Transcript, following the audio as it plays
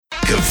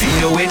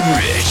Covino and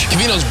Rich.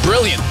 Covino's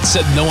brilliant.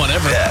 Said no one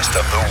ever. Best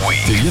of the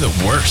week. Dude, you're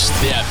the worst.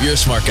 Yeah, you're a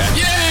smart guy.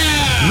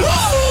 Yeah!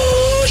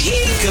 Woo!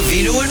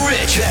 Covino and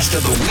Rich. Best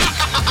of the week.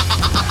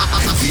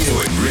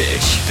 Covino and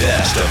Rich.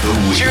 Best of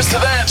the week. Cheers to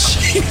that.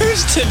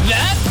 Cheers to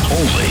that.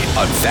 Only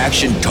on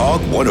Faction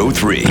Talk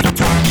 103.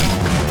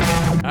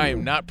 I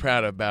am not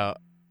proud about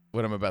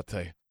what I'm about to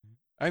tell you.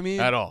 I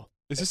mean, At all.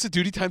 is this a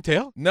duty time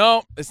tale?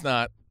 No, it's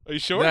not. Are you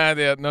sure? Nah,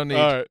 yeah, no need.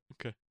 All right.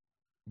 Okay.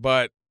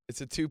 But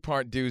it's a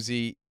two-part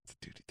doozy It's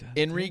a duty time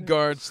in tale.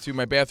 regards to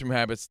my bathroom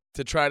habits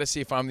to try to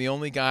see if I'm the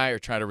only guy or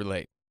try to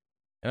relate.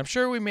 And I'm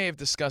sure we may have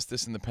discussed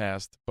this in the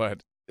past,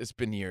 but it's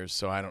been years,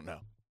 so I don't know.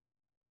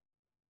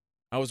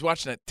 I was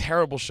watching a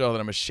terrible show that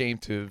I'm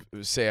ashamed to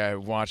say I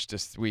watched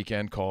this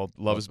weekend called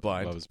Love is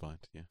Blind. Love is Blind.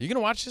 Yeah. You going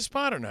to watch this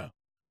spot or no?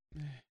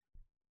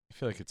 I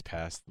feel like it's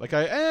past. Like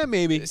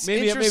maybe It's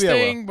maybe I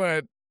interesting, will.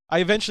 but I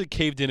eventually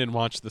caved in and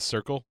watched The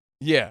Circle,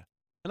 yeah.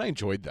 and I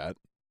enjoyed that.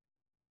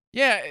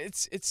 Yeah,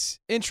 it's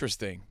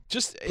interesting.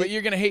 Just But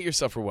you're going to hate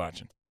yourself for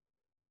watching.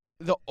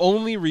 the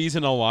only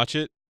reason I'll watch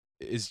it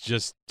is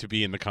just to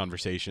be in the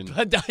conversation.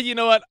 You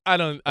know what? I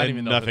don't And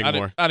even know. nothing I don't,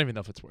 more. I don't even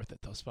know if it's worth it,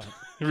 though. Spot.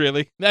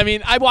 Really? I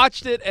mean, I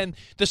watched it, and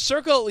The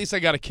Circle, at least I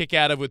got a kick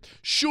out of with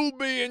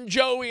Shuby and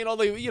Joey and all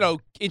the,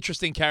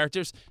 interesting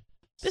characters.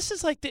 This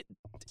is like,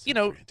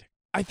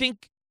 I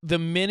think the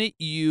minute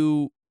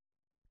you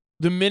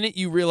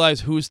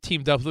realize who's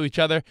teamed up with each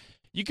other,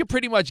 you could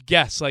pretty much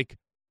guess, like,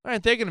 all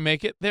right, they're going to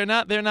make it. They're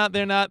not,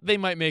 they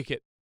might make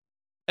it.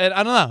 And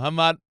I don't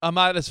know. I'm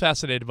not as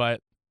fascinated by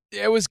it.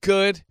 It was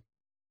good.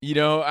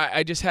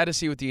 I just had to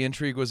see what the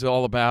intrigue was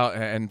all about,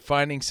 and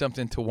finding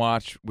something to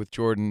watch with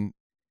Jordan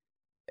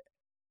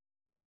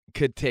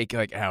could take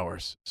like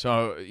hours.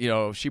 So,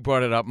 she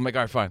brought it up. I'm like,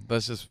 all right, fine.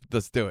 Let's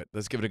do it.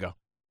 Let's give it a go.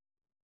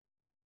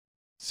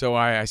 So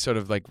I sort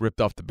of like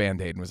ripped off the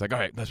Band-Aid and was like, all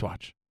right, let's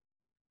watch.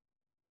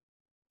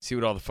 See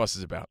what all the fuss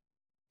is about.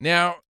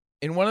 Now,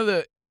 in one of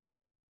the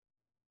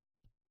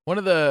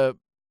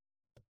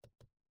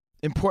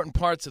important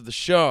parts of the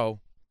show,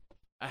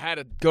 I had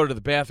to go to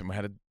the bathroom. I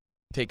had to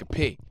take a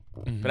pee,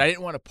 but I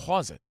didn't want to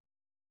pause it.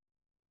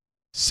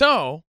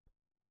 So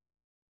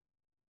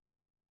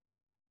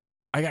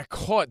I got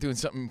caught doing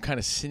something kind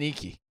of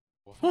sneaky.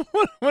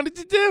 What did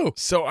you do?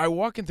 So I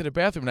walk into the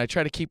bathroom and I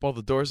try to keep all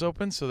the doors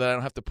open so that I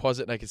don't have to pause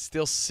it and I can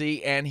still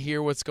see and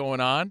hear what's going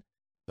on.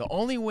 The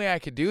only way I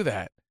could do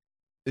that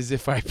is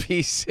if I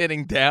pee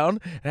sitting down.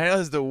 And I know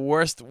this is the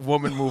worst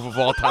woman move of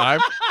all time.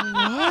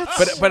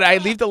 What? But I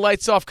leave the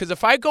lights off because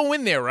if I go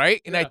in there,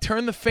 right, and I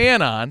turn the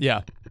fan on,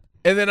 Yeah.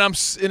 and then I'm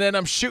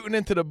shooting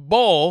into the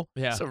bowl.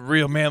 Yeah. It's a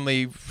real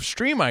manly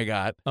stream I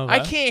got. Okay. I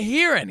can't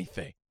hear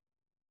anything.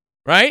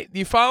 Right? Do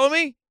you follow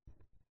me?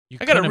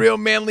 I got a real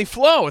manly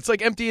flow. It's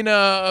like emptying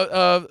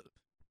a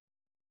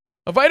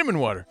vitamin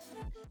water.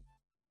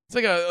 It's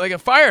like a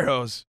fire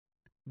hose.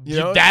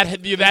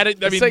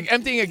 It's Like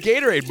emptying a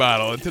Gatorade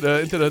bottle into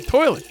the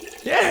toilet.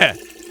 Yeah.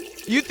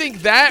 You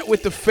think that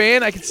with the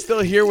fan I can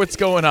still hear what's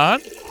going on?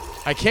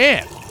 I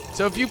can't.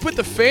 So if you put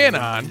the fan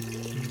on,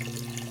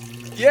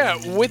 yeah,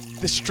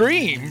 with the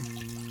stream,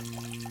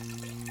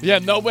 yeah,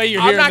 no way you're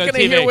I'm hearing not the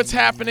going to TV. hear what's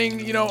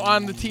happening,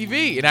 on the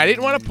TV. And I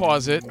didn't want to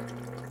pause it.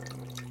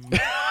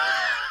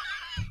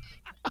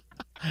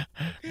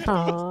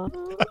 I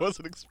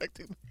wasn't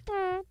expecting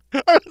that.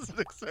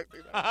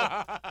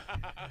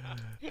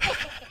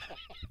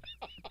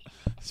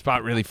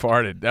 Spot really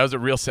farted. That was a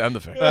real sound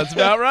effect. That's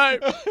about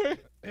right.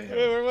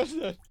 Where was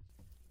that?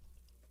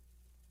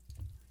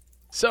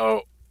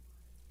 So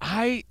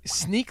I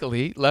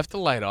sneakily left the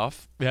light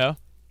off. Yeah.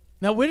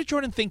 Now, where did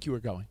Jordan think you were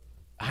going?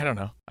 I don't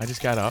know. I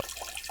just got up.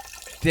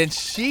 Then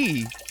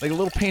she, like a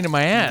little pain in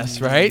my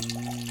ass, right?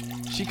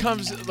 She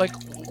comes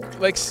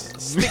like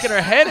sticking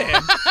her head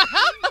in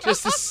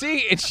just to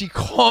see, and she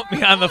caught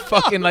me on the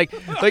fucking like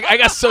I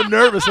got so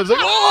nervous. I was like,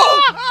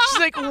 oh! She's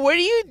like, what are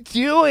you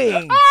doing?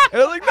 And I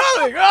was like,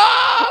 nothing.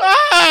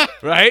 Ah!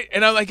 Right?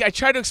 And I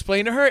tried to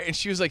explain to her, and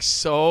she was like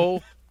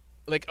so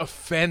like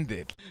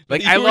offended.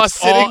 Like I You were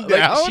lost all. sitting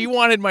down? Like she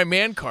wanted my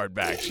man card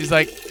back. She was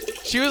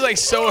like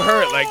so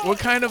hurt. Like what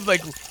kind of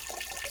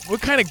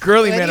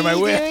girly man am I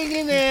with?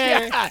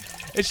 Yeah.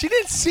 And she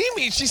didn't see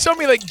me. She saw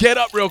me like get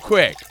up real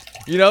quick.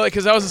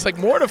 Because I was just like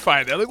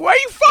mortified. They're like, why are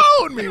you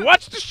following me?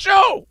 Watch the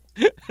show.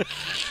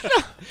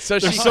 So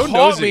she so caught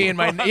nosy. me in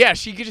my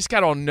she just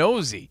got all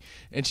nosy,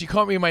 and she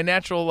caught me in my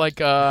natural sneak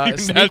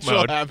natural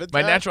mode, habitat?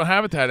 my natural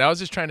habitat. I was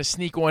just trying to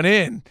sneak one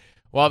in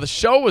while the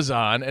show was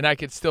on, and I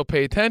could still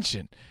pay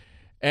attention.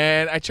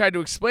 And I tried to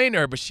explain to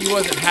her, but she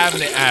wasn't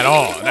having it at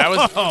all. And I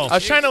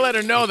was trying to let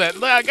her know that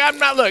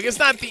look, it's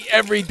not the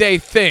everyday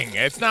thing.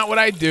 It's not what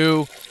I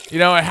do. It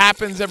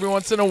happens every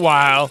once in a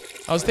while.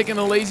 I was taking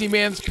a lazy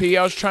man's pee.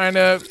 I was trying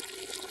to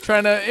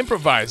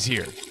improvise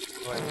here.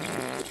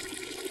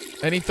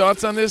 Any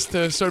thoughts on this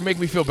to sort of make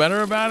me feel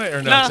better about it,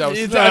 or no? No,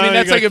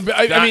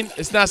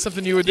 It's not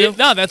something you would do.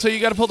 No, that's why you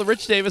got to pull the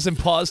Rich Davis and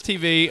pause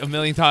TV a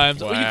million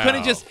times. Or you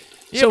couldn't just.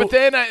 Yeah, but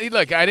then I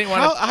didn't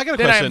want to. I got a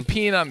then question. I'm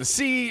peeing on the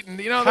seat, and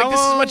this is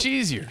long- much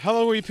easier. How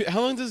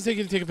long does it take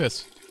you to take a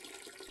piss?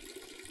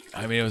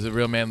 I mean, it was a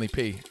real manly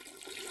pee.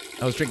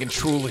 I was drinking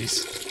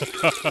Trulies.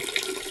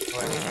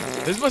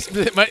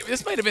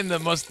 This might have been the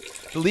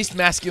least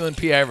masculine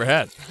pee I ever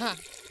had.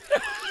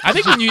 I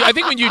think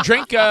when you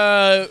drink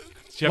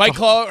White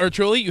Claw or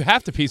Truly, you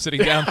have to pee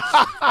sitting down.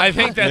 I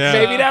think that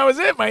Maybe that was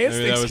it. My Maybe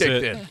that instincts was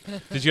kicked it.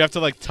 in. Did you have to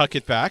like tuck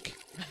it back?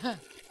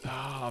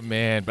 Oh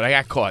man, but I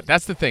got caught.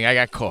 That's the thing. I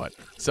got caught.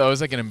 So it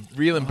was like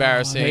real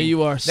embarrassing. there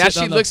you are, Now sitting she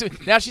on the- looks at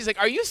me. Now she's like,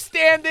 "Are you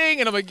standing?"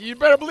 And I'm like, "You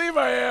better believe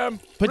I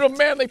am." But- real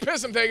manly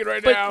piss I'm taking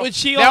right but now. was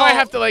she now I all-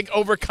 have to like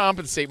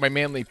overcompensate my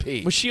manly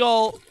pee. Was she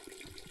all?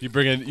 You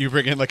bring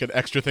in like an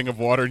extra thing of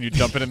water and you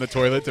dump it in the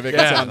toilet to make it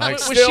Yeah, sound like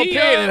nice. Was still she,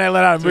 peeing, and I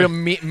let out a real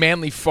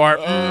manly fart.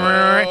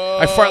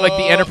 I fart like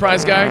the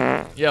Enterprise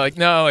guy. Yeah, like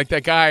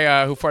that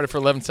guy who farted for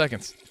 11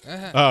 seconds.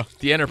 Oh,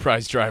 The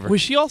Enterprise driver.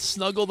 Was she all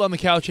snuggled on the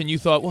couch and you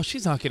thought, well,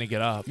 she's not going to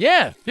get up?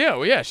 Yeah.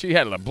 Well, yeah. She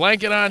had a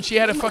blanket on. She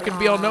had to fucking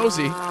be all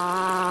nosy.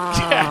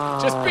 Yeah,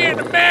 just being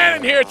a man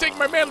in here, taking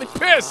my manly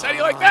piss. How do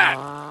you like that?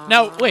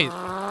 Now, wait.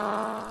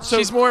 So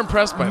She's more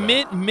impressed by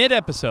that. mid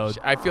episode,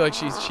 I feel like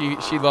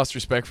she lost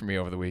respect for me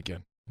over the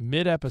weekend.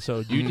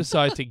 you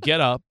decide to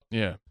get up,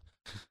 Yeah.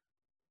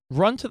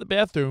 run to the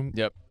bathroom.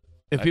 Yep.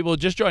 If people are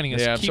just joining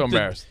us, Yeah, I'm keep so the-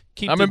 embarrassed.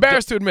 keep I'm the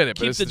embarrassed to admit it,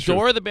 but Keep this the is the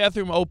door truth. of the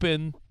bathroom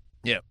open.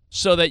 Yeah.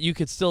 So that you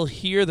could still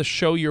hear the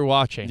show you're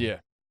watching.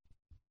 Yeah.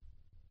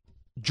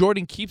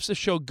 Jordan keeps the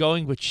show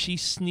going, but she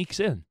sneaks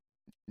in.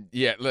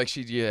 Yeah, like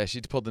she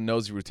pulled the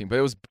nosy routine, but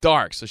it was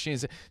dark, so she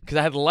didn't, because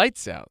I had the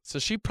lights out, so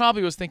she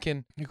probably was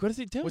thinking, Like, what is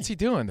he doing? "What's he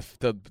doing?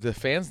 The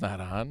fan's not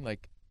on.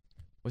 Like,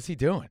 what's he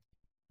doing?"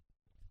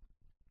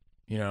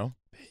 You know?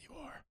 There you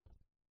are,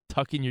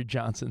 tucking your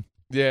Johnson,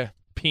 Yeah.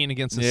 peeing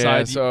against the Yeah.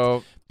 side,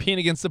 So peeing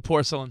against the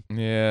porcelain.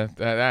 yeah,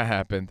 that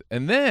happened,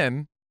 and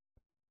then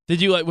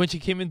Did you like when she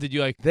came in? Did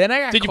you like? I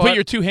got Did you caught- put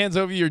your two hands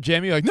over your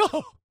jammy? Like, no.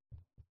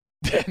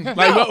 No.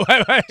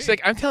 Like, what? She's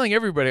like, "I'm telling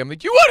everybody." I'm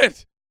like, "You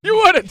wouldn't. You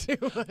wouldn't."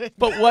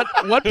 But what?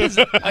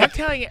 I'm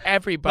telling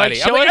everybody.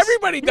 Like, I'm show like, us-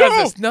 everybody does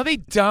No. this. No, they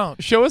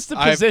don't. Show us the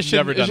I've position.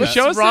 never done that.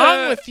 Show What's us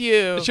wrong the, with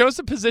you? Show us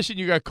the position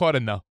you got caught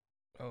in, though.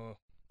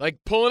 Like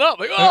pulling up,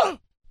 like, oh,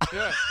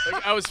 yeah.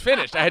 Like I was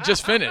finished. I had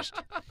just finished.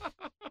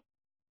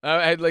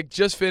 I had like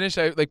just finished.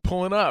 I like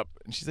pulling up,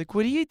 and she's like,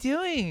 "What are you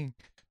doing?"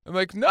 I'm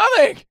like,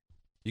 "Nothing."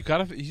 you just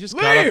got up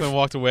Leave. and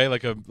walked away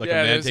like a Yeah,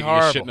 man it was taking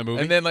horrible. a shit in a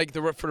movie. And then like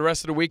for the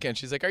rest of the weekend,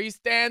 she's like, "Are you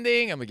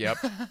standing?" I'm like, "Yep."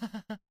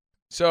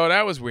 So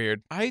that was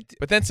weird.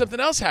 But then something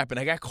else happened.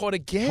 I got caught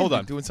again. Hold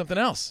on. doing something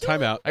else.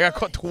 Time out I got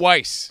caught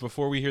twice.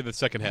 before we hear the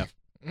second half.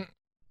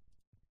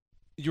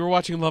 You were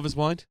watching Love Is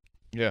Blind?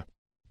 Yeah.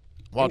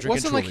 While It drinking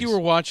wasn't like you Trulies, were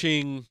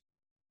watching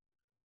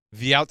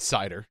The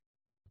Outsider,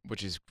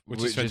 which is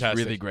fantastic.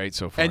 really great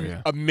so far. and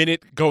Yeah. a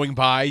minute going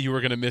by, you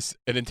were going to miss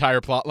an entire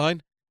plot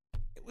line.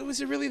 Was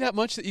it really that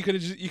much that you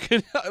could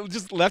have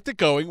just left it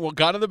going,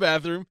 got in the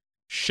bathroom,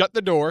 shut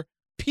the door,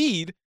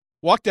 peed,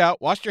 walked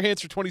out, washed your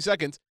hands for 20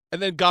 seconds,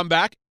 and then gone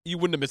back? You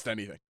wouldn't have missed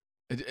anything.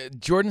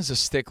 Jordan's a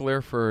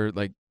stickler for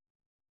like.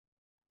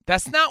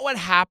 That's not what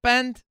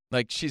happened.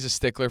 Like she's a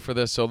stickler for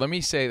this. So let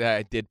me say that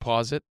I did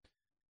pause it,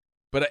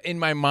 but in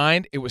my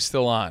mind it was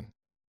still on.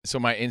 So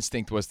my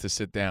instinct was to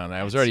sit down.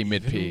 I was already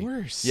mid pee.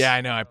 Worse. Yeah,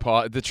 I know. I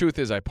paused. The truth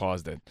is, I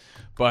paused it,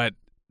 but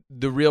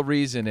the real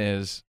reason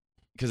is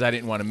because I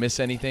didn't want to miss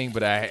anything.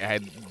 But I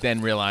had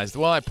then realized,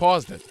 well, I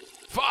paused it.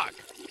 Fuck.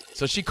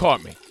 So she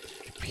caught me.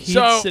 He's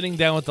So- sitting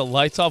down with the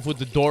lights off with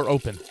the door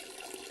open.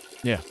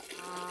 Yeah.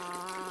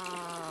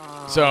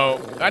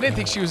 So I didn't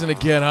think she was gonna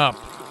get up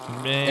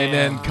Man. and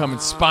then come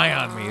and spy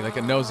on me like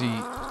a nosy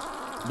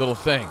little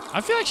thing.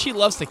 I feel like she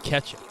loves to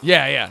catch it.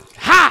 Yeah.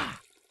 Ha!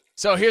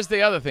 So here's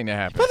the other thing that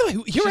happened. By the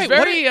way, you're She's right.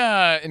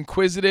 very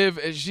inquisitive.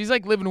 She's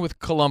like living with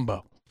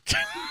Columbo.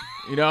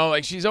 You know,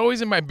 like she's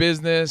always in my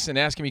business and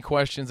asking me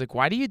questions like,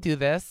 "Why do you do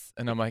this?"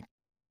 And I'm like,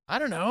 "I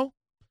don't know."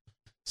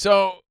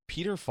 So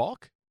Peter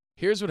Falk?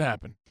 here's what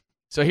happened.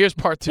 So here's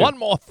part two. One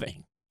more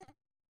thing.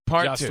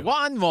 Part Just two.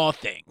 one more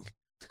thing.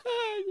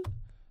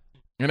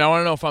 And I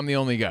want to know if I'm the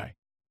only guy.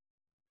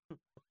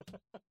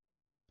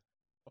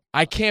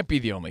 I can't be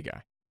the only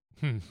guy.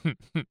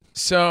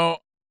 So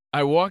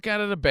I walk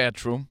out of the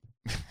bathroom.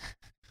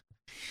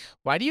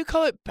 Why do you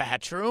call it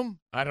bathroom?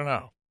 I don't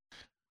know.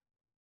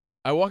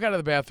 I walk out of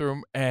the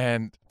bathroom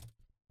and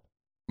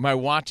my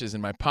watch is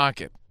in my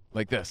pocket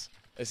like this.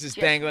 This is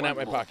dangling out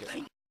my pocket.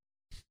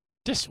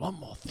 Just one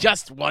more thing.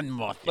 Just one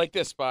more thing. Like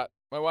this spot.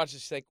 My watch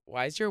is like,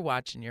 "Why is your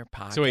watch in your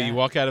pocket?" So wait, you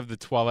walk out of the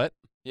toilet.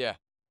 Yeah.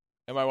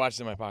 And my watch is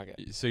in my pocket.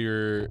 So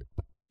you're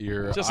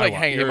Just like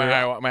hanging in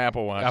your my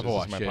Apple Watch. Apple is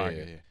Watch. in my Yeah,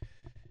 pocket. yeah.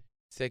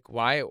 It's like,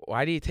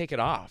 why do you take it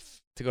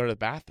off to go to the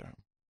bathroom?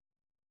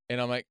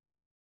 And I'm like,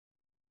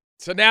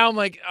 so now I'm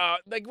like,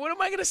 what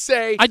am I gonna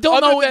say? I don't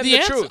other know than the the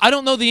answer. truth? I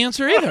don't know the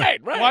answer either.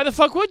 Right. Why the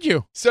fuck would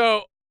you?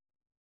 So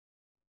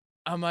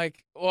I'm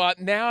like, well,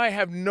 now I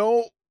have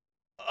no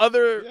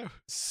other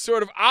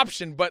sort of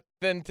option but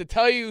then to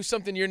tell you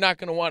something you're not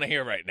gonna want to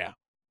hear right now.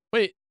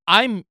 Wait,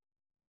 I'm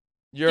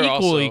You're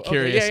equally also,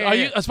 curious. Okay, Are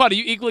you, Spot, are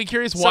you equally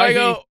curious So why I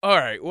go, all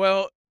right,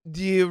 well,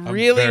 do you I'm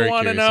really very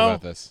want to curious know?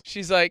 about this.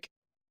 She's like,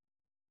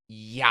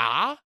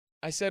 yeah.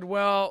 I said,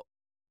 well,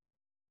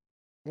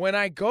 when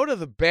I go to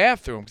the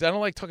bathroom, because I don't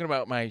like talking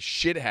about my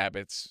shit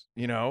habits,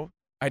 you know,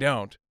 I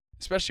don't.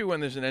 Especially when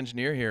there's an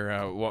engineer here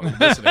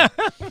listening.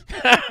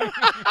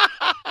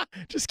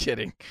 Just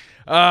kidding.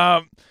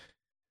 And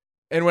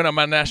when I'm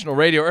on national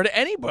radio or to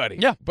anybody.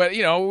 Yeah. But,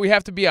 you know, we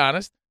have to be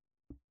honest.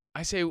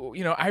 I say,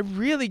 you know, I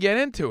really get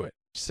into it.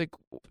 She's like,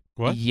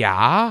 What?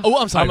 yeah.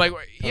 Oh, I'm sorry. I'm like,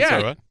 yeah.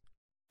 sorry, what?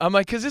 I'm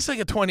like, because this is like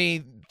a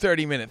 20,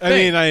 30-minute I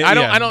thing. mean, I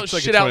don't it's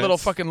like shit a out 20 little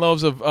fucking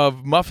loaves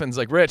of muffins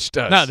like Rich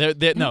does.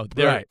 No,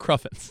 they're Right.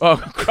 cruffins. Oh,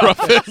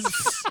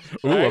 cruffins.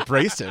 Ooh,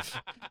 abrasive.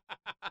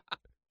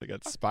 They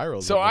got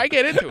spirals. So in them. I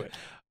get into it.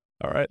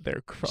 All right,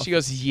 they're cruffins. She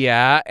goes,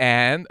 yeah,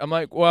 and I'm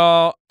like,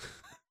 well,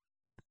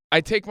 I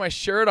take my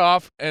shirt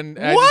off, and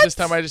this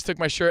time I just took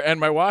my shirt and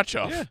my watch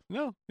off. Yeah,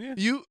 no,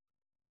 yeah.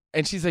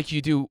 And she's like,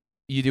 you do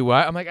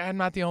what? I'm like, I'm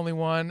not the only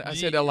one. I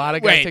said a lot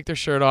of guys Wait. take their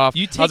shirt off.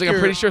 You I was take like, I'm your-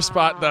 pretty sure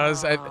Spot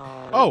does.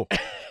 Oh,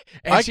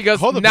 And she goes,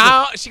 hold on,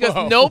 now, she goes,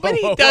 Whoa,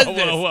 nobody whoa, does whoa,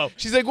 this. whoa, whoa.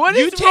 She's like, what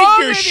You is take wrong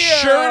your with you?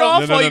 shirt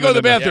off No, while no, you no, go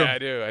to the no, no. bathroom.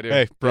 Yeah, I do.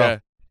 hey, bro. Yeah.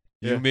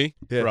 You, Yeah. me,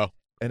 Yeah. bro.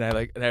 And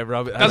I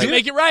rub it. Doesn't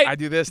make it right. I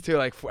do this too.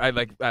 Like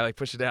I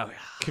push it down. Like,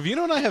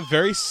 Cavino and I have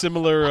very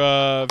similar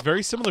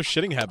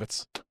shitting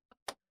habits.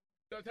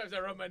 sometimes I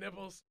rub my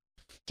nipples.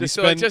 We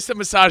Just to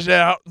massage it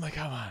out. I'm like,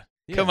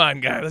 Yeah. come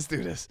on, guy, let's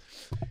do this.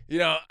 You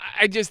know,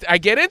 I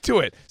get into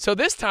it. So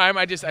this time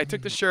I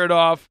took the shirt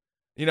off.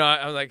 You know,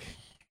 I was like,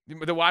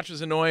 the watch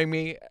was annoying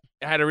me.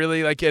 I had to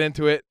really like get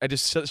into it. I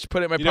just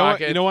put it in my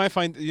pocket. You know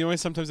why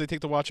sometimes they take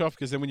the watch off?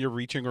 Because then when you're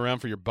reaching around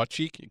for your butt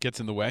cheek, it gets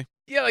in the way.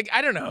 Yeah, like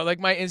I don't know. Like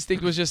my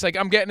instinct was just like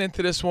I'm getting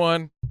into this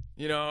one.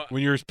 You know,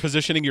 When you're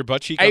positioning your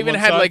butt cheek, I on even one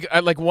had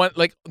side. like one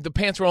like the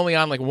pants were only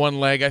on like one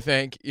leg. I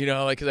think you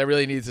know like because I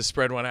really needed to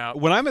spread one out.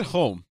 When I'm at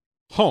home,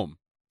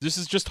 this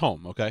is just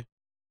home, okay?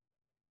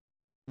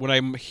 When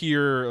I'm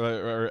here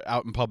or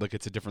out in public,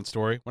 it's a different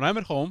story. When I'm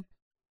at home,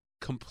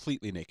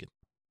 completely naked.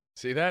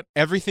 See that?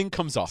 Everything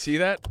comes off. See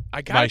that?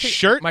 I got My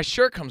shirt- My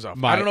shirt comes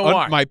off. I don't know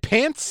why. My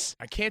pants,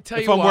 I can't tell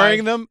if you I'm why.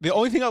 wearing them, the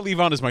only thing I'll leave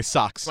on is my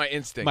socks. It's my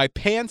instinct. My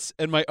pants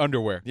and my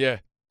underwear. yeah.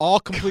 All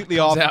completely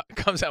off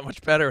Comes out much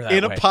better that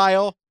in way. a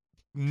pile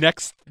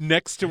next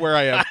to where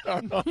I am.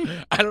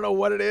 I don't know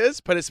what it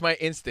is, but it's my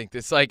instinct.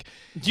 It's like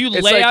Do you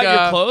It's lay like, out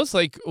your clothes?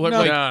 Like what?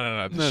 no, like,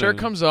 no. The No, shirt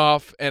no. comes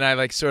off, and I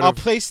like sort I'll of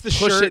place the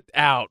push shirt. it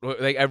out.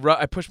 Like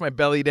I push my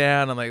belly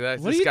down. I'm like,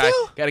 What this do you guy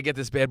do? got to get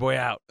this bad boy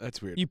out.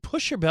 That's weird. You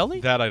push your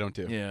belly? That I don't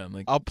do. Yeah, I'm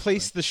like, I'll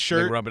place the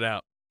shirt like, rub it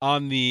out.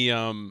 on the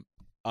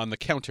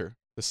counter,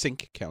 the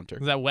sink counter.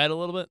 Is that wet a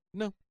little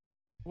bit?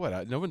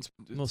 What? No one's.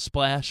 A little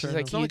splash? She's or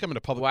like, It's not like I'm in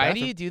a public Why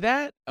bathroom. do you do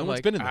that? No I'm one's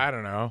like, been in there. I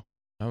don't know.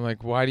 I'm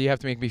like, why do you have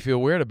to make me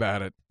feel weird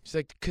about it? She's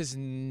like, because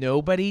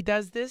nobody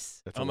does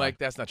this. That's a I'm lie. like,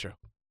 that's not true.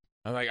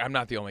 I'm like, I'm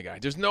not the only guy.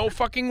 There's no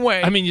fucking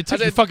way. I mean, you took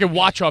I your said- fucking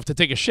watch off to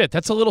take a shit.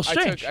 That's a little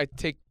strange.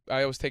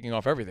 I was taking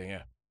off everything,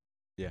 yeah,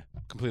 Yeah,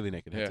 completely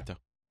naked. Head to toe.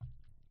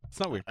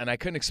 It's not weird. and I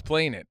couldn't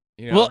explain it.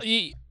 You know? Well,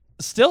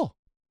 still.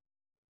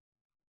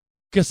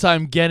 Guess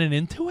I'm getting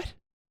into it.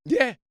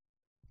 yeah,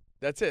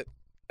 that's it,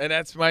 and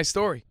that's my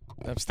story.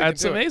 I'm sticking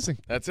That's to it. amazing.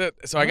 That's it.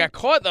 So I got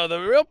caught though. The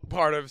real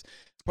part of It's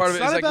it is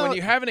not like when about-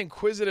 you have an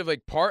inquisitive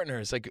like partner,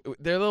 it's like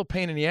they're a little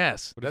pain in the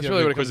ass. What if That's you have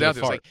really an what it comes down to.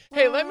 It's inquisitive like,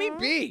 hey, let me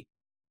be.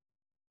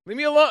 Leave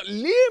me alone.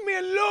 Leave me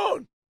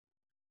alone.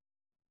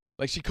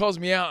 Like she calls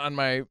me out on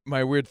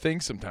my weird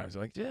things sometimes.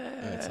 I'm like, yeah,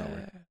 That's not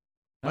weird. How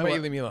My about you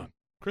wife- leave me alone?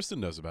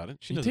 Kristen knows about it.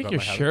 She You knows take about your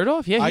my habit. shirt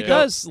off? Yeah, I he go-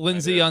 does.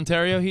 Lindsay, do.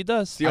 Ontario, he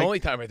does. It's the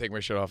only time I take my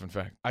shirt off. In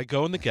fact, I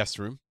go in the guest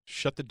room,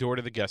 shut the door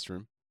to the guest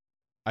room.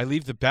 I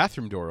leave the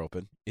bathroom door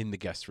open in the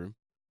guest room.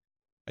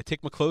 I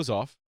take my clothes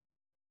off,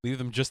 leave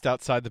them just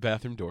outside the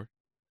bathroom door,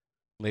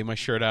 lay my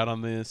shirt out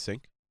on the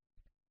sink,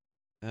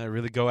 and I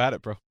really go at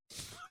it, bro.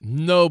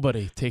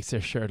 Nobody takes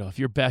their shirt off.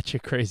 You're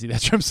batshit crazy.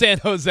 That's from San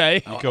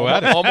Jose. You go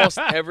at it. almost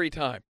every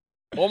time.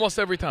 Almost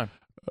every time.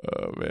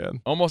 Oh,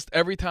 man. Almost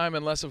every time,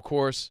 unless of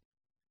course,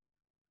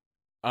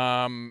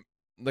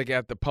 like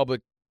at the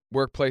public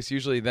workplace.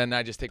 Usually, then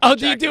I just take. Oh, my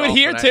do you jacket do it off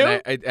here, and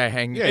too? I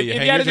hang. Yeah, you If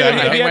hang you had to your do it,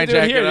 jacket if up. you hang had my to do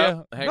it jacket here,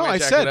 up. yeah. Hang No, my I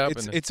jacket said up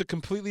it's and- it's a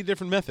completely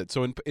different method.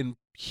 So in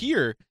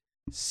here,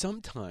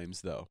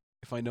 sometimes though,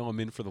 if I know I'm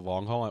in for the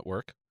long haul at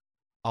work,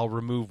 I'll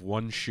remove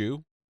one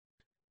shoe,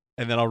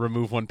 and then I'll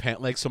remove one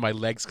pant leg so my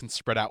legs can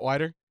spread out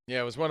wider.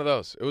 Yeah, it was one of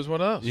those. It was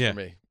one of those Yeah. for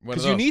me. One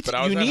of Because you those. need But I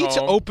to was you at need to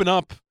home. open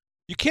up.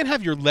 You can't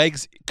have your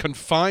legs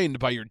confined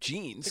by your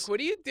jeans. Like, what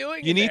are you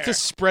doing? You in need there? to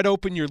spread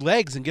open your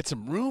legs and get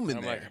some room in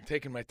I'm there. like, I'm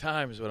taking my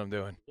time. Is what I'm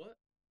doing.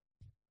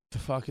 The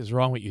fuck is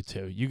wrong with you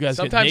two? You guys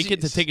Sometimes get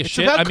naked to take a it's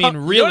shit? about I mean,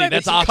 com- really, you know what I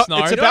that's think?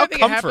 Oxnard. It's You know what I about think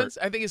comfort. happens?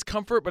 I think it's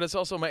comfort, but it's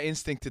also my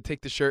instinct to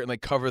take the shirt and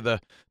like cover the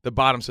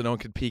bottom so no one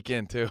could peek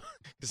in too.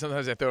 Because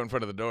sometimes I throw it in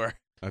front of the door.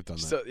 I've done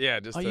that. So yeah,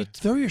 just Oh, to, you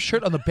throw your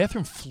shirt on the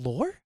bathroom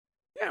floor?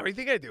 yeah. What do you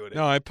think I do with it?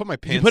 No, I put my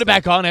pants. You put it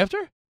back on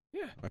after?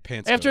 Yeah, My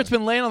pants. After go it's there.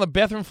 been laying on the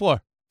bathroom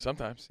floor.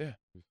 sometimes. Yeah,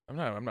 I'm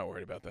not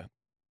worried about that.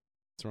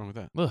 What's wrong with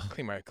that? Ugh.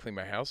 Clean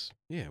my house.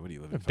 Yeah. What do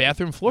you live The in?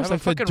 bathroom floor is I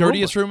like have a the fucking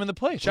dirtiest room in the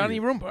place. Johnny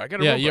Roomba. I got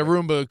a Yeah,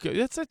 Roomba. yeah, Roomba.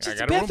 That's I the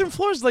got a bathroom Roomba.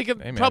 floor is like Hey,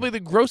 man. probably the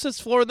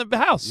grossest floor in the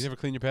house. You never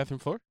clean your bathroom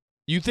floor?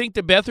 You think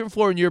the bathroom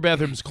floor in your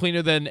bathroom is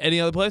cleaner than any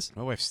other place?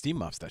 My wife steam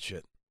mops that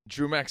shit.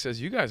 Drew Mack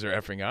says, you guys are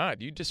effing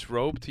odd. You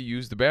disrobe to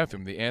use the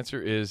bathroom. The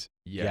answer is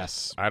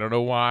yes. I don't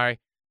know why.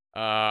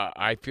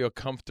 I feel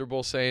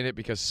comfortable saying it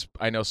because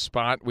I know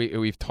Spot,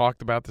 we've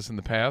talked about this in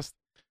the past.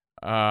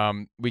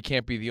 We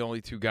can't be the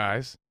only two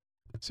guys.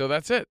 So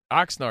that's it.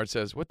 Oxnard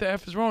says, what the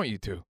F is wrong with you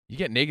two? You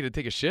get naked to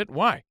take a shit?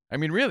 Why? I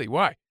mean, really,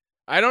 why?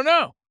 I don't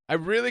know. I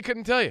really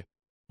couldn't tell you.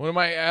 What am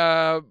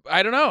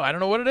I don't know. I don't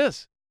know what it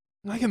is.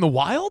 Like in the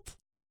wild?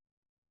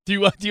 Do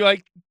you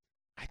like?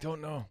 I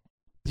don't know.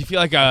 Do you feel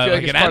like I feel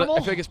like an it's animal? I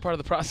feel like it's part of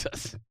the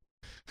process.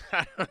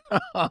 I don't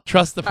know.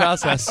 Trust the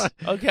process.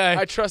 Okay.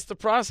 I trust the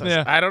process.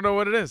 Yeah. I don't know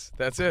what it is.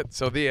 That's it.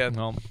 So the end.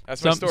 Well,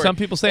 That's my story. Some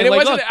people say And it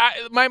like, wasn't.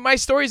 look, My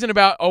story isn't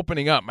about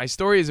opening up. My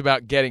story is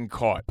about getting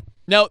caught.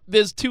 now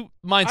there's two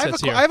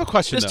mindsets here. I have a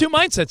question. There's two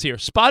mindsets here.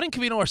 Spot and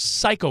Covino are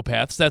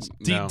psychopaths. That's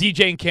No.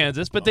 DJ in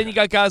Kansas. But then you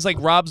got guys like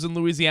Robs in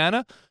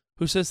Louisiana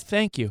who says,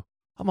 thank you.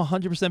 I'm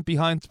 100%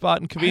 behind Spot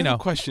and Covino. I have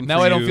a question Now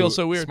for I don't you. feel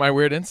so weird. It's my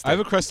weird instinct. I have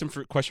a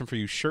question for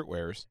you, shirt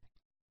wearers.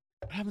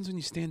 What happens when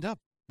you stand up?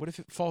 What if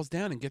it falls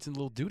down and gets a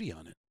little duty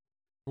on it?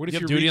 What if You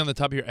have you're duty on the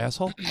top of your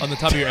asshole? On the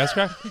top of your ass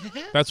crack?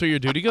 That's where your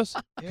duty goes?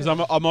 Because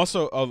I'm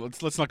also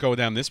let's not go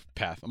down this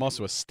path. I'm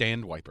also a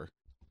stand wiper,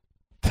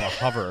 a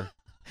hover.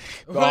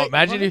 Oh,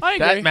 imagine I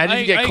agree. imagine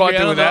you I get caught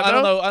agree. doing that. I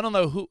don't though.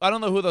 know. I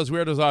don't know who those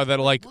weirdos are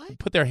that'll like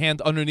put their hand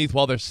underneath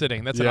while they're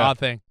sitting. That's an Yeah. odd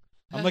thing.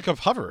 I'm like a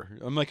hover.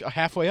 I'm like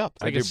halfway up.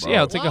 I do It's, both.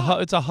 yeah, it's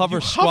like it's a hover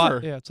You squat.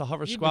 hover? Yeah, it's a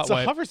hover You- squat It's a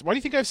wipe. hover. Why do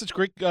you think I have such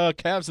great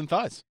calves and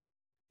thighs?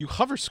 You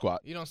hover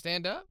squat. You don't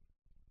stand up?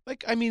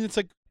 Like I mean, it's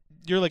like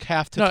you're like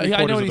half to No, three I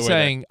quarters know of what the he's way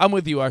there. saying. I'm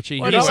with you, Archie.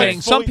 Well, He's no, saying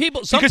like some fully-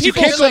 people. Some because you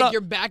people can't It's sit like up- your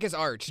back is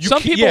arched. You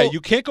Some can't- people- you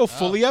can't go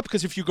fully up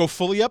because if you go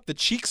fully up, the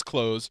cheeks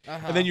close,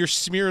 and then you're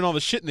smearing all the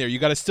shit in there. You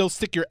got to still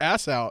stick your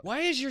ass out. Why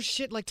is your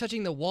shit like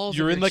touching the walls?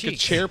 You're of in your like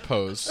cheeks? a chair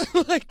pose.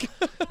 Like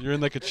You're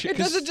in like a chair. it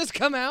doesn't just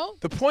come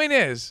out. The point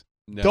is,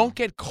 No. don't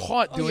get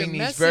caught Oh, you're doing these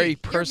messy. very You're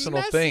personal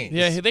messy. things.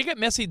 Yeah, they get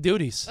messy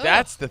duties.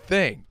 That's the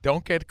thing.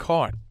 Don't get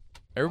caught.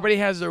 Everybody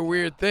has their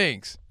weird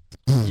things.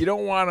 You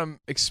don't want them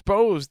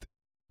exposed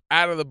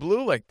out of the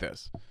blue like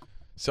this.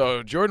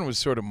 So Jordan was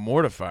sort of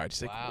mortified.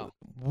 She's like, Wow.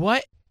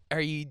 what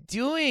are you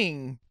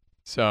doing?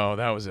 So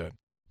that was it.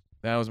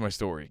 That was my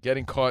story.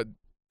 Getting caught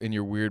in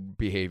your weird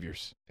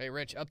behaviors. Hey,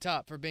 Rich, up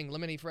top for being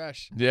lemony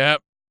fresh.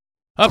 Yep.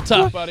 Up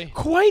top, buddy.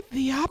 Quite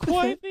the opposite.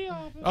 Quite the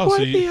opposite. Oh,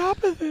 so you,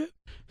 opposite.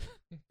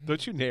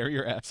 don't you nair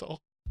your asshole?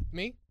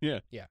 Me? Yeah.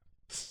 Yeah.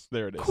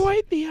 There it is.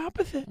 Quite the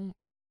opposite.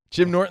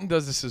 Jim Norton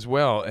does this as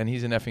well, and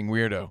he's an effing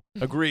weirdo.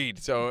 Agreed.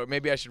 So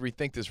maybe I should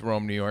rethink this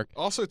Rome, New York.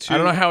 Also, too, I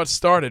don't know how it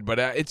started, but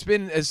it's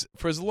been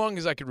for as long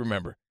as I could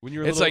remember. when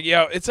you're It's like,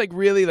 it's like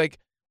really like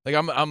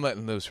I'm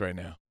letting loose right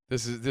now.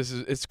 This is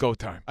it's go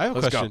time. I have a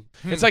Let's question.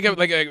 Go. It's like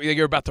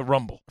you're about to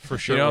rumble. For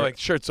sure. You know, like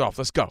shirts off.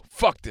 Let's go.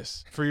 Fuck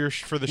this. for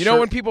the You know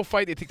when people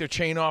fight, they take their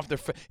chain off.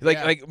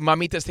 Like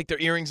mamitas take their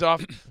earrings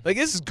off. Like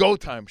this is go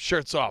time.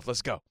 Shirts off.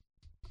 Let's go.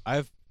 I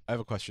have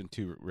a question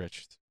too,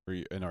 Rich, for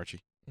you and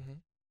Archie. Mhm.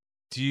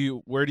 Do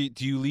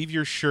you leave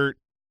your shirt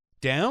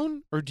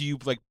down or do you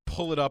like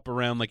pull it up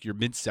around like your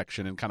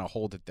midsection and kind of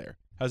hold it there?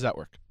 How does that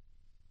work?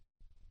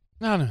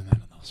 No,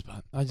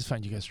 Spot. I just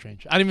find you guys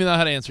strange. I don't even know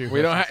how to answer your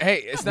We don't. question. Hey,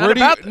 it's Where not do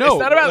you- about. no, it's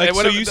not about. like, that.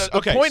 so What- you- the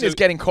okay, point so- is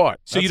getting caught.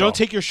 So you That's don't all.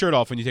 take your shirt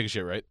off when you take a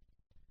shit, right?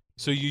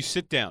 So you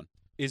sit down.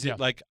 Is Yeah. it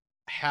like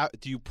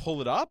do you pull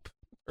it up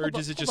or Pulled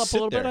does up- it pulled just up sit a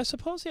little there? bit, I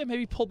suppose. Yeah,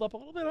 maybe pulled up a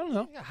little bit. I don't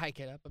know. Yeah, hike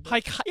it up a bit.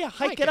 Hike it up.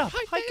 Hike it up.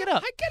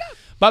 Hike it up.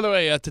 By the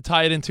way, to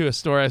tie it into a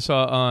story I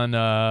saw on,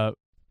 I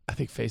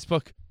think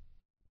Facebook.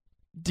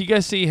 Do you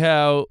guys see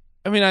how?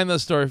 I mean, I know the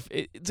story.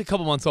 It's a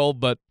couple months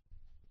old, but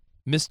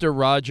Mr.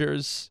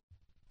 Rogers'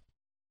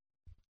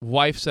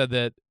 wife said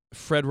that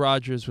Fred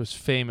Rogers was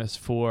famous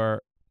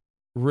for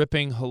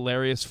ripping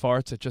hilarious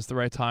farts at just the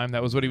right time.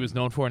 That was what he was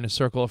known for in his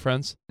circle of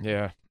friends.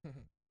 Yeah.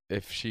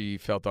 If she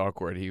felt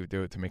awkward, he would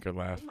do it to make her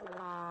laugh.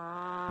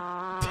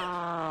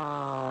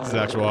 This is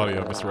actual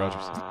audio, Mr.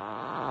 Rogers.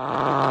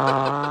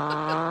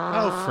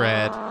 Oh,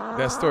 Fred.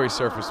 That story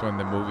surfaced when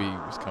the movie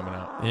was coming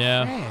out.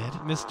 Yeah, Fred.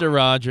 Mr.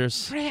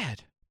 Rogers.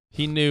 Fred.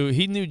 He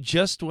knew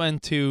just when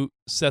to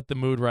set the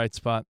mood right.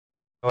 Spot.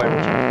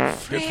 Good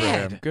for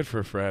him. Good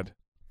for Fred.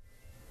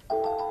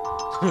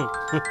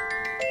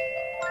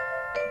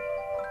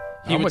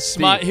 He I'm would with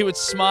smile. Steve. He would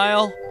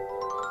smile,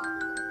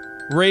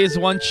 raise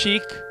one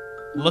cheek,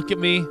 look at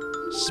me,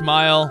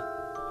 smile,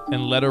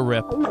 and let her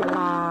rip. What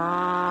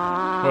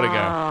a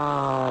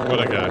guy. What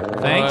a guy.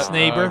 Thanks, What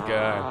neighbor. a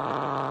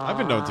guy. I've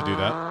been known to do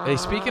that. Hey,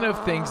 speaking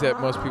of things that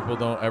most people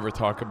don't ever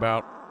talk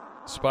about,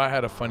 Spot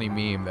had a funny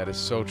meme that is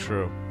so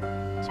true.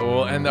 So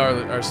we'll end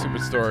our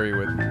stupid story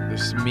with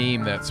this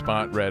meme that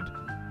Spot read,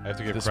 I have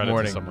to give This credit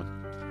morning. to someone.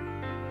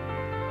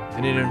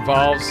 and it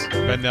involves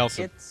Ben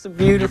Nelson.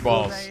 your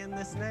balls.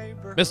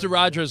 Mr.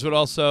 Rogers would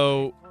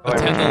also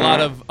attend a lot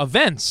of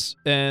events,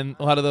 and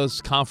a lot of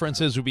those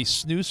conferences would be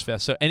snooze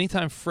fest. So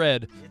anytime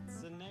Fred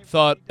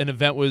thought an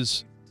event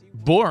was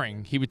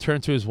boring, he would turn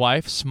to his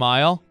wife,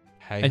 smile,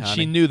 Hey, and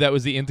she knew that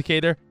was the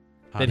indicator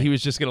that he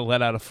was just going to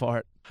let out a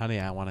fart. Honey,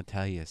 I want to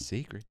tell you a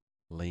secret.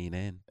 Lean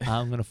in.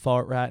 I'm going to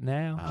fart right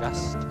now.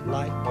 Just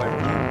like when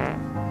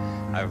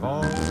you I've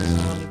always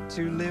wanted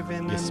to live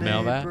in You a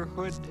smell that?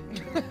 neighborhood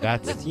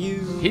That's with you.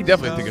 He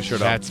definitely took his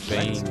shirt off. That's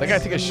Bane. That guy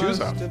took his shoes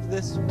off. Most of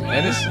this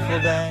And his- beautiful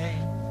day.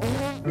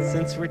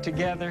 Since we're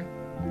together,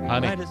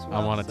 Honey, might as I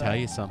well want to tell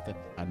say you something.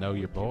 I know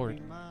you're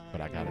bored,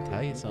 but I got to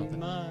tell you something.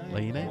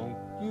 Lean in. won't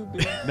you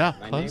be No,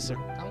 my closer.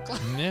 I'm close.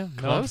 Yeah,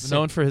 Closer.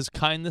 known for his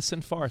kindness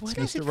and farts, What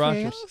is Mr. it,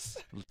 Rogers.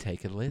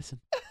 Take a listen.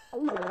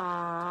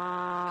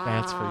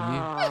 That's for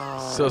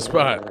you. So,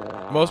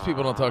 Spot, most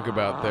people don't talk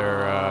about their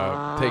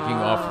taking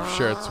off of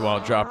shirts while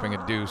dropping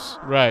a deuce.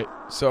 Right.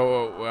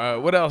 So,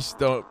 what else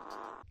don't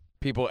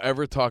people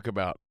ever talk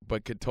about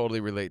but could totally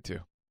relate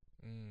to?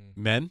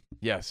 Men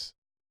Yes.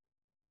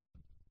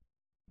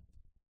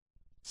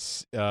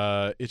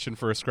 itching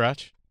for a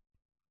scratch.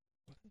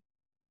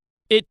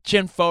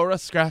 Itching for a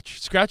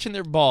scratch. Scratching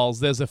their balls.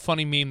 There's a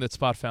funny meme that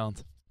Spot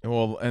found. And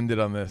we'll end it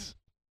on this.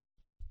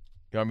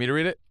 You want me to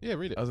read it? Yeah,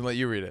 read it. I was going to let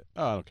you read it.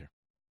 Oh, I don't care.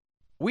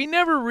 We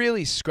never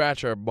really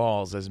scratch our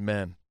balls as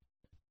men.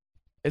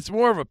 It's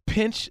more of a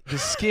pinch the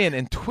skin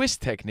and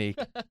twist technique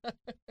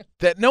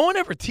that no one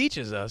ever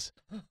teaches us.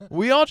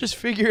 We all just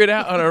figure it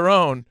out on our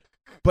own,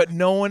 but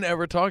no one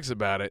ever talks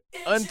about it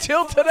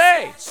until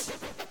today.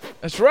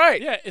 That's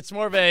right. Yeah, it's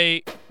more of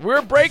a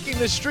We're breaking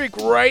the streak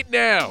right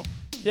now.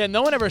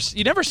 no one ever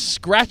you never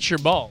scratch your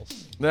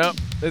balls. No,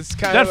 it's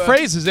kind That of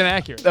phrase is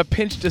inaccurate. a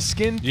pinch the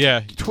skin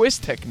Yeah.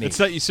 twist technique. It's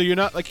not, so you're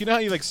not like, you know how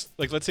you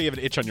like let's say you have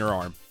an itch on your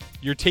arm.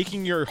 You're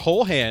taking your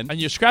whole hand And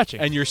you're scratching.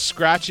 and you're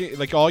scratching,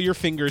 like all your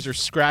fingers are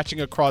scratching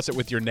across it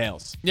with your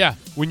nails. yeah.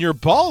 When your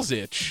balls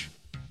itch,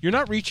 you're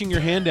not reaching your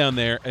hand down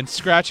there and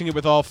scratching it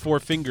with all 4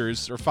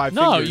 fingers or 5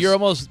 No, fingers. you're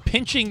almost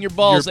pinching your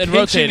balls You're and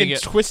pinching rotating and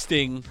it.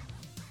 twisting.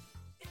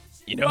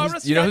 You know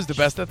who's the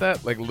best at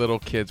that? Like little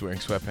kids wearing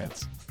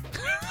sweatpants.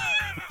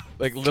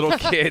 Like little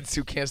kids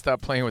who can't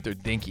stop playing with their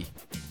dinky.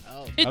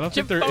 I don't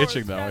think they're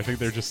itching though. I think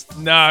they're just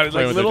No,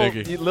 Play like with their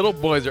dinky. little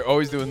boys are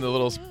always doing the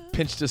little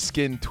pinch the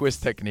skin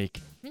twist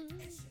technique.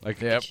 like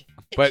Yep.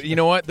 But you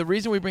know what? The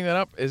reason we bring that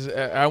up is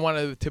I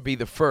wanted to be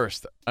the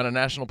first on a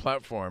national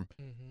platform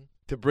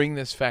to bring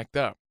this fact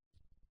up.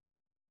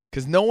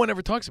 Because no one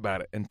ever talks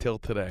about it until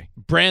today.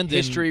 Brandon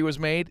History was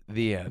made,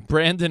 the end.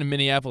 Brandon in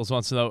Minneapolis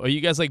wants to know, are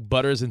you guys like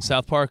Butters in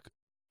South Park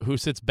who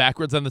sits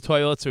backwards on the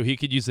toilet so he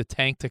could use a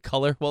tank to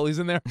color while he's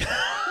in there?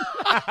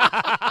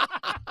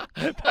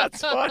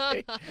 That's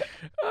funny.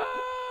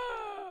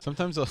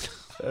 sometimes I'll,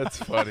 That's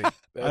funny.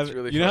 That's I've-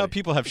 really you know how funny.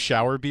 people have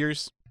shower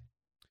beers?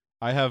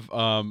 I have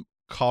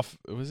coffee.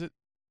 Was it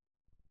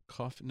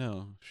coffee?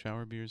 No,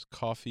 shower beers.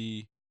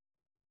 Coffee.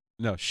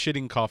 No,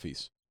 shitting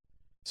coffees.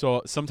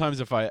 So sometimes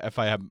if I have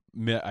I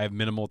have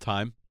minimal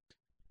time,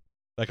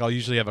 like I'll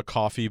usually have a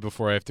coffee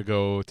before I have to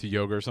go to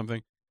yoga or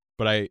something,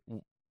 but I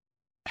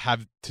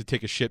have to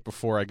take a shit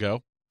before I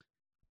go.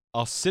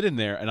 I'll sit in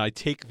there and I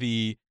take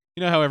you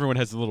know how everyone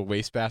has the little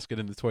wastebasket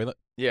in the toilet,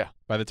 Yeah.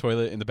 by the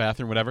toilet, in the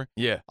bathroom, whatever.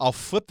 Yeah. I'll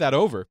flip that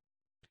over,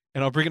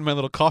 and I'll bring in my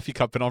little coffee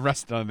cup, and I'll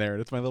rest it on there,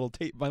 and it's my little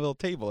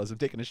table as I'm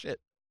taking a shit.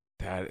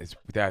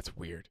 That's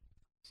weird.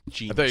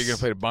 Genius. I thought you were going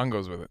to play the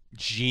bongos with it.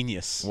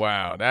 Genius.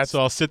 Wow. That's. So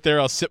I'll sit there,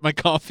 I'll sip my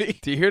coffee.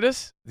 Do you hear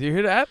this? Do you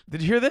hear that?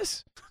 Did you hear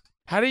this?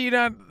 How do you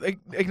not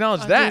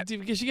acknowledge that?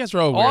 Because you guys are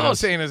all All I'm weirdos.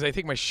 saying is I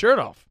take my shirt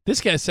off.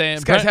 This guy's saying,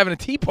 This guy's having a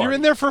tea party. You're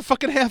in there for a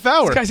fucking half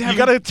hour. This guy's you having-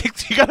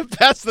 gotta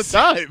pass the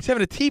time. He's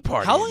having a tea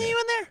party. how long are you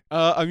in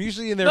there? I'm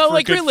usually in there No, for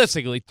like a good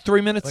realistically, 3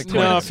 minutes? Like 2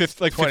 20 no,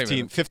 minutes. like 20 15,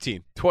 minutes.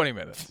 15. 20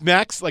 minutes.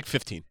 Max, like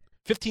 15.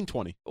 15,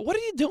 20. What are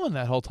you doing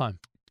that whole time?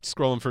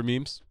 Scrolling for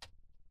memes,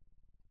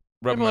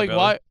 Rubbing I'm my like, belly.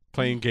 why?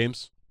 playing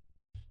games.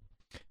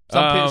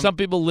 Some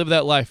people live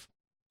that life.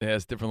 Yeah,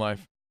 it's a different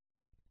life.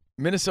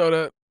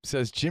 Minnesota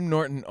says Jim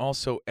Norton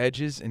also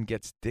edges and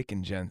gets dick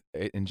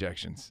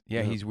injections.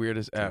 Yeah, Yeah. he's weird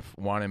as F.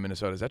 Juan in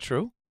Minnesota. Is that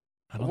true?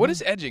 I don't What know.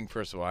 is edging,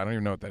 first of all? I don't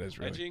even know what that is,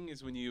 really. Edging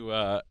is when you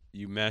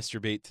you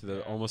masturbate to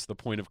the almost the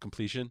point of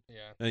completion, Yeah.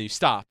 and then you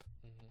stop,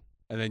 Mhm.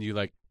 and then you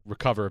like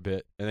recover a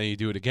bit, and then you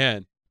do it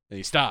again, and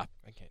you stop,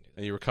 I can't do that.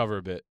 and you recover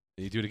a bit,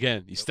 and you do it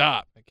again, you Nope.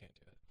 stop. I can't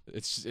do that.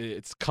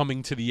 It's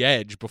coming to the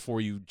edge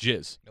before you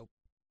jizz. Nope.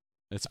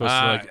 It's supposed to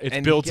like and it he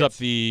builds up gets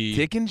the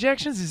Dick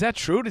injections? Is that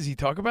true? Does he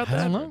talk about I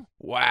that? don't know.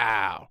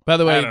 Wow. By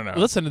the way, I don't know.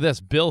 listen to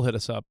this. Bill hit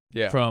us up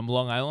Yeah. from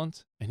Long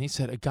Island, and he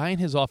said a guy in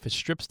his office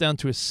strips down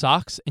to his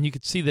socks, and you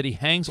could see that he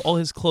hangs all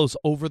his clothes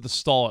over the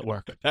stall at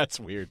work. That's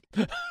weird.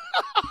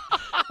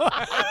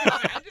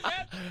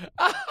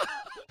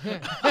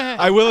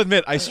 I will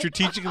admit, I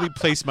strategically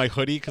place my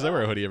hoodie because I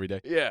wear a hoodie every day.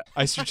 Yeah.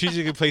 I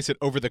strategically place it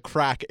over the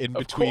crack in Of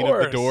between of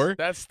course. the door.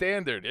 That's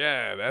standard.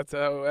 Yeah, that's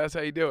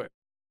how you do it.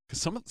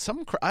 Because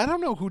I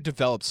don't know who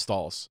develops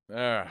stalls,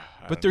 I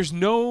but don't there's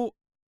no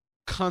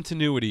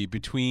continuity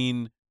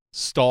between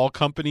stall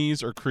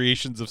companies or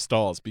creations of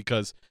stalls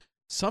because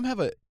some have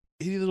a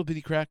itty little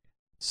bitty crack,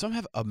 some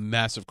have a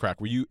massive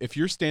crack where if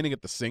you're standing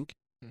at the sink,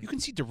 you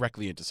can see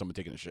directly into someone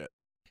taking a shit.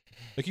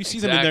 Like you see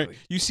them in there,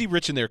 Exactly. you see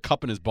Rich in there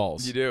cupping his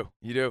balls. You do.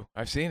 You do.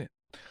 I've seen it.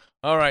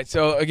 All right.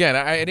 So, again,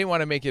 I didn't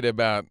want to make it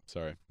about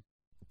Sorry.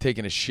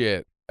 taking a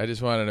shit. I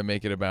just wanted to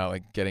make it about,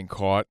 like, getting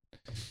caught.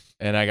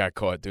 And I got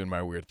caught doing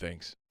my weird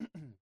things.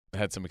 I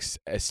had some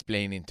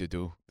explaining to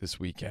do this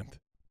weekend.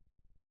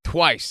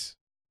 Twice.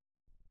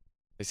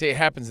 They say it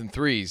happens in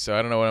threes, so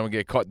I don't know what I'm going to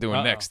get caught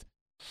doing next.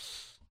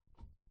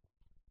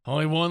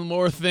 Only one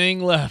more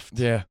thing left.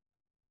 Yeah.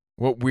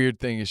 What weird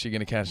thing is she going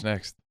to catch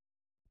next?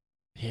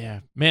 Yeah,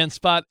 man,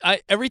 Spot.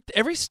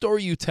 Every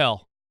story you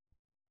tell.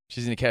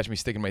 She's going to catch me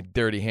sticking my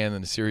dirty hand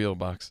in the cereal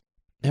box.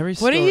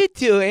 What are you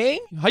doing?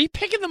 Are you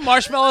picking the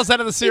marshmallows out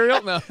of the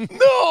cereal? No.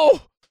 No!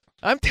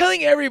 I'm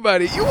telling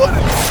everybody. You want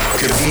to...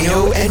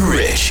 Covino and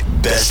Rich,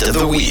 best of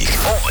the week.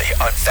 Only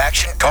on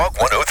Faction Talk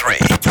 103.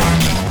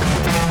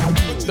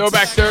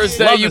 Throwback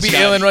Thursday, Love you this be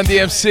guy. ill and Run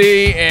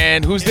DMC.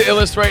 And who's the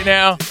illest right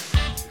now?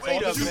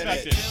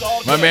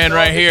 My man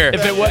right here.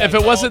 If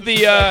it wasn't the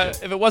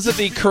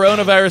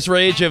coronavirus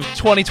rage of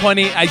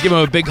 2020, I'd give him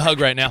a big hug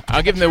right now.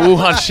 I'll give him the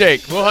Wuhan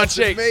shake. Wuhan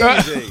shake.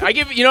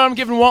 amazing. I'm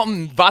giving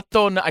Walton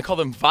Vato. I call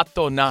them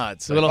Vato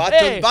nods. A little, Vato,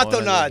 hey.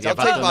 Vato nods. Yeah,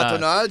 I'll take Vato Vato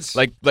nods.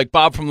 nods. Like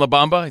Bob from La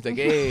Bamba. He's like,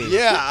 hey.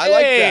 Yeah, I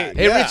like that.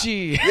 Hey, Yeah.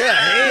 Richie.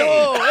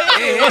 Yeah,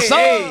 hey. What's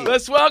up?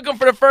 Let's welcome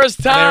for the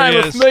first time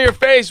There he a is. familiar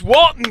face,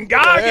 Walton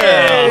Goggins.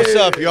 Yeah, what's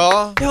up,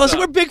 y'all? Yeah, listen,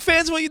 we're big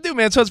fans of what you do,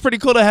 man. So it's pretty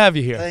cool to have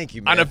you here. Thank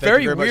you, man. On a Thank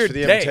very you very weird much for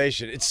the day.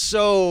 invitation. It's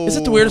so Is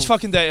it the weirdest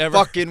fucking day ever?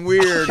 fucking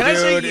weird, Can I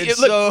say, dude. It's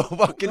look, so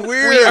fucking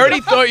weird. We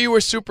already thought you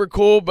were super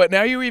cool, but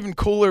now you're even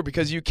cooler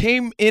because you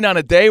came in on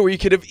a day where you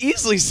could have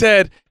easily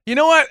said, you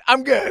know what,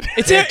 I'm good.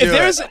 If do it.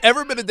 there's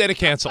ever been a day to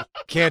cancel,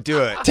 Can't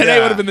do it. today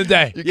Yeah. would have been the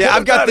day. Yeah,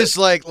 I've got this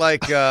like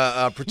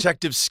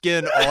protective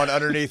skin on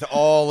underneath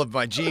all of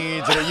my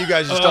jeans, and you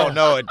guys just don't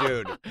know it,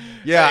 dude.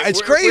 Yeah, Hey,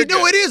 it's we're crazy. good.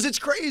 No, it is. It's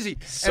crazy.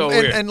 So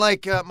and, weird. And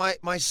like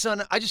my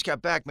son, I just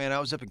got back, man. I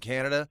was up in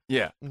Canada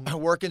Yeah.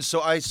 working,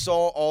 so I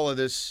saw all of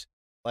this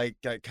like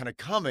kind of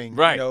coming,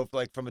 Right. you know,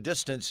 like from a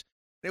distance.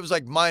 It was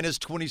like minus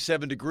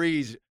 27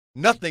 degrees.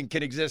 Nothing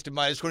can exist in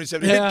minus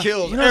 27. Yeah. It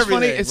kills You know what's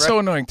everything. funny? It's right? so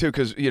annoying, too,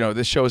 because,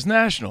 this show is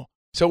national.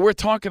 So we're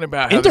talking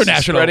about how this is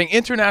International. spreading.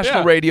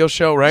 International Yeah. radio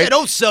show, right? Yeah,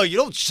 don't sell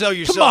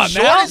yourself on,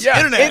 short. now. It's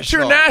Yeah,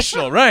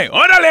 international, right?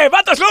 Órale,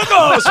 vatos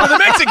locos for the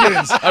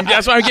Mexicans.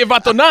 That's why I give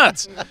vato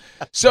nods.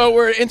 So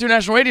we're an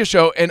international radio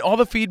show, and all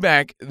the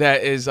feedback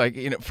that is like,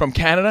 from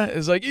Canada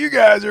is like, you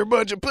guys are a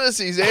bunch of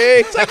pussies, eh?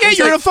 It's like, yeah,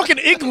 you're in a fucking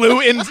igloo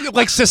in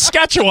like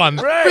Saskatchewan.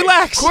 Right.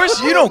 Relax. Of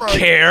course, you don't Oh my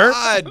care.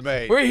 God,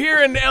 mate. We're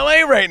here in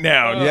LA right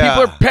now. and Yeah.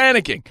 People are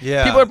panicking.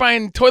 Yeah. People are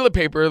buying toilet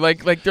paper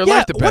like their Yeah,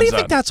 life depends what do you on.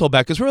 think that's all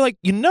about? Because we're like,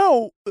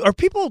 are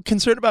people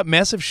concerned about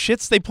massive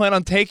shits they plan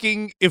on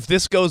taking if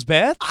this goes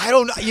bad? I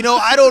don't know.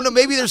 I don't know.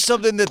 Maybe there's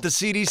something that the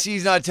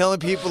CDC's not telling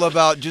people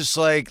about, just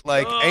like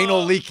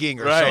anal leaking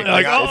or Right. something.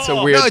 Like, It's a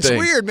weird no, it's thing.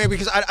 weird, man,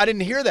 because I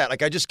didn't hear that.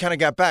 Like, I just kind of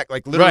got back,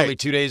 like, literally Right.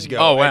 2 days ago.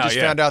 Oh, wow, I just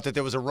yeah. found out that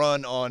there was a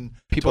run on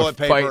People toilet are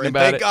paper, fighting and about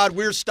thank it. God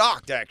we're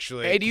stocked,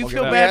 actually. Hey, do you Look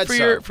feel at bad that. for We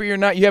your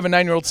had some. you have a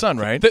 9-year-old son,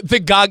 right? The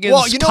Goggins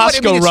Well, you know what? I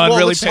Costco mean, run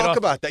really let's paid talk off.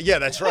 about that. Yeah,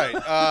 that's right.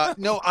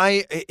 No,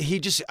 I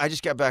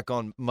just got back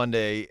on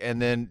Monday,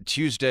 and then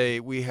Tuesday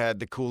we had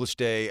the coolest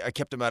day. I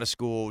kept him out of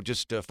school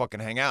just to fucking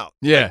hang out.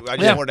 Yeah. Like,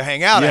 I just wanted to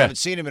hang out. I Yeah. haven't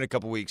seen him in a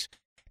couple weeks,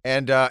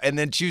 and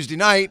then Tuesday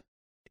night,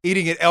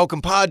 eating at El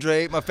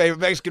Compadre, my favorite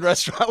Mexican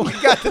restaurant, we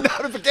got the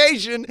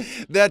notification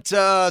that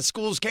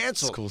school's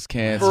canceled. School's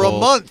canceled For a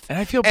month. And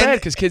I feel And- bad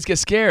because kids get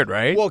scared,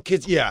 right? Well,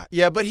 kids, yeah,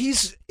 but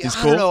he's I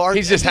cool? don't know,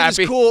 He's just I think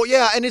happy? cool,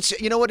 yeah, and it's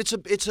what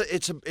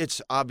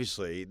it's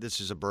obviously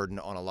this is a burden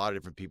on a lot of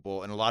different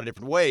people in a lot of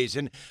different ways,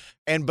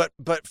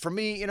 but for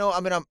me, I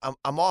mean,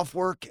 I'm off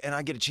work and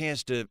I get a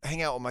chance to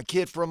hang out with my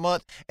kid for a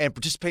month and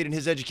participate in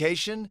his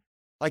education.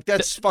 Like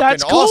that's fucking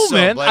That's cool, awesome,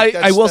 man. Like,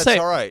 I will that's say,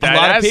 all right. a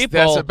lot of that's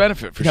people- a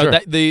benefit for You know,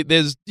 sure.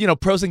 there's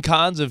pros and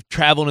cons of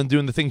traveling and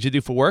doing the things you do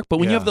for work, but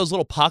when you Yeah. have those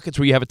little pockets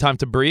where you have a time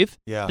to breathe,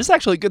 Yeah. this is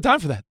actually a good time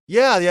for that.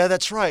 Yeah,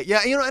 that's right.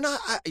 Yeah, and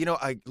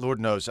I Lord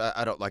knows,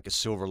 I don't like a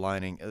silver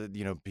lining.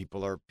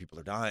 People are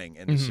dying,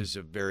 and this is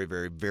a very,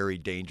 very, very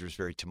dangerous,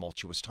 very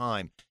tumultuous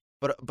time.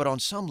 But on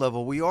some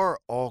level, we are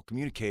all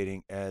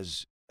communicating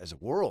as a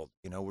world.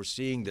 We're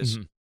seeing this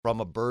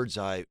from a bird's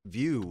eye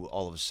view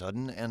all of a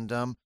sudden,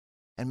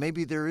 and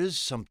maybe there is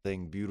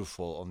something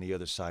beautiful on the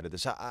other side of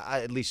this.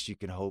 I at least you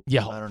can hope.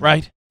 Yeah, I don't know.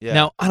 right? Yeah.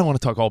 Now, I don't want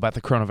to talk all about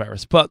the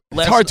coronavirus, but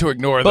It's hard to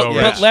ignore, though,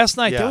 But Rich. last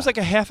night, there Yeah. was like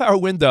a half-hour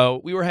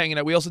window. We were hanging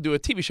out. We also do a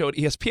TV show at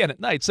ESPN at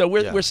night. So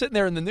Yeah. we're sitting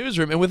there in the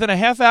newsroom, and within a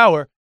half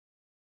hour,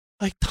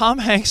 like Tom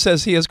Hanks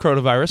says he has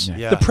coronavirus.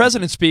 Yeah. The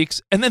president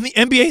speaks, and then the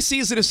NBA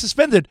season is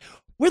suspended.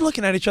 We're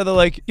looking at each other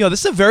like, this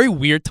is a very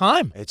weird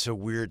time. It's a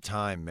weird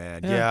time,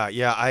 man. Yeah.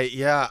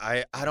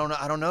 I don't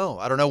know.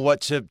 I don't know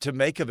what to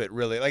make of it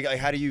really. Like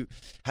how do you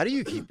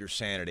keep your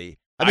sanity?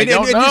 I mean,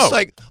 don't and know. just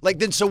like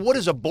then so what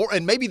is a bore?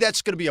 And maybe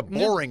that's going to be a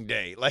boring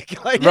day. Like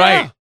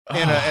Right.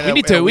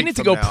 We need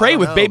to go pray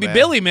with Baby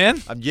Billy,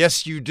 man.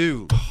 Yes, you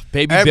do.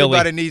 Baby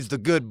Everybody Billy. needs the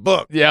good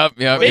book. Yep.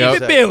 Baby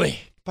Yep. Billy.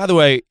 By the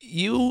way,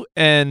 you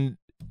and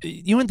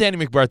Danny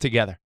McBride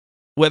together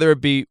whether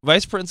it be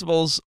vice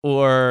principals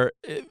or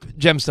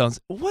gemstones.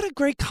 What a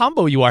great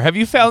combo you are. Have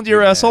you found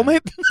your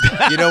soulmate?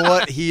 You know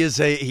what? He is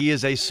a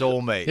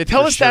soulmate. Yeah,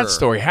 tell for us that sure.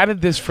 story. How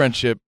did this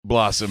friendship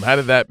blossom? How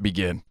did that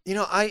begin? You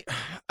know, I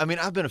mean,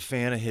 I've been a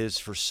fan of his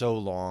for so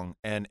long,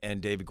 and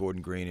David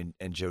Gordon Green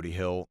and Jody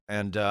Hill,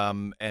 and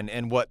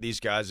what these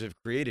guys have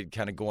created,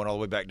 kind of going all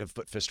the way back to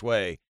Foot Fist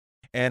Way.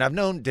 And I've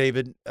known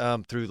David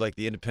through like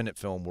the independent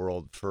film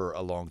world for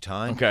a long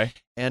time. Okay.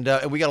 And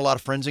we got a lot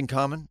of friends in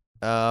common.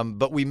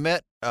 But we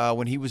met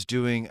when he was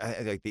doing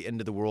like the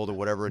End of the World or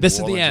whatever. In This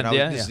New is the Orleans, end, and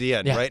yeah, This is yeah. the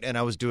end, Yeah. right? And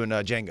I was doing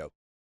Django,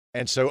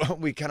 and so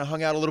we kind of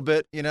hung out a little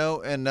bit, you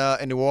know, in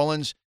New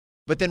Orleans.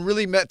 But then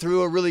really met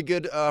through a really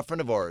good friend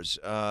of ours,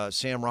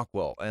 Sam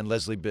Rockwell, and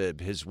Leslie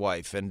Bibb, his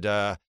wife, and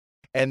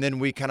then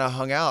we kind of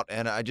hung out,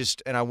 and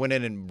I went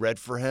in and read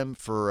for him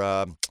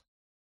for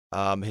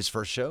his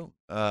first show.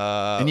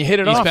 And you hit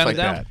it off Eastbound like and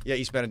Down. that. Yeah,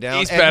 Eastbound and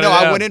Down. Eastbound and, and no,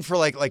 I Down. went in for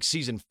like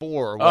season 4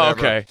 or Oh, whatever.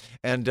 okay.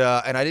 And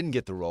I didn't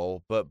get the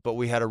role, but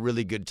we had a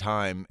really good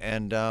time.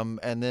 And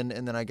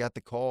then I got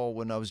the call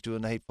when I was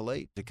doing the Hateful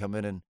Eight to come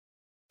in and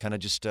kind of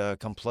just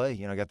come play.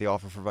 You know, I got the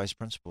offer for vice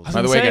principals. was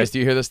By the gonna way, say- guys, do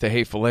you hear this? The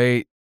Hateful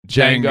Eight,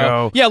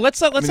 Django. Yeah,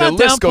 let's I not mean, the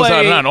list goes on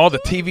and downplay. on. All the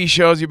TV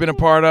shows you've been a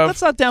part of.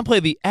 Let's not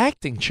downplay the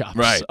acting chops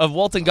Right. of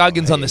Walton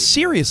Goggins on the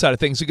serious side of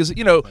things, because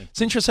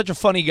since you're such a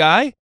funny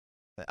guy,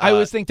 I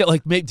always think that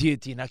like maybe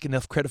do you not get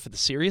enough credit for the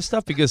serious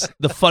stuff because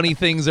the funny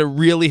things are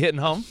really hitting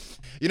home.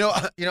 You know,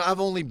 I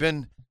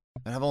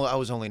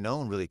was only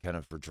known really kind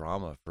of for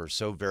drama for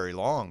so very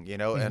long, you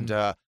know, and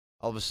all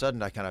of a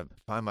sudden I kind of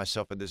find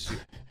myself in this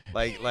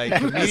like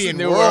comedian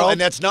new world, world.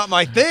 and that's not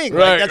my thing.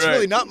 Right, Like, that's right.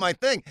 really not my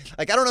thing.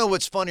 Like, I don't know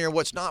what's funny or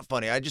what's not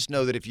funny. I just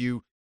know that if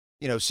you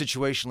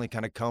situationally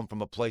kind of come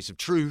from a place of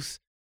truth,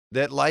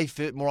 that life,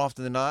 more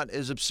often than not,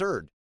 is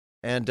absurd.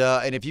 And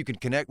if you can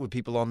connect with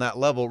people on that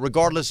level,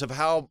 regardless of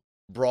how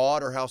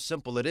broad or how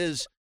simple it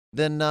is,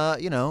 then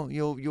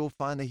you'll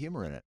find the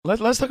humor in it.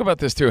 Let's talk about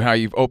this too. How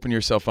you've opened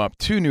yourself up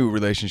to new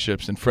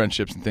relationships and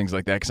friendships and things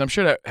like that. Because I'm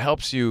sure that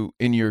helps you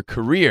in your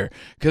career.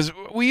 Because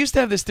we used to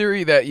have this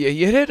theory that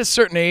you hit a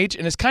certain age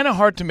and it's kind of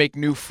hard to make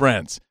new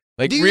friends,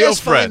 like Do you real guys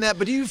friends. find that?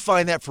 But do you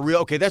find that for real?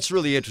 Okay, that's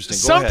really interesting.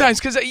 Go ahead. Sometimes,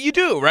 because you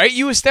do, right?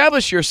 You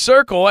establish your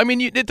circle. I mean,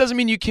 it doesn't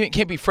mean you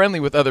can't be friendly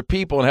with other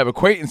people and have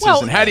acquaintances.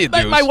 And how do you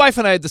do? My wife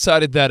and I had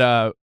decided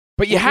that.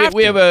 But you we have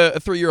we to. have a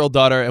 3-year-old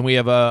daughter and we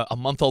have a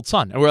month-old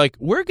son, and we're like,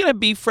 we're gonna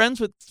be friends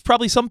with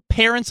probably some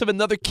parents of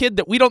another kid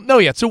that we don't know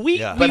yet. So we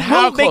Yeah. we But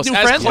how will make close? new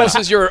As friends. close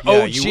as your Yeah,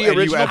 OG you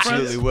original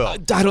absolutely friends? will.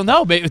 I don't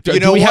know. Maybe, You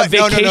know do we what? have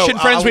vacation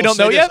No, friends I we will don't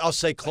say know this. yet? I'll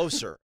say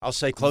closer.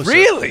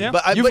 Really? Yeah.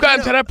 But You've but,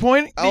 gotten to that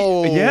point?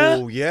 Oh, yeah.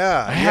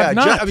 yeah. I have Ju-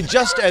 not. I mean,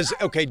 just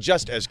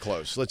as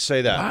close. Let's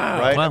say that, Wow.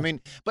 right? Wow. I mean,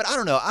 but I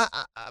don't know.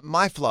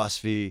 My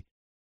philosophy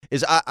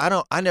is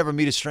I never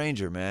meet a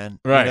stranger, man.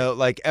 Right. You know,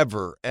 like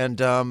ever. And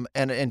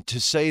to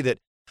say that,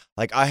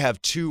 like, I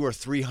have 200 or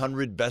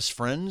 300 best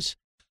friends,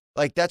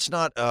 like that's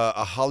not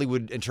a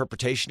Hollywood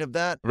interpretation of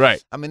that.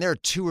 Right. I mean, there are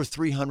 200 or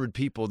 300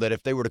 people that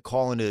if they were to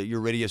call into your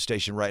radio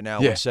station right now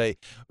Yeah. would say,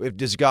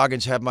 does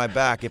Goggins have my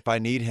back if I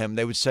need him?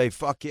 They would say,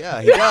 fuck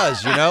yeah, he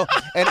does, you know?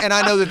 And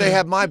I know that they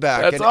have my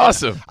back. That's and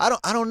awesome. I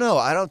don't know.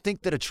 I don't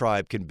think that a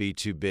tribe can be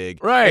too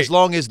big. Right. As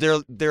long as they're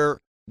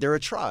a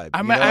tribe.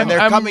 I'm- you know? I'm- And they're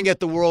I'm- coming at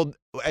the world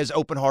as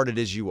open-hearted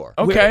as you are.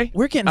 Okay.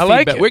 We're getting I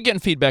feedback. like it. We're getting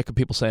feedback of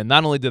people saying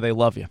not only do they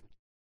love you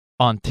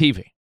on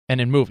TV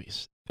and in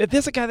movies.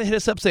 There's a guy that hit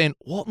us up saying,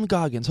 Walton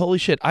Goggins, holy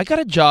shit, I got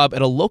a job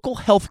at a local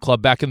health club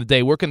back in the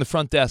day working the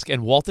front desk,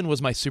 and Walton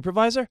was my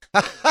supervisor?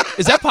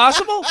 Is that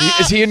possible?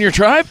 Is he in your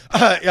tribe?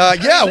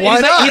 Yeah, why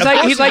he's not? Like, Of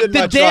course he's he like did the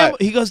my damn.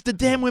 tribe. He goes, the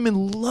damn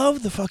women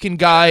love the fucking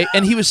guy,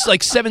 and he was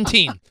like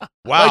 17.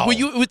 Wow. Like,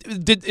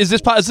 is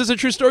this a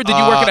true story? Did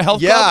you work at a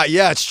health club?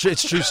 Yeah, it's a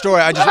true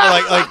story. I just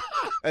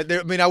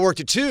I mean, I worked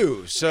at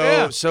 2,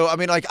 so I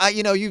mean, like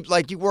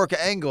you work at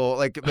Angle,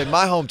 like in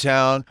my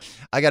hometown.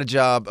 I got a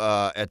job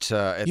at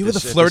You were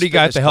this- the at flirty this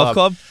guy at the fitness health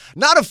club?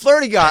 Not a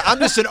flirty guy. I'm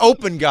just an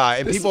open guy,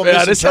 and people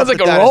this sounds like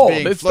misinterpret a that role. as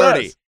being This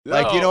flirty. does.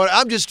 Like, you No. know what?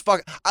 I'm just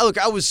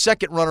I was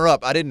second runner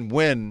up. I didn't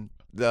win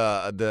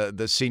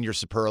the senior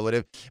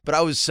superlative, but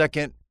I was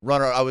second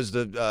runner. I was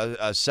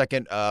the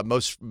second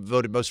most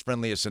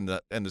friendliest in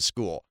the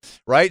school,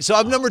 right? So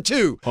I'm number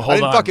 2. Well, I hold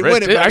didn't on. fucking Rich,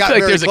 win it, but I I got feel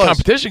like very there's close. a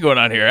competition going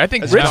on here. I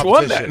think There's a Rich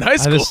won that in competition. high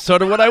school. That's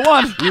sort of what I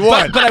won. You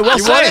won. But I will You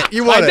say, won it?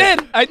 You won I it.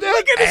 did. I did.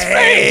 Look at his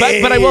Hey,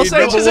 face. But I will say,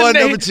 number just a one,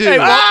 name- number 2. Hey,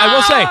 well, I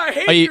will I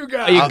say, hate you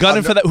guys. are you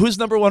gunning for that? Who's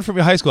number 1 from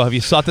your high school? Have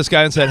you sought this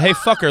guy and said, "Hey,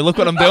 fucker, look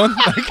what I'm doing"?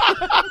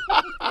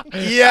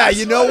 Yeah,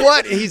 you know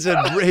what? He's a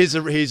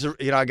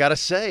you know, I gotta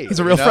say He's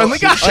a real you know? friendly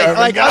guy.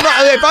 Like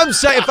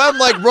if I'm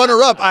like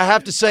runner up, I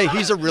have to say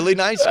he's a really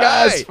nice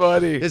guy. That's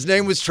funny. His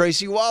name was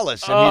Tracy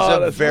Wallace, and Oh, he's a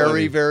that's very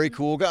funny. very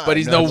cool guy. But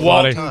he's You know, no it's a long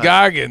Walton time.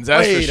 Goggins,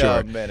 that's Wait for sure.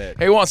 a minute.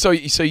 Hey,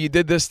 Walton, so you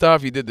did this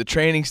stuff, you did the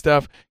training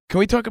stuff. Can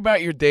we talk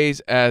about your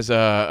days as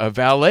a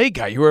valet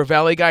guy? You were a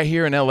valet guy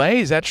here in L.A.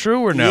 Is that true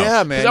or no?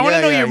 Yeah, man. Because I want to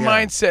Yeah, know yeah, your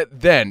yeah. mindset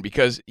then,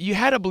 because you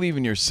had to believe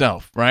in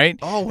yourself, right?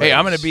 Always. Hey,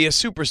 I'm going to be a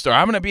superstar.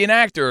 I'm going to be an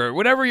actor, or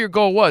whatever your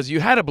goal was. You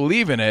had to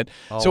believe in it.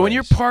 So when you're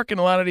Always. parking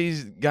a lot of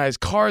these guys'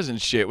 cars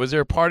and shit, was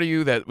there a part of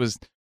you that was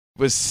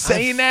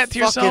saying that to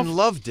I yourself? fucking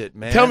loved it,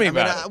 man. Tell me I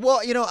mean, about it.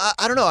 Well,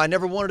 I don't know. I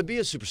never wanted to be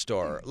a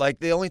superstar. Like,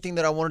 the only thing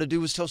that I wanted to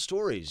do was tell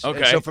stories. And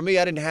Okay. so for me,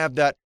 I didn't have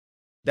that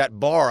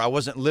bar. I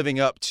wasn't living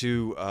up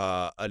to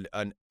a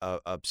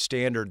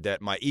standard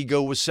that my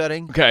ego was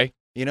setting. Okay.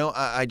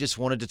 I just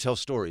wanted to tell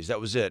stories. That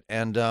was it.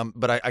 And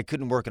but I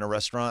couldn't work in a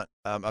restaurant.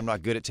 I'm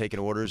not good at taking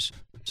orders.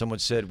 Someone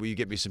said, "Will you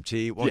get me some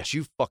tea?" Why don't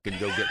you fucking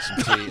go get some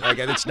tea? Like,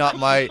 it's not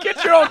my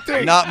Get your own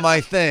thing. not my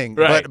thing.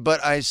 Right.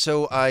 But I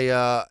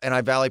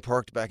valet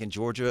parked back in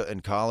Georgia in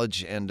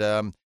college, and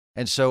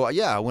so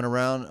I went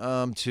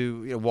around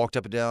to walked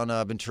up and down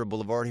Ventura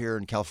Boulevard here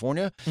in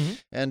California, Mm-hmm.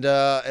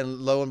 and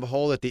lo and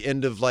behold, at the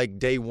end of like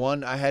day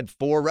one, I had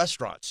 4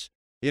 restaurants.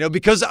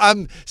 Because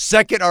I'm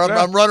second or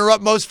I'm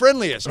runner-up most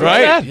friendliest,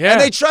 Right, yeah. And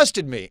they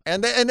trusted me,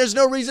 and there's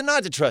no reason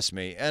not to trust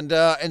me, and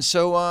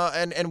so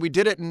we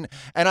did it, and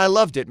I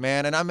loved it,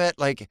 man. And I met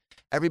like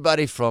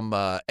everybody from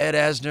Ed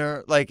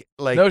Asner, like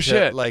No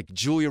shit. like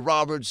Julia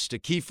Roberts to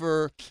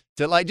Kiefer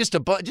to like just a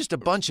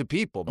bunch of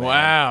people, man.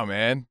 Wow,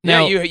 man.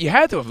 Now- yeah, you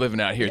had to have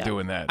living out here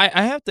doing that.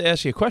 I have to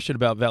ask you a question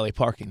about valet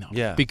parking, though.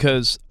 Yeah.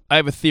 Because I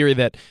have a theory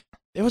that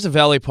there was a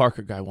valet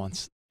parker guy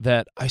once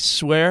that I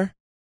swear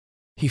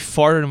he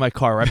farted in my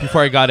car right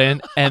before I got in,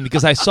 and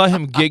because I saw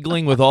him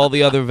giggling with all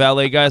the other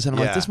valet guys, and I'm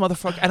like, Yeah. this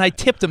motherfucker, and I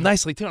tipped him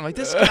nicely too. I'm like,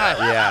 this guy,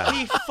 Yeah.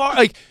 he fart.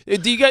 Like,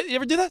 do you guys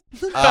ever do that?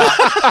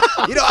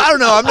 I don't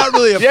know. I'm not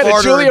really a Yeah, the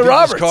farter Julia in people's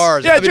Roberts.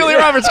 cars. Yeah, I mean, Julia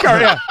Roberts'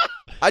 car, yeah.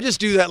 I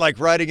just do that like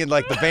riding in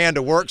like the van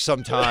to work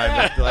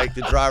sometime. Like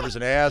the driver's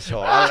an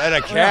asshole. And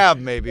a cab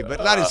maybe, but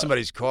not in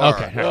somebody's car.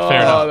 Okay. Oh, Fair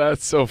enough.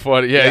 that's so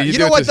funny. Yeah, You do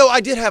know it what to- though? I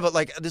did have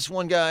this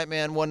one guy,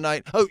 man, one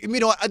night. Oh, you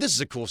know what? This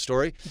is a cool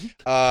story.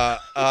 So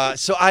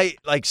I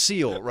like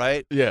Seal,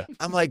 right? Yeah.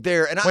 I'm like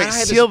there, and Wait, I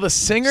had Seal the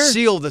singer?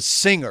 Seal the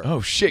singer. Oh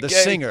shit, the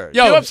Yeah. singer.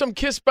 Yo, Yo. have some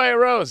 "Kiss by a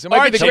Rose." It might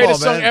Alright, be the come on,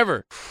 greatest song man.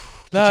 ever.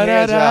 Put your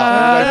hands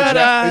out. Everybody put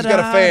your- Who's got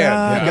a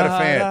fan? Who's got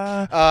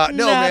a fan?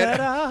 No,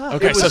 man.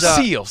 Okay, It so was,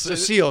 Seal. So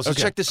Seal. So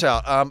Okay. check this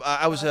out.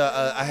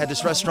 I had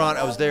this restaurant.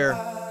 I was there.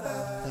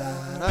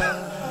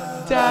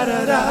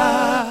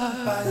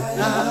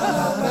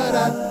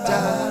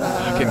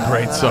 Fucking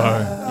great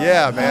song.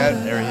 Yeah,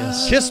 man. There he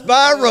is. Kissed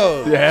by a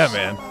Rose. Yeah,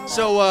 man.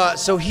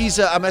 So he's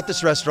I'm at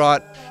this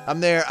restaurant. I'm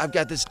there. I've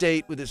got this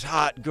date with this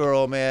hot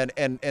girl, man,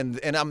 and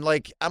I'm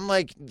like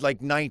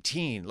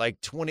 19,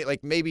 like 20,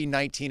 like maybe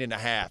 19 and a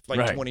half, like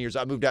Right. 20 years.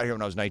 I moved out here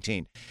when I was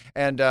 19.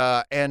 And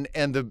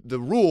the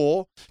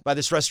rule by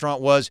this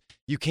restaurant was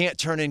you can't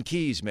turn in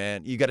keys,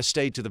 man. You got to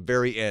stay to the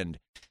very end.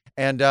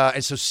 And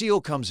so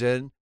Seal comes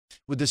in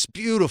with this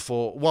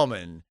beautiful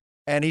woman.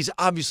 And he's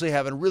obviously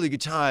having a really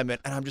good time. And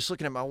I'm just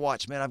looking at my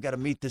watch, man. I've got to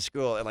meet this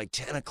girl at like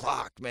 10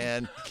 o'clock,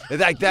 man.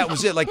 Like, that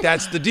was it. Like,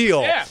 that's the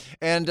deal. Yeah.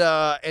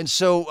 And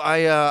so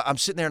I'm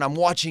sitting there and I'm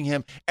watching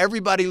him.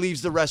 Everybody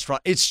leaves the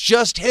restaurant. It's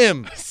just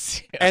him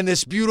and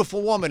this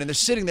beautiful woman. And they're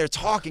sitting there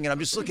talking. And I'm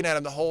just looking at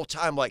him the whole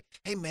time like,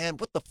 hey, man,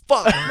 what the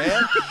fuck,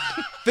 man?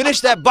 Finish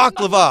that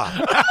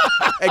baklava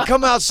and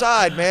come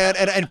outside, man.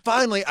 And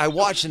finally, I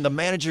watched, and the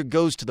manager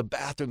goes to the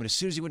bathroom. And as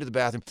soon as he went to the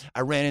bathroom,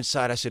 I ran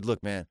inside. I said,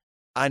 look, man,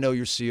 I know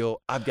you're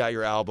Seal. I've got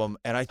your album,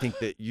 and I think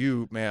that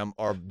you, ma'am,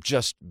 are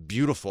just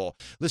beautiful.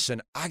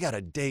 Listen, I got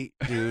a date,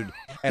 dude,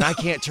 and I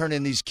can't turn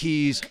in these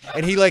keys.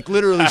 And he like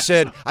literally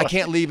said, I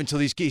can't leave until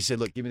these keys. He said,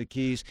 look, give me the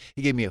keys.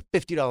 He gave me a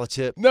 $50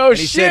 tip. No and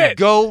he said, shit.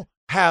 go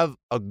have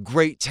a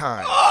great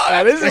time.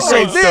 That is a And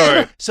great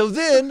story. So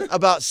then,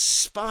 about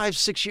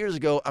 5-6 years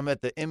ago, I'm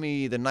at the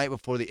Emmy, the night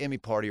before the Emmy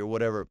party or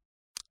whatever.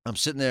 I'm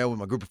sitting there with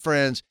my group of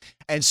friends,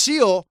 and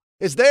Seal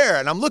is there,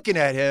 and I'm looking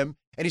at him,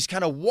 and he's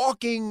kind of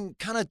walking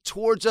kind of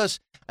towards us.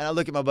 And I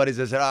look at my buddies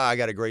and I said, I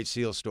got a great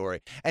Seal story.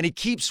 And he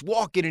keeps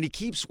walking, and he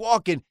keeps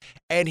walking,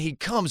 and he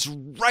comes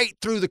right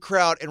through the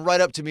crowd and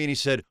right up to me, and he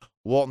said,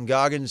 Walton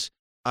Goggins,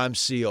 I'm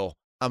Seal.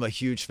 I'm a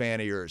huge fan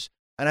of yours.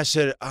 And I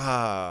said,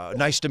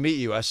 nice to meet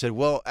you. I said,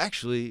 well,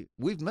 actually,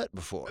 we've met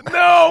before.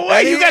 No way.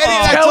 And You got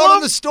I to told tell him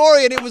him the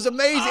story, and it was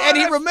amazing. And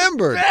he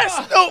remembered. Yes.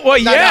 No,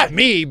 well, Not- yeah. not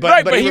me, but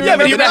right, but he he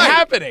remembered remembered the that night.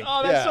 happening.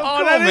 Oh, that's Yeah. so Oh,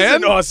 cool, that is man.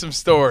 an awesome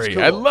story. It's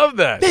cool. I love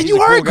that. Man, He's you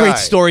a are cool a great guy.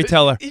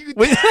 storyteller.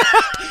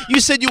 You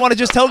said you want to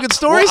just tell good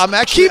stories? Well, I'm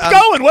actually- Keep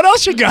going. What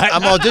else you got?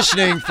 I'm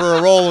auditioning for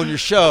a role on your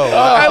show.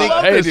 I think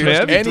love there's this,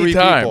 supposed man. to be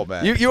 3 Anytime. people,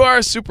 man. You are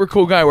a super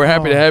cool guy. We're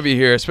happy to have you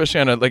here,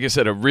 especially on a, like I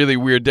said, a really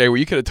weird day where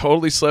you could have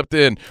totally slept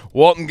in.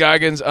 Walton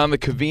Goggins on the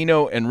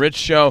Covino and Rich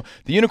show.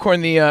 The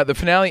Unicorn, the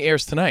finale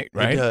airs tonight,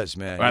 right? It does,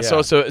 man. Right,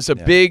 Yeah. so it's a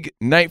big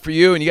night for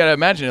you, and you got to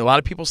imagine a lot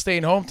of people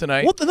staying home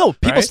tonight. Well, no,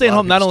 people Right? staying A lot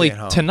of home not people only staying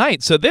home.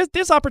 tonight. So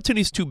there's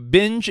opportunities to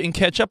binge and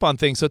catch up on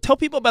things. So tell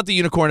people about the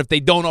Unicorn if they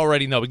don't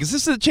already know, because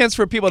this is a chance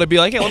for people to be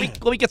like, hey,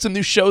 let me get some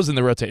new shows in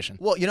the rotation.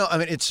 Well, I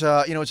mean, it's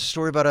it's a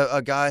story about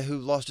a guy who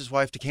lost his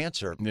wife to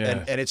cancer,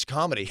 Yeah. and it's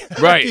comedy,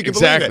 Right, You can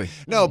believe it. exactly.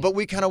 No, but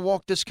we kind of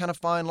walk this kind of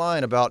fine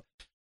line about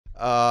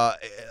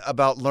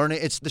about learning.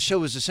 The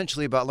show is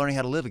essentially about learning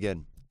how to live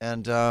again,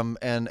 and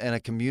a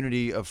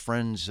community of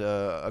friends,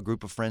 a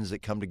group of friends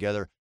that come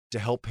together to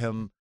help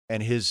him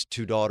and his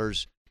 2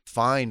 daughters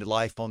find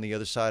life on the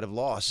other side of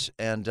loss.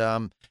 And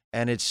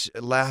it's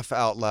laugh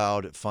out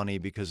loud funny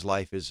because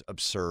life is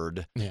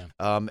absurd. Yeah.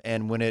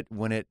 And when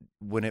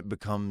it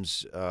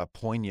becomes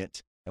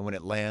poignant and when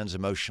it lands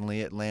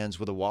emotionally, it lands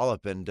with a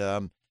wallop. And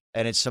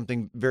it's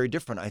something very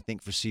different, I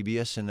think, for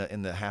CBS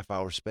in the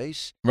half-hour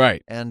space.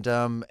 Right.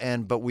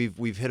 But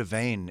we've hit a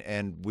vein,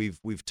 and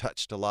we've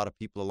touched a lot of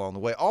people along the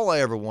way. All I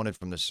ever wanted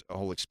from this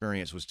whole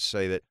experience was to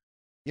say that,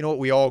 you know what,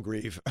 we all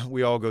grieve.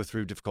 We all go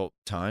through difficult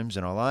times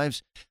in our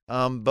lives,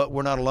 but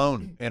we're not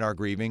alone in our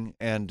grieving,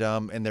 and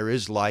there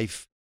is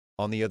life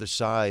on the other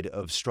side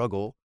of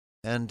struggle,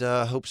 and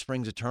hope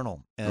springs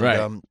eternal. And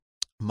Right.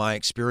 My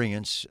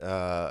experience,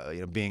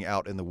 being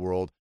out in the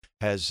world,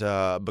 has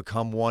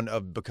become one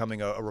of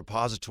becoming a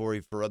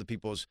repository for other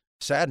people's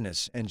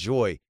sadness and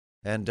joy,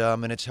 and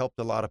it's helped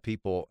a lot of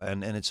people,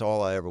 and it's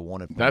all I ever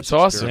wanted. From That's this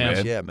awesome, experience.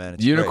 man. Yeah, man.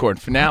 It's Unicorn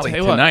great. finale Tell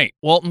you what, tonight.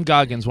 Walton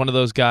Goggins, one of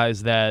those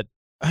guys that,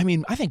 I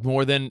mean, I think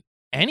more than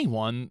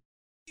anyone,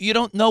 you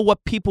don't know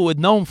what people would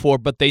know him for,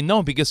 but they know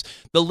him because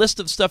the list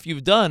of stuff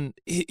you've done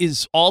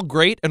is all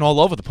great and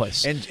all over the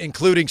place. And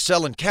including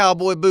selling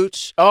cowboy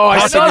boots. Oh, I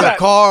parking saw your that.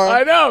 car.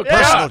 I know.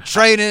 Personal Yeah.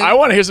 training. I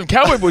want to hear some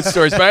cowboy boot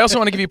stories, but I also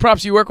want to give you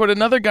props. You work with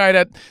another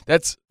guy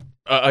that's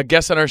a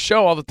guest on our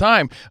show all the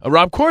time.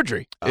 Rob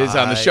Corddry is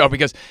on the show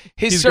because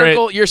He's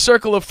your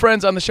circle of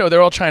friends on the show,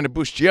 they're all trying to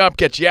boost you up,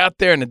 get you out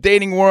there in the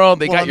dating world.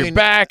 They got your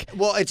back.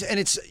 Well,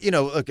 it's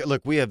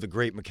look, we have the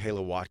great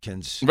Michaela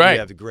Watkins. Right. We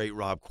have the great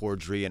Rob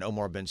Corddry and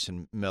Omar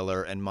Benson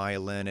Miller and Maya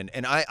Lynn.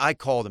 And I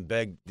called and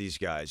begged these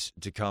guys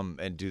to come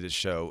and do this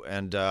show.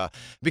 And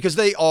because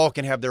they all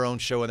can have their own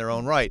show in their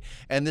own right.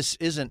 And this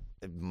isn't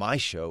my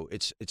show.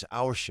 It's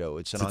our show.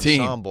 It's an It's a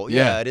team. ensemble.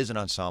 Yeah. It is an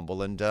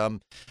ensemble. And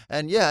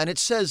it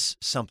says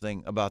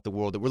something about the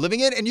world that we're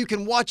living in. And you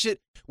can watch it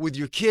with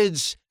your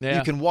kids. Yeah.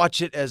 You can watch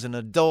it as an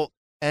adult.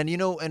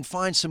 And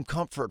find some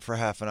comfort for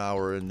half an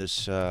hour in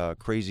this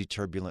crazy,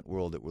 turbulent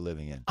world that we're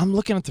living in. I'm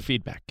looking at the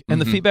feedback,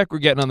 and the Mhm. feedback we're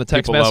getting on the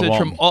text People love message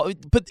from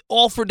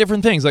all for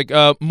different things. Like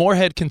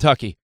Moorhead,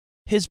 Kentucky,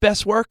 his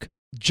best work,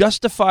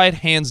 Justified,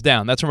 hands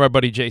down. That's from our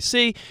buddy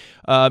JC.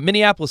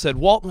 Minneapolis said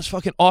Walton was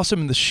fucking awesome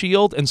in The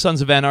Shield and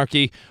Sons of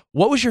Anarchy.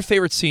 What was your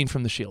favorite scene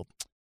from The Shield?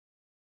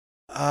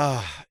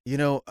 That's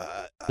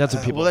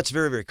what people. Well, that's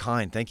very, very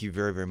kind. Thank you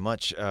very, very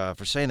much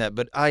for saying that.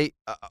 But I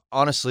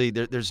honestly,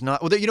 there's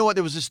not. Well, you know what?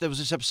 There was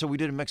this episode we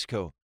did in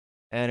Mexico,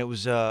 and it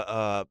was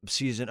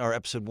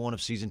episode 1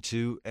 of season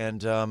 2,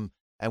 and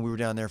we were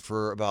down there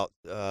for about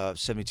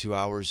 72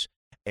 hours,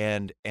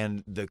 and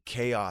the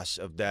chaos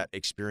of that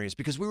experience,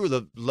 because we were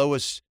the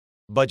lowest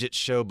budgeted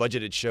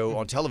show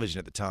on television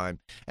at the time,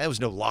 and there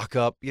was no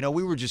lockup. We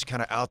were just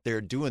kind of out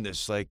there doing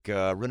this like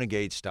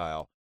renegade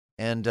style.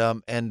 And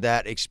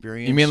that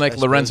experience. You mean like I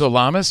suppose- Lorenzo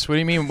Lamas? What do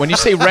you mean when you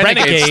say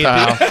renegade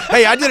style?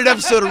 Hey, I did an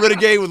episode of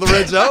Renegade with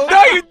Lorenzo.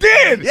 No, you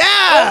did. Yeah.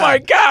 Oh my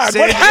God.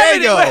 San What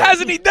Diego.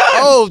 hasn't he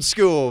done? Old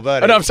school,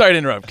 buddy. Oh, no, I'm sorry to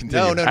interrupt.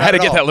 Continue. No, I not had to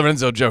at get all. that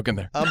Lorenzo joke in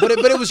there. But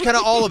it was kind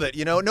of all of it.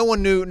 No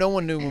one knew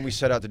when we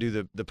set out to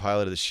do the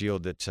pilot of The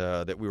Shield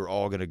that we were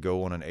all going to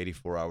go on an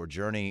 84-hour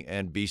journey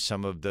and be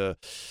some of the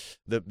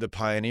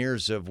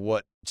pioneers of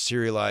what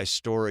serialized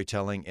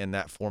storytelling in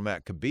that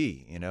format could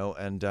be.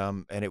 And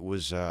it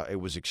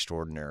was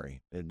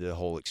extraordinary, the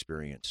whole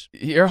experience.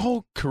 Your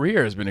whole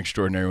career has been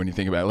extraordinary when you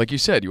think about it. Like you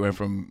said, you went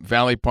from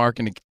Valley Park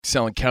into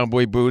selling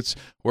cowboy boots,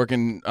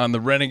 working on the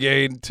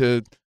Renegade,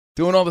 to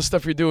doing all the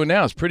stuff you're doing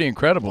now. It's pretty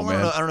incredible, Well,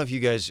 man. I don't know if you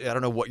guys. I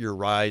don't know what your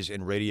rise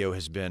in radio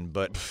has been,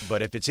 but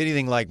if it's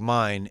anything like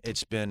mine,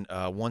 it's been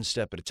one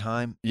step at a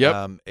time.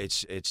 Yep.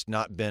 It's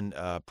not been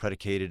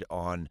predicated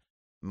on.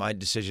 My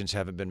decisions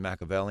haven't been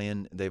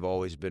Machiavellian. They've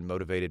always been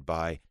motivated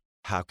by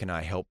how can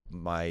I help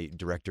my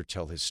director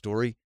tell his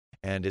story,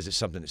 and is it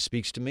something that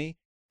speaks to me?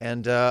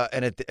 And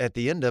at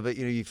the end of it,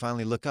 you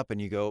finally look up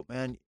and you go,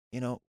 man,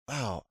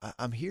 wow,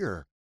 I'm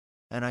here,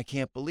 and I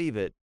can't believe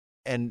it.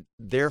 And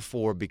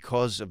therefore,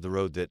 because of the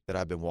road that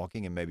I've been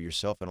walking, and maybe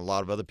yourself and a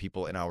lot of other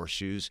people in our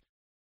shoes,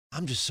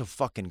 I'm just so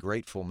fucking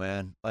grateful,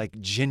 man. Like,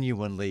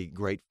 genuinely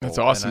grateful. That's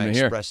awesome and I to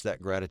hear. express that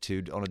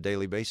gratitude on a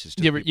daily basis.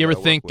 To You the ever people I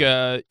work think,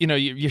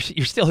 with.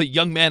 you're still a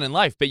young man in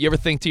life, but you ever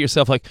think to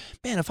yourself, like,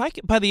 man, if I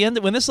could, by the end,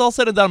 when this is all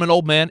said and done, I'm an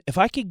old man, if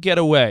I could get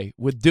away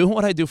with doing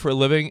what I do for a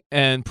living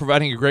and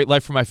providing a great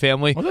life for my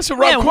family. Well, that's what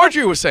Rob Man,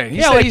 Corddry was saying.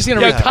 He said he's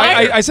going to yeah,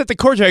 retire. I said to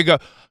Corddry, I go,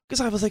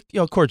 because I was like,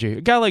 yo, Corddry,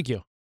 a guy like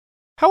you,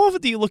 how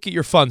often do you look at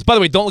your funds? By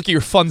the way, don't look at your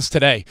funds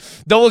today.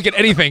 Don't look at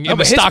anything No, in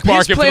the but stock his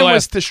market for plan the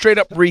was last. to straight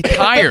up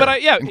retire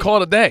yeah, and call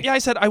it a day. Yeah, I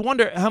said, I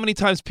wonder how many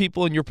times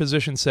people in your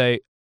position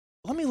say,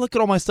 let me look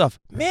at all my stuff.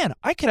 Man,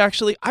 I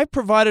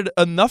provided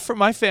enough for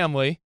my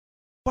family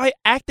by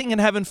acting and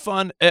having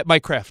fun at my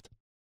craft.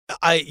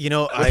 That's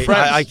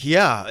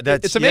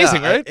It's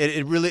amazing, right?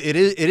 It really it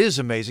is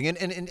amazing,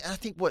 and I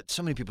think what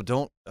so many people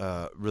don't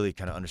really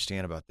kind of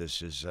understand about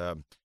this is,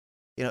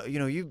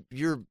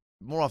 you're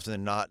more often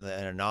than not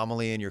an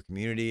anomaly in your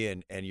community,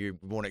 and you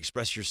want to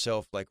express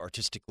yourself like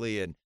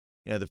artistically, and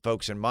the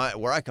folks in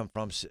where I come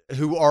from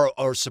who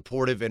are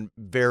supportive and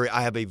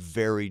I have a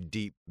very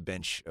deep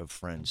bench of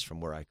friends from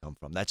where I come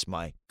from. That's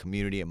my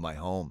community and my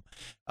home.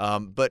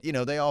 But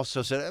they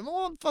also said, "Well,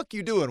 what the fuck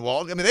you doing,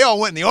 Walt?" I mean, they all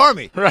went in the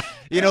Army. Right.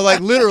 Like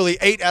literally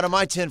 8 out of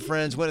my 10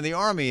 friends went in the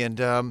Army, and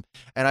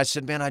I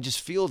said, "Man, I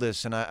just feel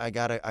this, and I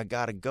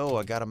gotta go.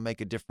 I gotta make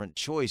a different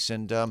choice."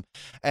 And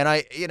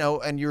I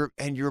and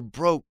you're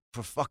broke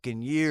for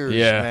fucking years,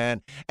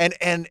 man.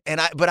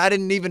 But I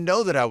didn't even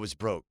know that I was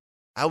broke.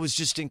 I was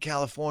just in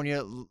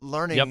California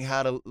learning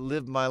how to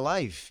live my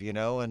life,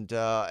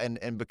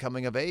 and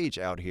becoming of age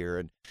out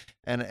here,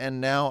 and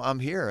now I'm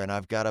here, and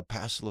I've got a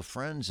passel of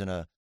friends and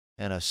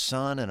a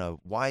son and a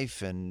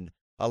wife and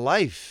a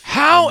life.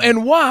 How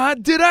and why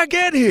did I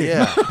get here?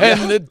 Yeah.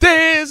 And the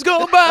days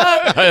go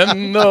by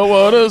and the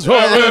water's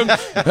roaring.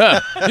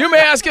 You may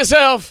ask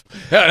yourself,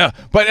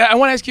 but I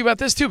want to ask you about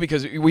this too,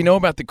 because we know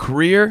about the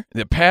career,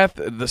 the path,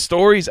 the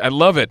stories. I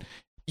love it.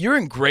 You're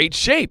in great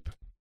shape.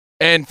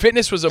 And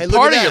fitness was a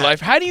part of your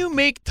life. How do you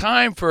make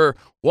time for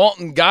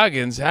Walton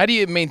Goggins? How do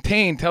you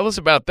maintain? Tell us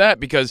about that,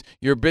 because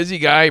you're a busy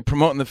guy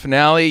promoting the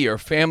finale. You're a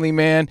family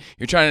man.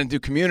 You're trying to do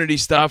community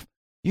stuff.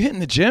 You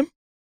hitting the gym?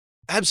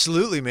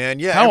 Absolutely, man.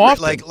 Yeah. How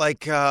often?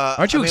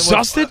 Aren't you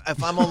exhausted?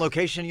 If I'm on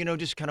location,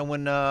 just kind of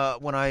when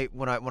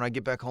I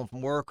get back home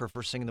from work or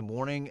first thing in the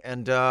morning,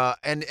 and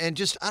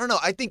just I don't know.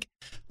 I think,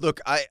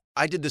 look,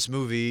 I did this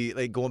movie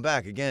going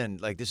back again.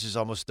 This is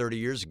almost 30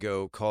 years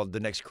ago, called The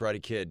Next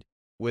Karate Kid,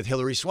 with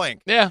Hilary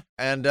Swank. Yeah.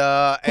 And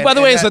who, by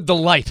the way, is a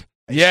delight.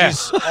 Yeah.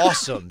 She's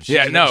awesome.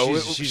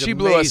 She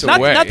blew us not,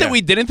 away. Not that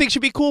we didn't think she'd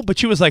be cool, but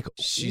she was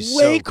she's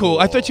way so cool.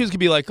 I thought she was going to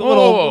be like a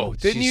little... Oh,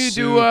 didn't you she's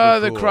do super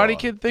the cool. Karate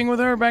Kid thing with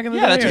her back in the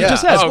day? that's what you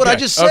just said. That's what I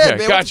just said,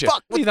 man. Gotcha.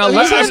 What the fuck? You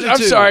know, I'm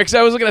sorry, because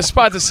I was looking at a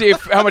spot to see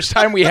how much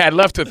time we had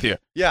left with you.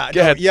 Yeah.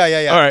 Go ahead. Yeah.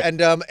 All right. And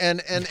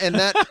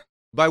that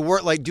by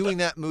work, doing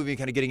that movie,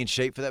 kind of getting in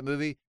shape for that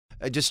movie,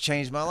 it just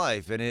changed my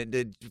life. And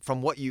it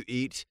from what you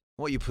eat,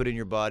 what you put in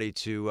your body,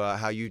 to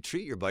how you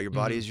treat your body. Your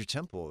body is your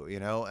temple,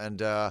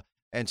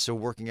 and so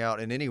working out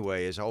in any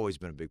way has always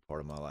been a big part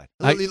of my life.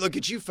 Look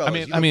at you fellas.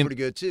 You look pretty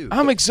good too.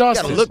 I'm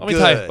exhausted. You gotta look Let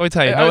me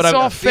tell you. It's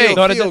all fake.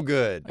 Feel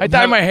good. I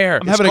dye my hair.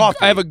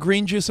 I have a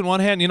green juice in one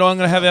hand. You know what I'm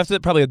going to have after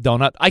that? Probably a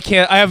donut. I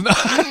can't. I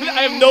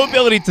have no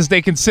ability to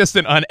stay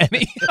consistent on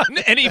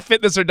any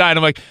fitness or diet.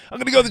 I'm like, I'm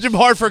going to go to the gym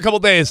hard for a couple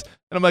days.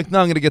 And I'm like, no,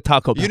 I'm going to get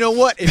Taco Bell. You know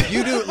what? If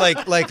you do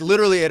like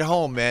literally at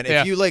home, man,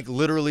 Yeah. if you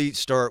literally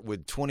start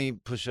with 20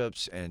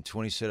 push-ups and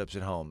 20 sit-ups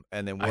at home,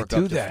 and then work do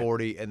up to that.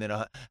 40, and then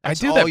I that's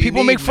do all that. you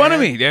People need, make fun of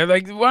man. me. They're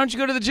like, why don't you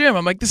go to the gym?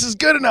 I'm like, this is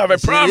good enough. I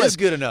It promise. is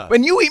good enough.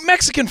 When you eat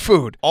Mexican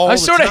food, All I the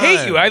sort of hate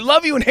time. you. I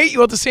love you and hate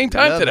you at the same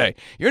time Love today. it.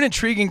 You're an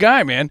intriguing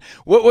guy, man.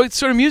 What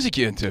sort of music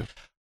you into?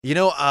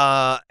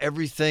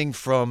 Everything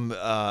from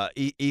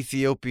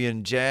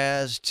Ethiopian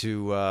jazz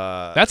to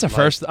That's a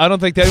first. I don't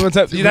think anyone's.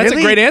 That's a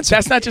Really? great answer.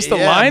 That's not just a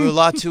yeah, line?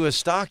 Mulatu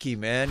Astaki,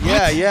 man.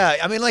 Yeah.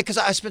 I mean, because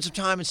I spent some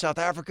time in South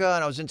Africa,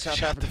 and I was in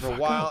South Africa for a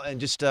while, and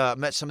just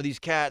met some of these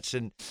cats,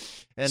 and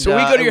So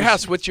we go to it your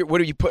was- house. What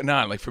are you putting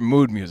on, like, for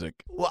mood music?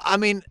 Well, I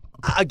mean,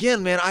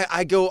 again, man,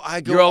 I go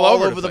You're all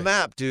over the the place.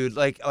 map, dude.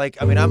 I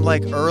mean, I'm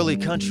like early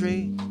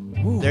country.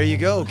 There you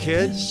go,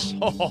 kids.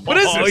 What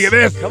is this? Look at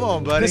this. Come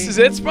on, buddy. This is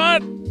it,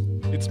 Spot?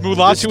 It's It's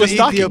Mulatu the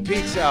Astaki.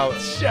 Ethiopians out.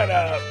 Shut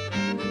up.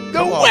 Come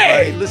No on,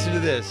 way. buddy. Listen to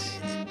this.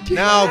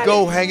 Now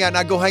go hang out.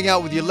 Now go hang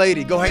out with your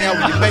lady. Go hang out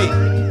with your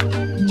mate.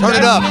 Turn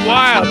it up.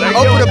 Wild.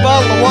 Open a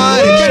bottle of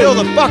wine and chill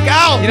the fuck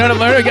out. You know what I'm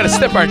learning? I got to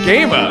step our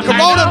game up.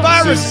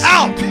 Coronavirus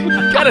out.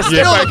 Got to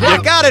step Chill our the game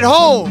fuck out at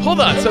home.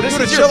 Hold on. So this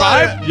Dude, is your chill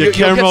out. vibe? Your You'll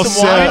caramel get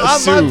some wine?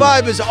 sand.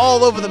 My vibe is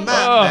all over the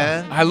map, Oh,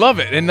 man. I love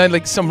it. And then,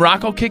 like, some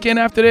rock will kick in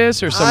after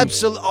this, or some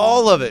Absolutely,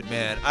 all of it,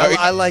 man.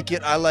 I like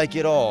it. I like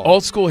it all.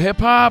 old school hip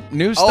hop,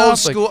 new stuff.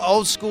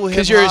 Old school hip hop.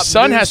 Because your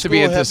son new has to be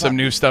school into hip-hop. some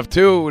new stuff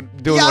too,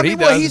 doing Yeah, what I he mean,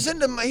 well, does.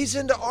 he's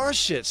into our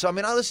shit. So I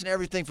mean, I listen to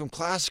everything from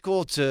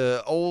classical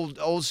to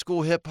old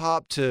school hip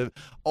hop to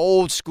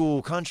old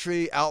school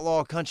country,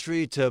 outlaw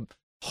country to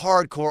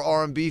hardcore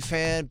R&B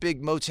fan,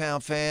 big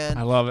Motown fan.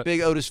 I love it. Big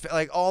Otis fan,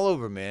 like all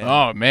over, man.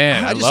 Oh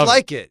man, I just love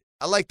like it.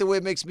 I like the way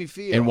it makes me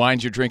feel. And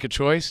wine's your drink of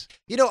choice?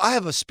 I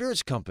have a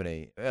spirits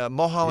company,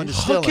 Mulholland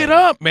Distilling. Hook it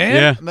up, man.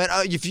 Yeah. Man,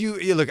 if you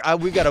look,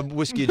 we got a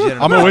whiskey gin.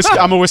 I'm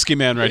a whiskey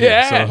man right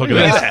Yeah. here. So hook it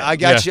Look up. at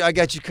that. I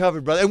got you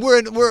covered, brother. And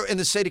we're in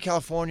the state of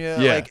California.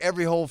 Yeah. Like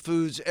every Whole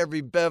Foods,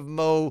 every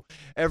Bevmo,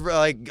 every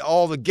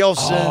all the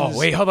Gelsons. Oh,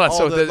 wait, hold on. all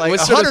So the, what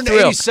sort of thrill?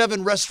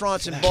 187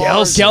 restaurants and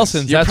bars.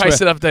 Gelson's. You That's price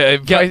where. it up to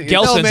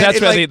Gelson's,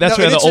 that's where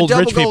the it's a old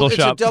double rich people gold,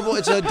 shop.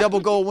 It's a double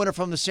gold winner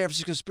from the San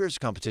Francisco Spirits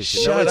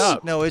Competition. Shut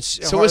up. No,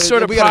 it's So what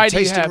sort of we got a pride do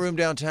you tasting have? room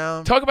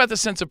downtown. Talk about the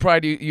sense of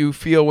pride you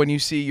feel when you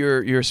see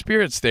your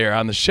spirits there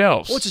on the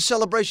shelves. Well, it's a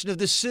celebration of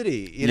this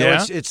city.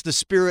 Yeah? It's the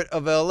spirit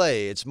of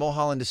LA. It's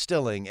Mulholland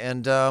Distilling,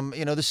 and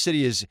this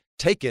city is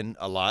taken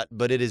a lot,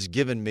 but it has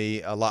given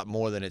me a lot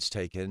more than it's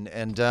taken.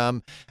 And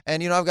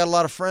you know, I've got a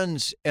lot of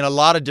friends in a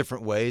lot of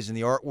different ways in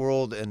the art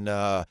world and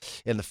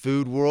in the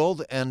food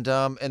world, and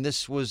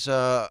this was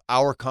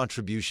our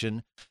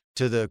contribution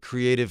to the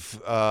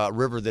creative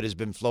river that has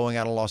been flowing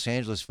out of Los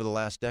Angeles for the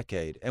last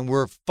decade, and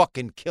we're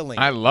fucking killing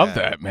it. I love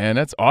that, man.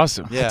 That's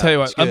awesome. Yeah, I'll tell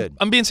you it's what, good.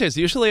 I'm being serious.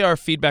 Usually our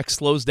feedback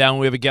slows down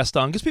when we have a guest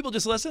on because people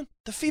just listen.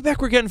 The feedback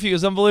we're getting for you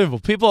is unbelievable.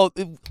 People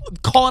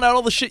calling out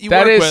all the shit you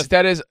work with.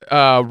 That is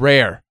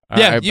rare.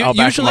 Yeah, I'll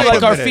back usually him up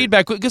like on our that.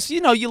 feedback because you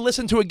know you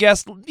listen to a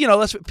guest. You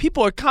know,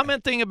 people are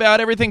commenting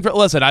about everything.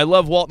 Listen, I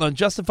love Walton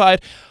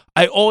Unjustified.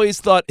 I always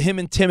thought him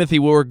and Timothy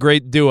were a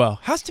great duo.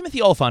 How's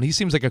Timothy Oliphant? He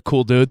seems like a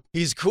cool dude.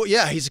 He's cool.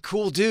 Yeah, he's a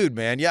cool dude,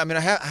 man. Yeah, I mean, I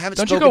haven't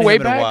Don't you spoken go to way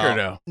him in a back or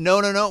while.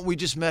 no? No. We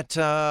just met.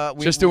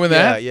 Just doing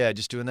that? Yeah,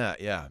 just doing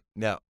that. Yeah.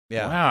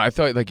 Wow, I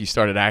thought like you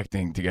started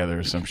acting together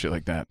or some shit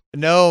like that.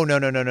 No.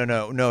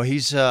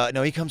 He's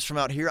he comes from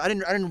out here. I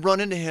didn't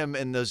run into him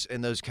in those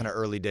kind of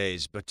early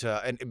days, but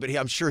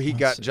I'm sure he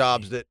got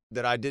jobs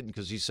that I didn't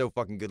because he's so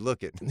fucking good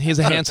looking. He's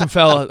a handsome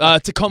fella.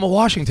 Tacoma,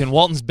 Washington.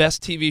 Walton's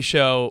best TV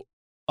show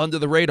under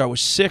the radar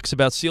was 6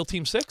 about SEAL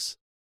Team 6.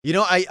 You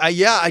know,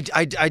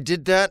 I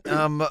did that.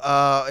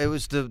 It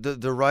was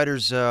the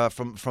writers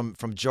from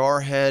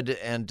Jarhead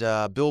and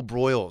Bill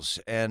Broyles,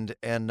 and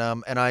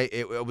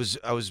I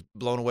was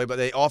blown away, but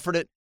they offered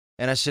it,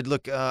 and I said,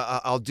 look,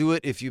 I'll do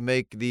it if you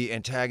make the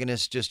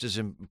antagonist just as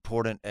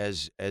important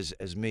as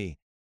me,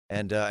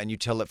 and you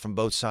tell it from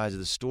both sides of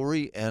the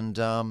story, and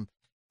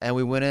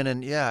we went in,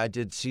 and I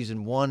did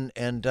season 1,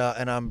 and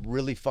I'm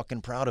really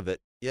fucking proud of it.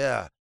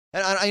 Yeah.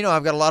 And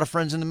I've got a lot of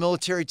friends in the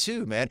military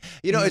too, man.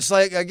 You know, it's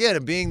like,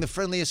 again, being the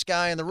friendliest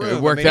guy in the room.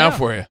 It worked out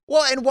for you.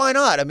 Well, and why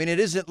not? I mean, it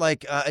isn't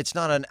like it's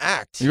not an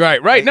act.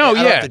 Right. No, I don't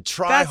yeah. have to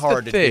try That's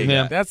hard the to thing. do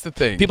Yeah. that. That's the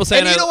thing. People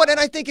saying, And you know what? And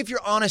I think if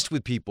you're honest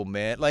with people,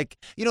 man, like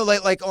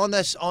like on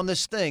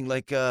this thing,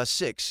 like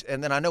 6,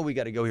 and then I know we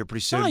got to go here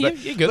pretty soon. "Oh, but,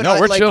 you're good." but No,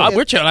 we're like, chill.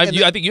 We're chilling. in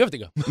the- I think you have to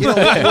go. you know,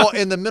 well,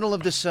 in the middle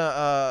of this,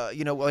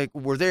 like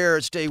we're there.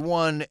 It's day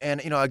 1,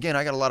 and again,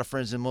 I got a lot of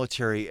friends in the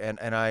military, and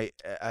I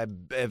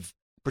have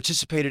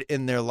participated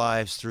in their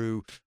lives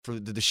for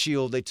the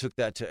Shield. They took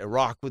that to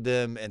Iraq with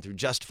them, and through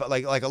Justify,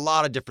 like a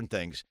lot of different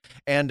things.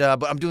 And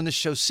but I'm doing this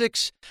show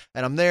 6,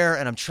 and I'm there,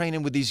 and I'm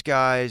training with these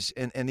guys,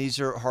 and these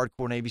are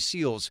hardcore Navy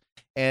SEALs.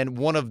 And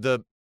one of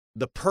the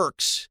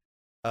perks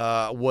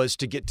was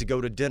to get to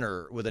go to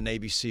dinner with a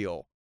Navy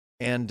SEAL.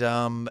 And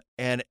I'm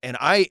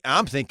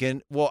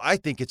thinking, well, I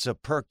think it's a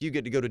perk. You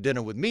get to go to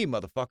dinner with me,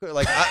 motherfucker.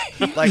 Like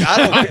I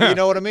don't care, you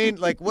know what I mean?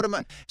 Like, what am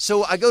I?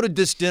 So I go to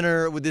this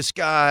dinner with this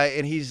guy,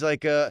 and he's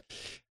like,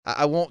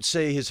 I won't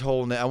say his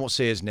whole name. I won't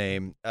say his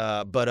name.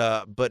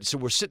 But so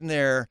we're sitting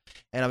there,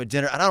 and I'm at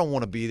dinner, and I don't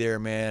want to be there,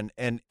 man.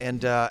 And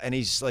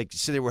he's like,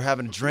 sitting there, we're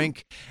having a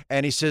drink,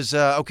 and he says,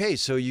 okay,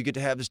 so you get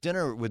to have this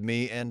dinner with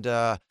me. And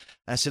I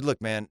said,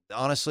 look, man,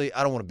 honestly,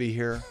 I don't want to be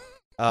here.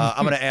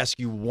 I'm going to ask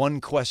you one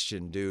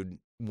question, dude.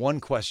 One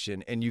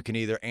question, and you can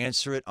either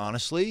answer it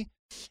honestly,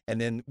 and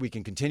then we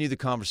can continue the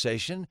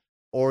conversation,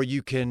 or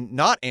you can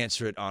not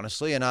answer it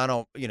honestly, and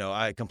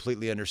I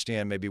completely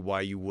understand maybe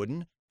why you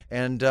wouldn't.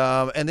 And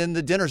then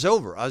the dinner's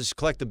over. I'll just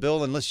collect the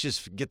bill, and let's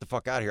just get the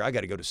fuck out of here. I got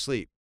to go to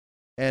sleep.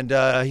 And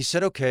he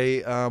said,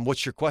 okay,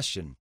 what's your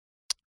question?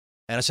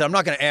 And I said, I'm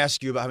not going to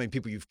ask you about how many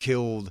people you've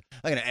killed.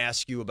 I'm going to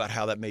ask you about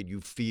how that made you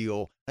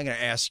feel. I'm going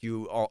to ask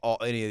you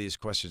any of these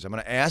questions. I'm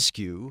going to ask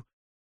you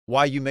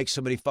why you make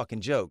so many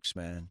fucking jokes,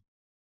 man.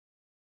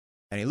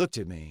 And he looked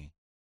at me.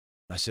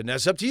 I said,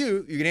 that's up to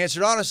you. You can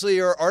answer it honestly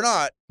or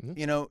not,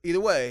 either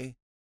way.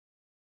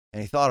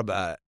 And he thought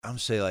about it. I'm going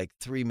to say like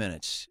 3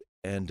 minutes.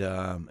 And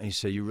he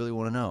said, you really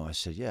want to know? I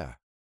said, yeah,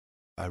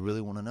 I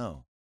really want to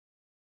know.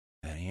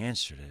 And he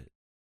answered it.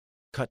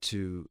 Cut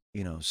to,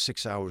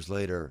 6 hours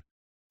later,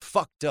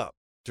 fucked up,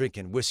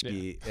 drinking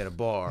whiskey at a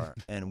bar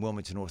in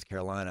Wilmington, North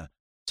Carolina,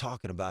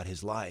 talking about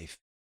his life.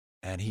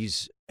 And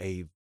he's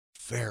a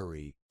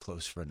very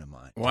close friend of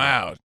mine.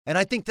 Wow. And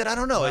I think that, I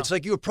don't know, it's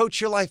like you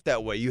approach your life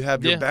that way. You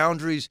have your Yeah.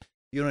 boundaries.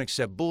 You don't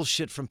accept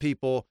bullshit from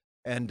people.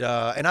 And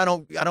I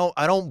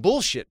don't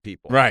bullshit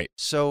people. Right.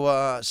 So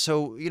that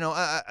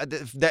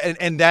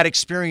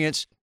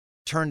experience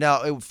turned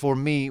out for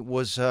me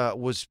was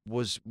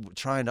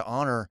trying to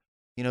honor,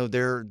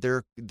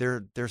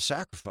 their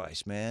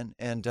sacrifice, man.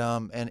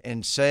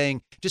 And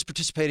saying, just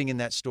participating in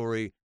that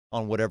story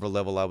on whatever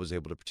level I was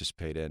able to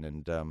participate in,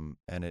 and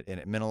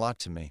it meant a lot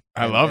to me.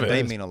 I love and it.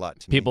 They mean a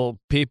lot to me.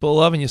 People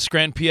loving you.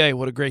 Scranton, PA.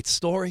 What a great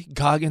story.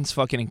 Goggins,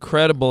 fucking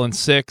incredible in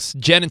 6.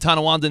 Jen in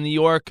Tonawanda, New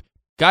York.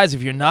 Guys,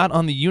 if you're not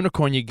on the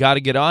Unicorn, you got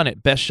to get on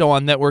it. Best show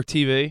on network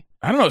TV.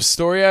 I don't know,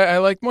 story I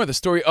like more, the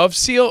story of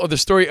SEAL or the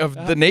story of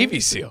the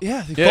Navy SEAL?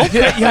 Yeah,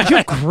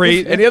 you're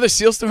great. Any other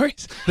SEAL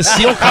stories? The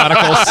SEAL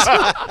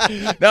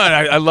Chronicles. No,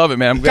 I love it,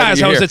 man. I'm glad Guys,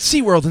 you're I was here. at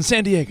SeaWorld in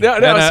San Diego.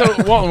 No.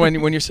 So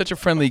Walton, when you're such a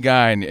friendly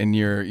guy and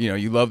you're,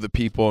 you love the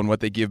people and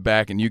what they give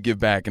back and you give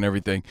back and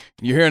everything.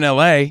 You're here in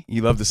LA,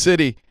 you love the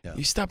city. Yeah.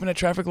 You stopping at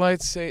traffic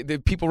lights, say, do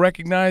people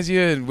recognize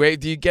you and wait?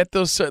 Do you get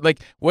those?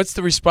 Like, what's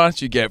the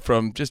response you get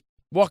from just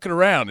walking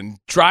around and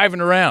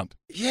driving around.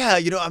 Yeah,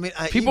 you know, I mean,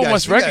 People you guys,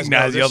 must you guys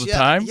recognize know you all this. the Yeah,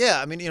 time.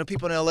 Yeah, I mean, you know,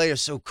 people in LA are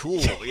so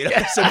cool. You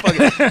know, so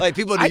fucking, like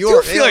people in New I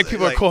York. do feel like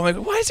people are cool. I'm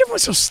like, why is everyone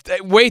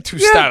so way too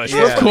stylish?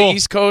 yeah. We're from the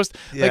East Coast.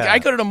 Like, Yeah. I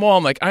go to the mall.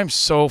 I'm like, I'm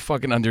so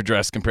fucking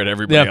underdressed compared to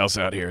everybody else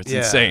out here. It's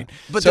insane.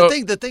 But So-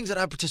 the things that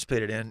I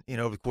participated in, you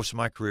know, over the course of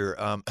my career,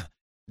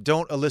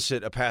 don't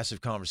elicit a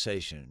passive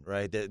conversation,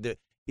 right?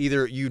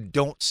 Either you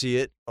don't see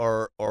it,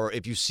 or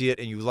if you see it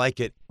and you like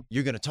it,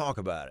 you're going to talk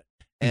about it.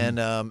 And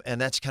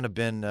that's kind of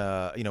been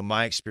you know,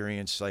 my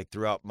experience like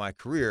throughout my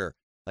career.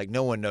 Like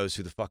no one knows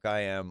who the fuck I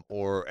am,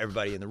 or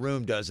everybody in the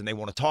room does, and they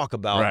want to talk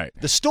about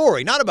the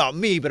story, not about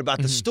me, but about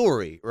the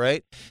story,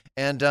 right?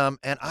 And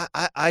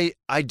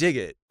I dig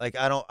it. Like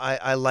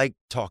I like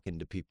talking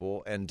to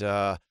people, and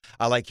I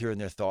like hearing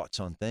their thoughts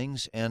on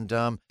things, and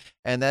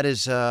that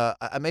is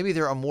maybe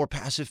there are more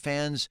passive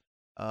fans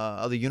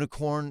of the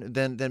Unicorn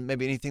than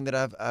maybe anything that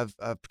I've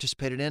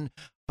participated in.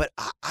 But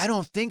I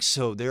don't think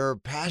so. They're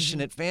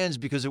passionate fans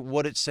because of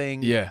what it's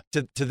saying to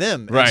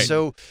them. Right. And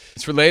so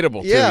it's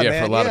relatable, too,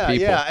 man, for a lot of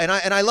people. Yeah,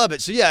 and I love it.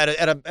 So yeah,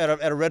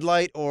 at a red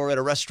light or at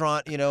a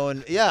restaurant, you know,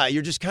 and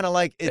you're just kind of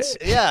like it's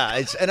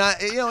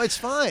it's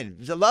fine.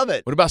 I love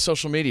it. What about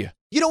social media?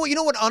 You know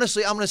what?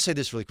 Honestly, I'm going to say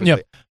this really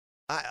quickly.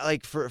 I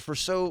like for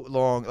so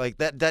long, like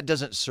that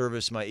doesn't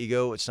service my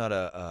ego. It's not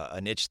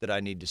an itch that I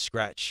need to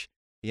scratch.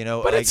 You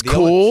know, But like it's the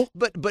only- cool.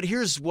 but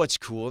here's what's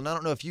cool, and I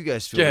don't know if you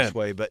guys feel this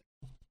way, but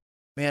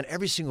man,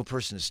 every single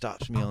person that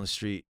stops me on the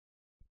street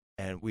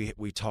and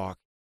we talk,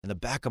 in the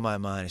back of my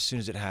mind, as soon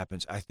as it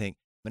happens, I think,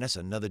 man, that's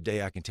another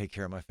day I can take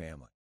care of my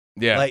family.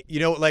 Yeah. Like, you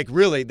know, like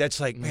really, that's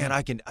like, man,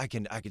 I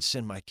could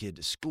send my kid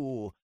to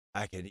school.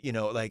 I could, you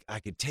know, like I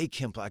could take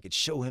him, I could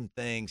show him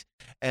things.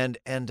 And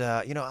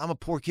you know, I'm a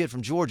poor kid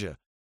from Georgia.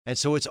 And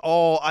so it's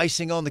all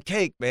icing on the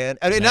cake, man.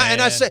 And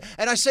I say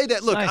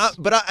that. Look, Nice.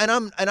 when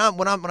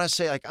I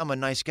say like I'm a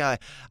nice guy,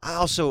 I'm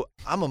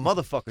a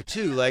motherfucker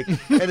too. Like in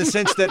the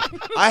sense that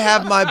I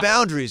have my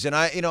boundaries, and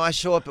I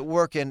show up at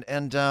work and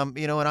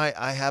you know, and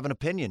I have an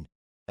opinion,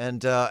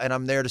 and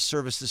I'm there to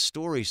service the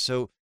story.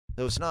 So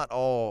it's not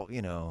all,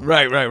 you know,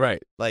 right,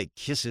 like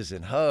kisses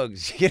and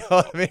hugs. You know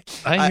what I mean?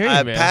 I hear you,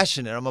 I'm man.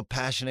 passionate. I'm a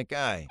passionate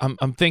guy.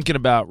 I'm thinking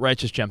about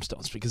Righteous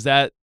Gemstones because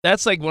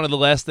that's like one of the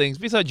last things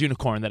besides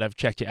Unicorn that I've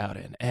checked you out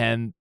in.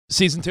 And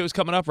season 2 is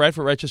coming up, right,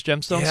 for Righteous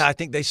Gemstones? Yeah, I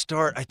think they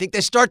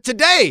start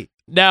today.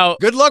 Now,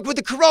 good luck with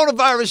the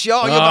coronavirus,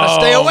 y'all. You better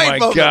stay away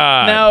from it.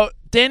 Now,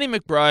 Danny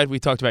McBride, we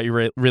talked about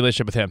your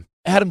relationship with him.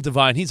 Adam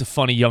Devine, he's a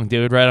funny young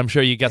dude, right? I'm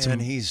sure you got some.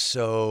 And he's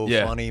so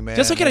funny, man.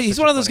 Just look at it. He's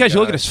one of those guys. You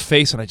look at his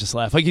face, and I just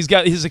laugh. Like he's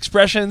got his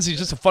expressions. He's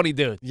just a funny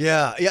dude.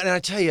 Yeah. And I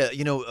tell you,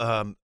 you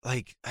know,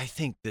 like I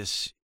think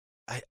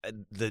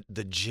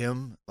the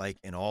gym, like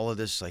in all of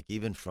this, like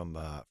even from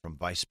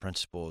vice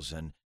principals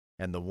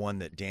and the one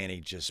that Danny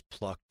just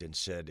plucked and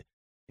said,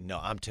 no,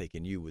 I'm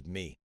taking you with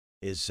me,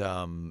 is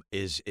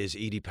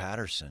Edie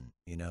Patterson.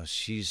 You know,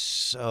 she's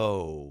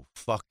so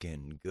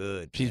fucking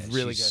good. She's man.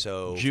 really she's good.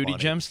 So Judy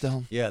funny.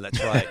 Gemstone. Yeah,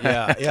 that's right.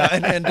 Yeah.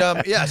 And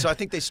yeah, so I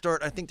think they're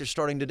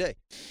starting today.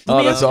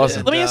 That's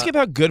awesome. Let me ask you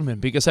about Goodman,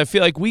 because I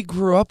feel like we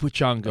grew up with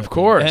John Goodman. Of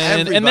course.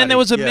 And then there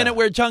was a minute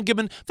where John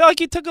Goodman felt like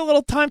he took a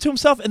little time to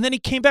himself, and then he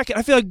came back, and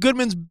I feel like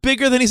Goodman's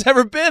bigger than he's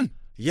ever been.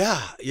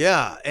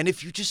 Yeah. And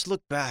if you just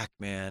look back,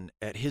 man,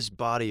 at his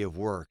body of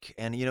work,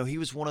 and you know, he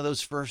was one of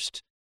those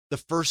the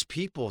first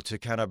people to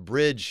kind of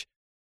bridge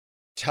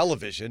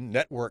television,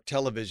 network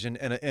television,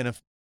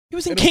 He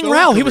was in King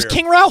Ralph. He was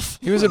King Ralph.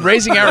 He was in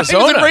Raising Arizona.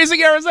 He was in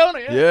Raising Arizona.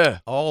 Yeah.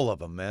 All of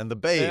them, man. The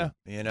Babe,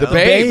 you know, The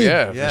Babe.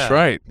 Yeah, that's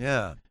right.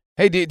 Yeah.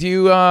 Hey, do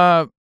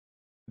you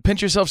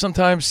pinch yourself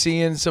sometimes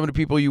seeing some of the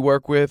people you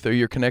work with or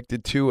you're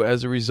connected to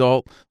as a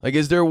result? Like,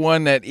 is there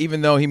one that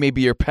even though he may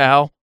be your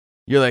pal,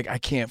 you're like, I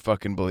can't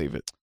fucking believe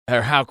it?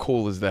 Or how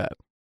cool is that?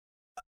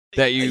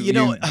 That you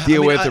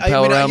deal with or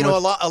pal around you know,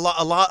 with?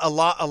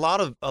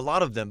 a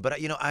lot of them. But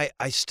you know,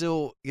 I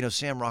still, you know,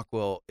 Sam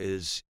Rockwell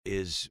is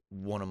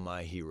one of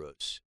my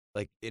heroes.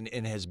 Like,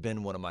 and has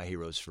been one of my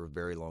heroes for a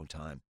very long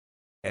time,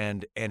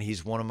 and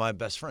he's one of my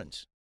best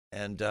friends.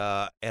 And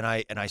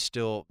I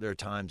still, there are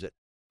times that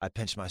I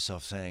pinch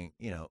myself saying,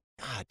 you know,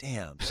 God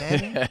damn,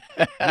 Sam,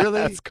 really?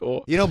 That's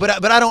cool. You know, but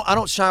I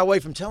don't shy away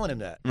from telling him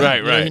that. Right,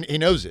 You know, right. he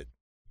knows it.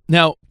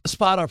 Now,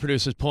 Spot, our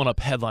producer's pulling up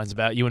headlines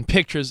about you and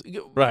pictures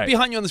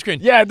behind you on the screen.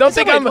 Yeah, don't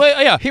think I'm.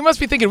 Yeah. He must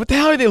be thinking, what the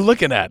hell are they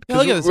looking at? Yeah,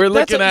 look at this. We're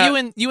That's looking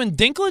at you and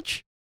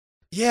Dinklage.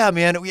 Yeah,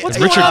 man. What's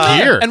Richard going on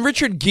there? Gere. And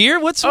Richard Gere.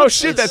 What's Oh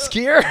shit, that's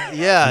Gear.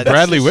 Yeah,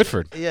 Bradley this-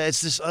 Whitford. Yeah,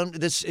 it's this.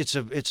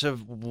 It's a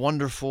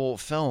wonderful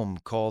film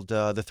called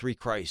The Three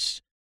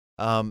Christs,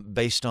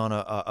 based on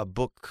a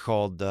book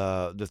called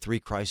The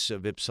Three Christs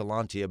of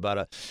Ypsilanti, about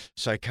a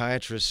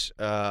psychiatrist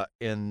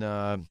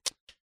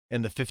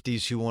in the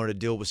 50s who wanted to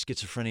deal with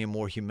schizophrenia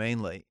more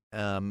humanely,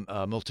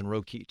 Milton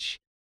Rokeach,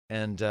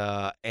 and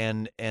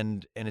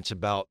it's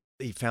about,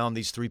 he found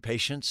these 3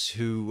 patients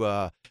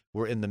who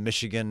were in the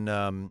Michigan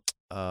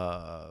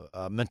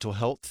mental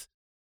health.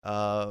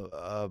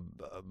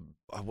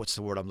 What's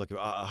the word I'm looking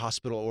for? A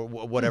hospital or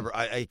whatever.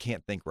 I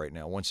can't think right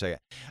now. One second.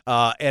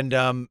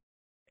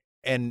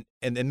 and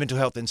mental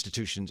health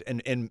institutions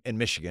in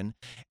Michigan,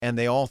 and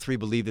they all three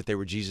believed that they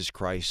were Jesus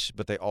Christ,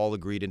 but they all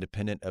agreed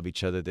independent of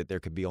each other that there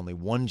could be only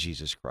one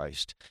Jesus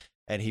Christ.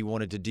 And he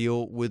wanted to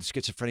deal with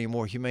schizophrenia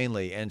more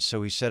humanely, and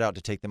so he set out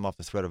to take them off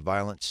the threat of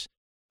violence,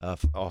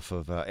 off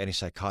of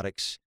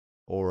antipsychotics,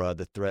 or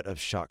the threat of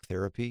shock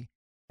therapy,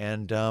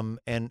 and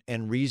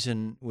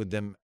reason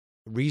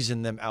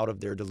them out of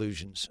their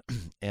delusions.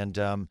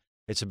 And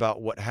it's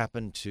about what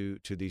happened to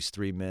these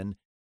three men,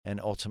 and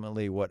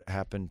ultimately what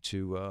happened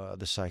to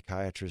the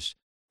psychiatrist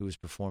who was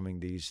performing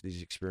these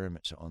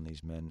experiments on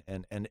these men.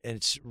 And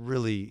it's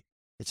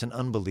an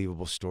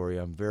unbelievable story.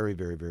 I'm very,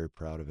 very, very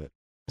proud of it.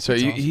 So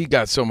he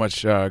got so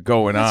much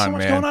going There's on, so much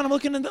man. going on. I'm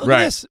looking at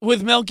Right. this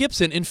with Mel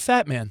Gibson in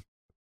Fat Man.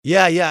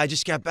 Yeah, I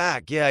just got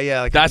back. Yeah. Like a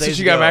couple That's what days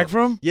you got ago. back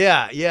from?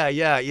 Yeah.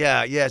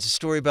 It's a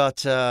story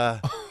about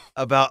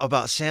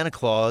about Santa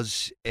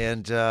Claus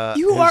and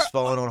who's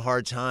falling on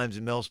hard times,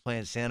 and Mel's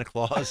playing Santa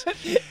Claus.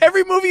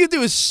 Every movie you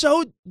do is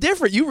so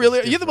different. You're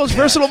the most Yeah,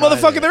 versatile trying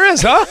motherfucker to- there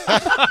is,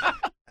 huh?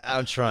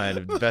 I'm trying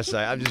the best.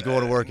 I'm just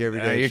going to work every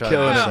day. You're trying to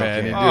killing do it,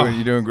 something. man.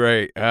 You're doing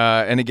great.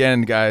 And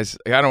again, guys,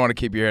 I don't want to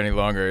keep you here any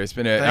longer. It's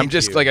been. Thank you.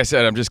 Like I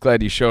said, I'm just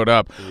glad you showed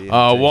up. For the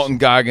invitation. Walton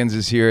Goggins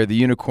is here. The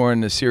Unicorn,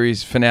 the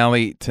series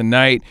finale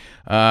tonight.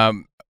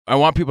 I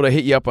want people to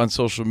hit you up on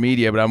social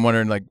media, but I'm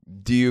wondering, like,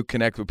 do you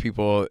connect with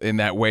people in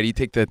that way? Do you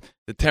take the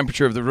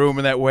temperature of the room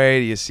in that way?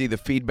 Do you see the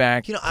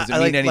feedback? You know, Does it I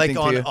mean like anything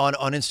to you? on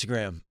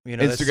Instagram. You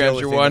know, that's the Instagram's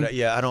only your thing one?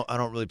 that I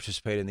don't really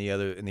participate in the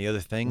other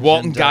things.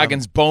 Walton And,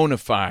 Goggins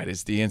Bonafide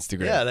is the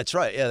Instagram. Yeah, that's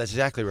right. Yeah, that's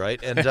exactly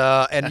right. And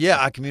and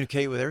yeah, I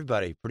communicate with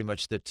everybody pretty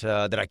much that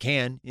I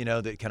can. You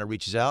know, that kind of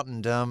reaches out,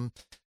 and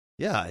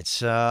yeah,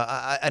 it's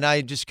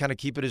I just kind of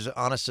keep it as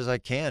honest as I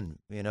can.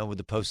 You know, with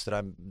the posts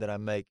that I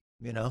make.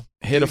 You know,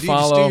 Hit a Just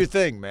follow. do your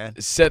thing, man.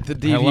 Set the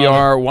I love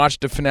DVR, watch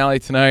the finale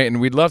tonight, and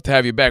we'd love to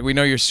have you back. We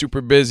know you're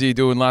super busy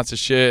doing lots of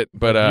shit,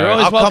 but You're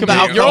always I'll come welcome back. here.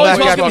 I'll You're come always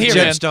back welcome after here,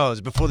 man.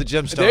 Gemstones. Before the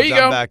Gemstones, there you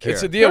I'm go. back here.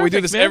 It's a deal. We do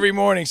Perfect, this man. every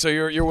morning, so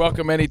you're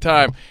welcome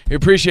anytime. We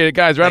appreciate it,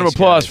 guys. Round Thanks,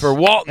 of applause guys. for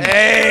Walton.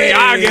 Hey,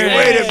 Goggins.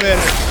 wait a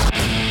minute.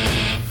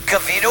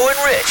 Cavino and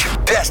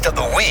Rich, best of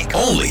the week.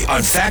 Only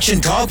on Faction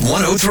Talk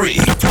 103.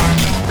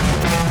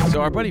 So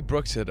our buddy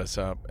Brooks hit us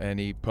up, and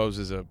he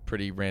poses a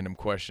pretty random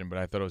question, but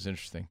I thought it was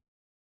interesting.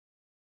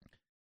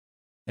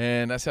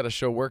 And that's how the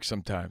show works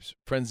sometimes.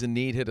 Friends in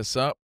need hit us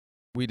up.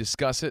 We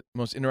discuss it.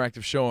 Most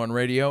interactive show on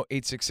radio,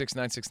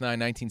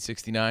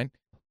 866-969-1969.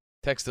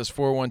 Text us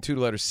 412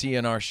 to letter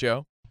CNR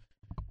show.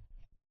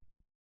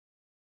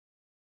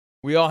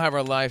 We all have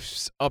our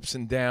life's ups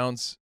and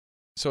downs.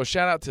 So a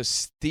shout out to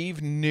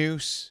Steve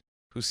Noose,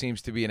 who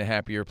seems to be in a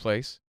happier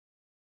place.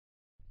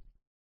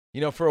 You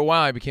know, for a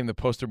while I became the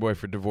poster boy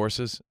for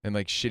divorces and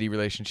like shitty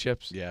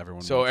relationships. Yeah,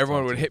 everyone. So wants to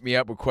everyone talk would to hit me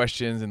up with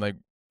questions and like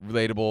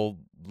relatable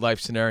life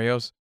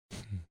scenarios.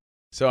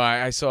 So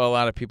I saw a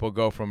lot of people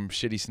go from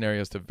shitty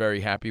scenarios to very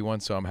happy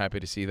ones. So I'm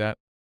happy to see that.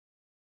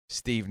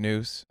 Steve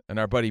Noose and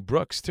our buddy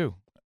Brooks too.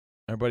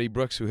 Our buddy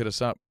Brooks who hit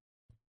us up.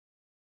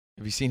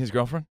 Have you seen his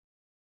girlfriend?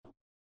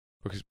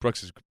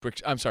 Brooks,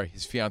 I'm sorry,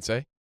 his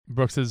fiance.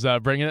 Brooks is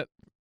bringing it.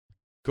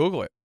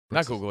 Google it.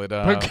 Not Google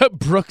it.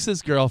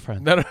 Brooks's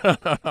girlfriend. No.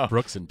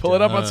 Brooks and Pull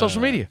it up on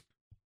social media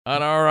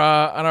on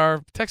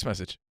our text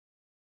message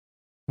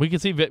We can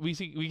see we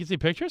can see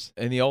pictures.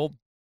 in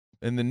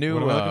the new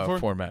What am I looking for?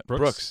 format.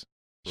 Brooks?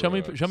 Show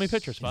me pictures,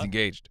 He's Spot.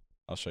 engaged.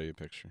 I'll show you a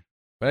picture.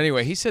 But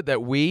anyway, he said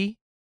that we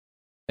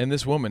and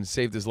this woman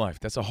saved his life.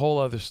 That's a whole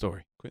other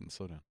story. Quentin,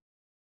 slow down.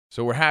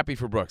 So we're happy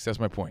for Brooks. That's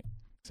my point.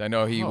 'Cause I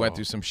know he went Oh.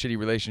 through some shitty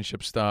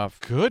relationship stuff.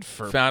 Good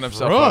for Found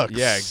himself Brooks. up.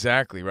 Yeah,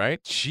 exactly,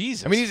 right?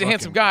 Jesus. I mean, he's a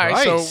handsome fucking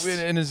guy, Christ. so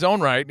in his own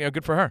right,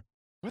 good for her.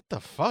 What the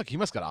fuck? He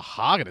must got a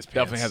hog in his pants.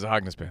 Definitely has a hog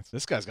in his pants.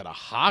 This guy's got a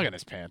hog in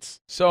his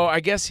pants. So I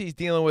guess he's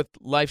dealing with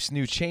life's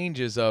new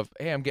changes of,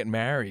 hey, I'm getting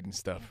married and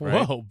stuff,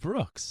 right? Whoa,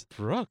 Brooks.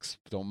 Brooks,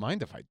 don't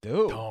mind if I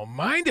do. Don't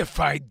mind if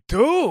I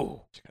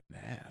do. She got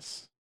an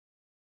ass.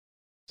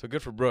 So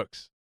good for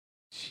Brooks.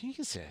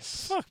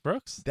 Jesus. Fuck,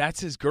 Brooks. That's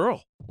his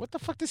girl. What the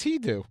fuck does he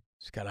do?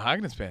 She's got a hog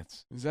in his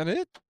pants. Is that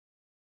it?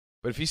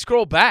 But if you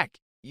scroll back,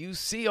 you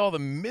see all the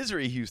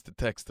misery he used to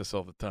text us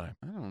all the time.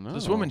 I don't know.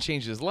 This woman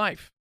changed his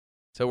life.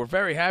 So we're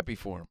very happy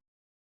for him.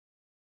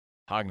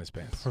 Hog in his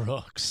pants.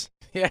 Brooks.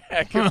 Yeah,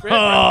 good for him.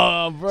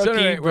 Oh, Brookie, So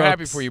anyway, we're happy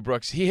Brooks. for you,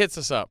 Brooks. He hits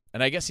us up,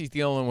 and I guess he's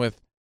dealing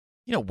with,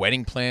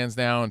 wedding plans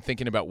now and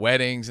thinking about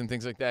weddings and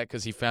things like that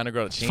because he found a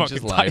girl that changed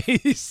his life.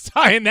 He's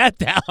tying that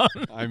down.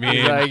 I He's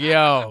mean, like,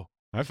 yo.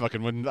 I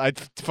fucking wouldn't. I'd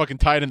fucking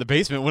tie it in the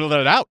basement. Wouldn't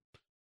let it out.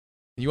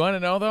 You want to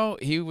know, though?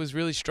 He was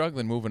really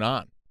struggling moving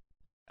on.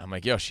 I'm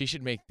like, yo, she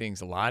should make things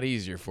a lot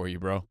easier for you,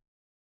 bro.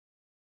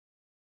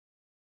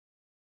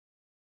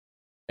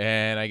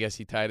 And I guess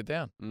he tied it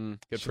down. Good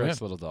she for likes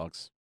him. little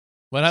dogs.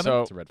 What happened?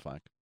 So- It's a red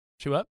flag.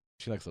 She what?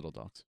 She likes little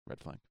dogs. Red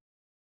flag.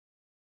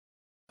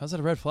 How's that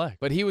a red flag?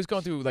 But he was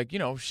going through,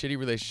 shitty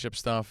relationship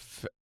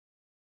stuff,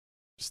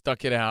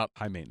 stuck it out,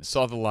 High maintenance.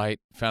 saw the light,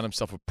 found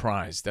himself a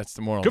prize. That's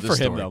the moral Good of for this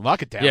him story. though.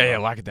 Lock it down. Yeah,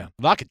 bro. lock it down.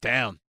 Lock it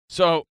down.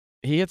 So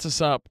he hits us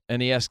up, and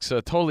he asks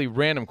a totally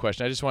random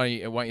question. I just want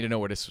you to know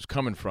where this was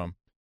coming from.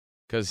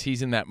 because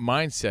he's in that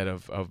mindset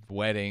of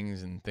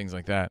weddings and things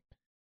like that.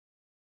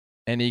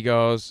 And he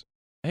goes,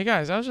 "Hey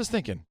guys, I was just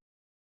thinking,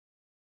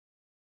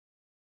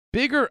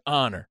 bigger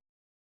honor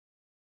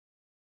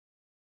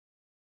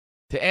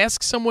to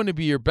ask someone to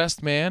be your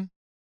best man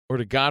or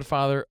the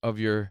godfather of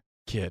your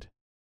kid?"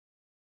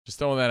 Just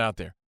throwing that out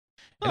there.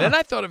 And then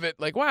I thought of it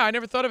like, wow, I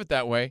never thought of it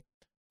that way.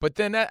 But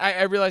then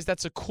I realized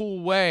that's a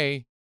cool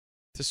way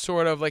to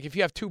sort of, like, if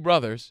you have two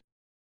brothers,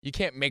 you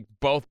can't make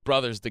both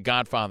brothers the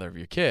godfather of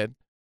your kid.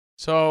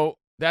 So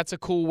that's a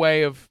cool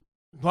way of.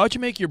 Why would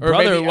you make your Or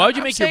brother? maybe- Why would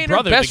you I'm make your saying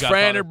brother her best the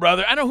friend godfather? or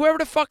brother? I don't know, whoever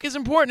the fuck is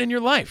important in your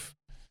life.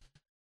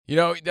 You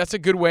know, that's a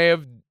good way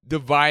of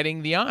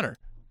dividing the honor.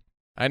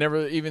 I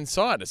never even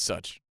saw it as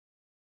such.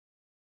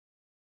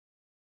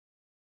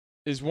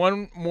 Is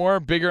one more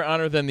bigger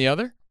honor than the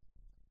other?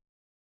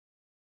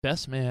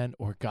 Best man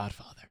or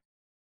godfather?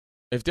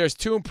 If there's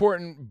two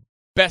important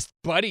best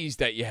buddies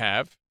that you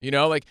have, you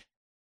know, like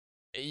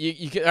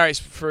you could, all right,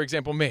 for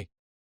example, me.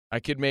 I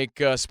could make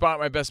Spot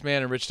my best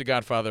man and Rich the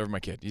godfather of my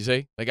kid. You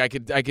see? Like I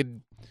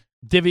could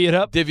Divvy it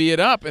up. divvy it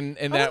up in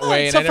I that don't know,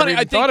 way, it's and so I never funny.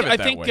 even thought of it I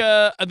that think,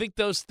 way. I think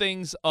those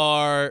things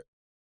are.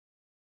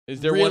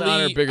 Is there really, one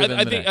honor bigger than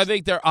I the think, next? I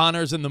think they're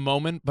honors in the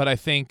moment, but I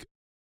think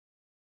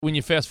when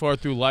you fast forward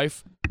through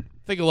life, I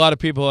think a lot of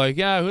people are like,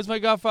 yeah, who's my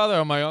godfather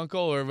or my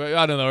uncle or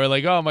I don't know, or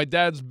like, oh, my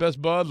dad's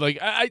best bud. Like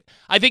I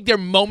think they're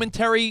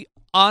momentary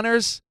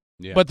honors,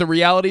 Yeah. but the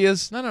reality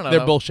is No, they're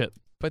no. bullshit.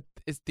 But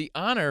it's the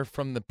honor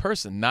from the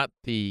person, not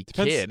the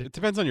Depends, kid. It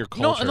depends on your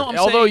No, culture. no, I'm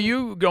Although saying-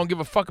 you don't give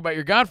a fuck about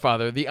your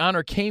godfather, the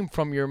honor came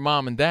from your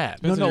mom and dad.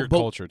 Depends on your but-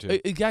 culture, too.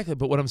 Exactly,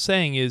 but what I'm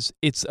saying is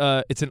it's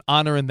an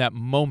honor in that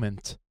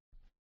moment.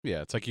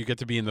 Yeah, it's like you get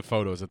to be in the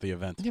photos at the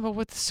event. Yeah,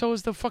 but so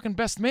is the fucking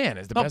best man.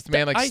 Is the No, best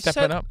man like I stepping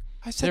said- up?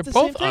 I said They're the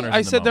both same thing. honors I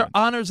in the said they're moment.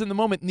 honors in the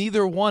moment.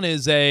 Neither one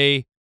is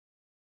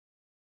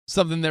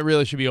something that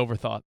really should be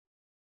overthought.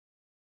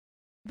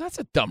 That's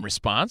a dumb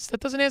response. That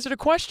doesn't answer the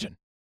question.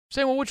 I'm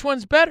saying, well, which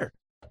one's better?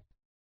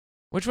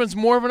 Which one's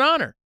more of an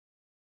honor?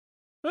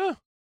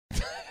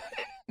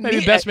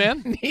 Maybe best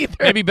man? Neither.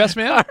 Maybe best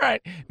man? All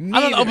right. I don't know,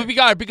 Neither. but we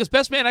got it because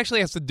best man actually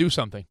has to do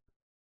something.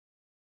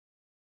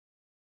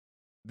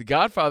 The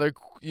Godfather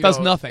Does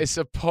nothing. is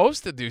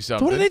supposed to do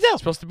something. what do they do? It's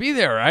supposed to be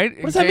there, right?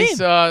 What does that mean?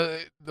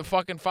 The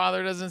fucking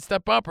father doesn't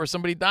step up or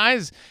somebody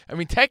dies. I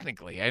mean,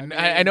 technically.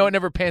 I know it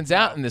never pans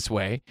out in this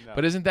way,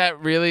 but isn't that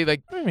really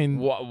like I mean,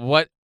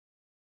 what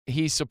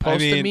he's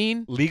supposed to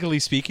mean? Legally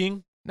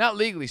speaking, Not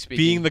legally speaking.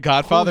 being the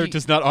godfather Who he-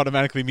 does not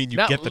automatically mean you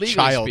not get the legally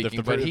child speaking,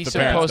 if the, but if he's the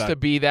parents supposed die. to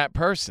be that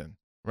person,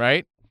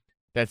 right?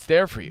 That's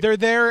there for you. They're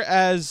there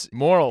as,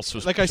 Moral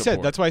like I said,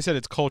 support. that's why I said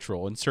it's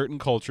cultural. In certain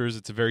cultures,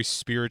 it's a very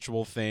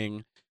spiritual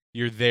thing.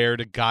 You're there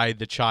to guide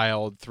the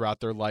child throughout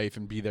their life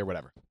and be there,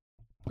 whatever.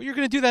 But you're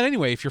going to do that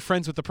anyway if you're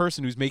friends with the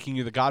person who's making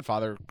you the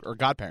godfather or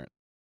godparent.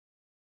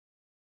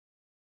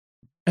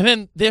 and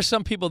then there's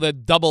some people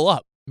that double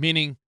up,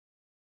 meaning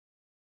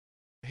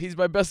He's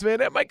my best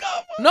man at my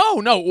golf.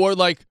 no, or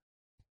like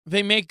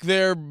they make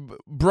their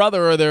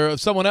brother or their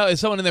someone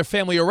in their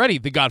family already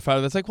the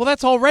godfather. That's like, well,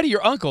 that's already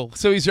your uncle.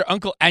 So he's your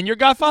uncle and your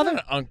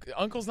godfather?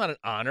 Uncle's not an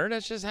honor.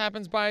 That just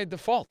happens by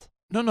default.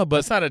 No, but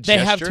That's not a they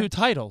have gesture. two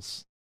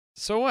titles.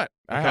 So what?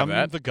 I Like, have I'm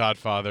that. the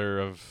godfather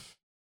of.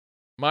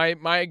 My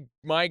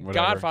Whatever.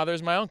 godfather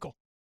is my uncle.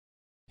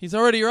 He's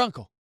already your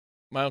uncle.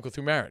 My uncle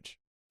through marriage.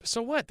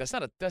 So what? That's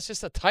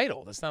just a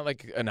title. That's not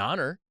like an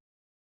honor.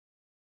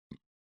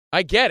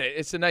 I get it.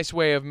 It's a nice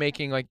way of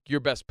making like your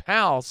best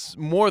pals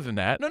more than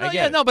that. No, I get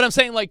yeah, it. no, but I'm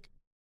saying like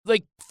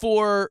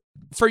for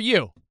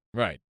you,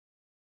 Right.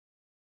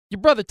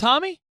 your brother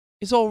Tommy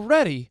is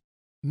already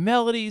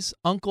Melody's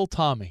Uncle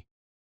Tommy.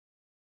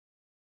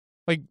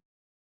 Like,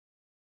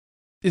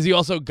 is he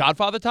also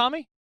Godfather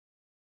Tommy?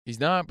 He's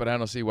not, but I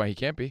don't see why he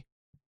can't be.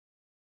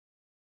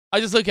 I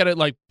just look at it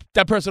like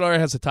that person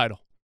already has a title.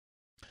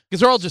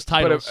 Because they're all just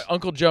titles. But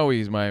Uncle Joey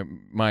is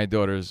my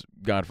daughter's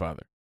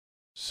godfather.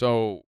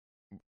 So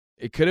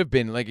it could have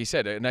been, like you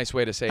said, a nice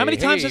way to say, How many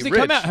times hey, has he Rich,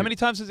 come out? How many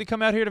times has he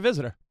come out here to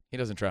visit her? He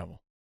doesn't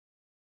travel.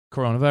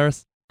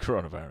 Coronavirus.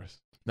 Coronavirus.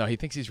 No, he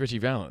thinks he's Richie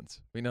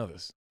Valens. We know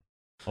this.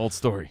 Old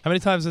story. How many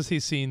times has he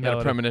seen Got a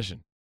Melody?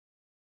 premonition.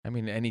 I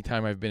mean, any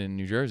time I've been in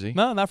New Jersey.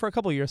 No, not for a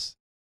couple of years.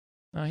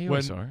 No, he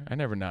always saw her. I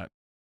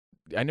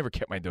never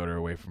kept my daughter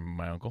away from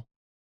my uncle.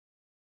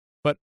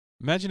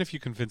 Imagine if you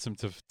convince him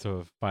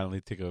to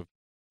finally take a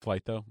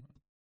flight, though,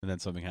 and then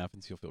something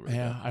happens. You'll feel really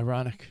Yeah, bad.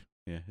 ironic.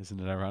 Yeah, isn't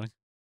it ironic?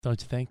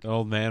 Don't you think? The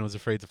old man was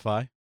afraid to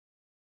fly.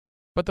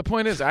 But the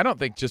point is, I don't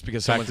think just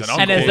because someone's an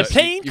Practice. uncle. And as the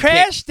that plane you can't-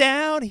 crashed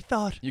down, he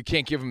thought. you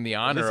can't give him the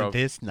honor Isn't of.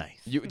 this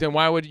nice? Then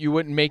why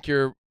wouldn't make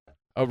a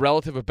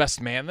relative a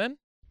best man then?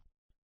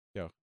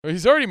 Yeah. Well,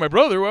 he's already my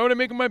brother. Why would I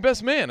make him my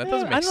best man? That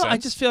doesn't I make don't know. sense. I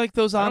just feel like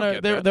those I don't honor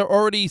get they're that. they're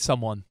already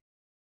someone.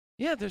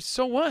 Yeah, there's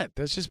so what?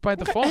 That's just by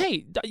default.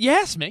 Hey, you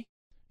asked me.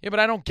 Yeah, but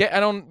I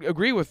don't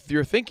agree with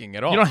your thinking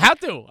at all. You don't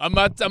have to. I'm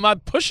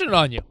not pushing it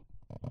on you.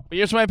 But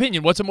here's my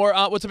opinion. What's a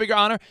bigger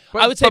honor?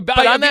 But, I would say,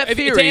 but on that to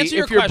theory, answer if your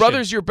your question-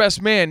 brother's your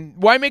best man,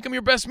 why make him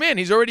your best man?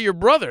 He's already your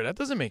brother. That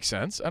doesn't make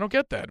sense. I don't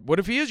get that. What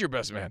if he is your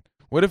best man?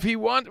 What if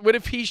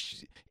he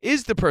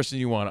is the person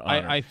you want to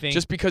honor? I think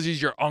just because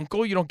he's your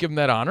uncle, you don't give him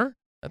that honor.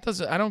 That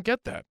doesn't. I don't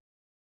get that.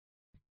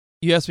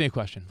 you asked me a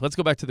question. Let's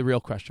go back to the real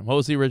question. What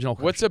was the original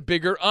question? What's a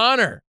bigger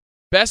honor?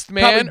 Best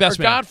Probably man best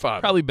or man.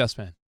 Godfather? Probably best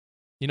man.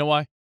 You know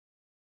why?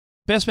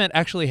 Best man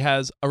actually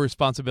has a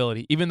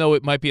responsibility, even though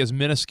it might be as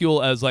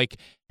minuscule as like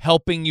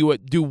helping you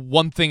do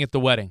one thing at the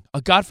wedding.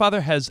 A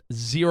Godfather has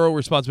zero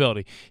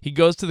responsibility. He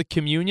goes to the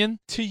communion.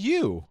 To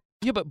you.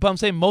 Yeah, but I'm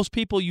saying most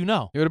people you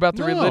know. What about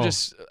the No.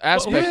 religious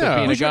aspect yeah. of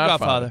being Who's a your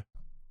Godfather?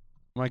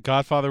 My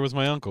godfather was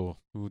my uncle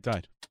who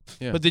died.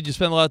 Yeah. But did you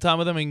spend a lot of time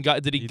with him? And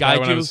did he He guide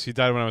died when you? he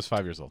died when I was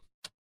 5 years old.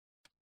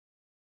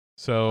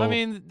 So I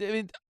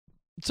mean,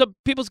 some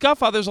people's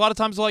Godfathers a lot of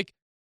times are like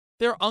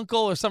their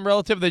uncle or some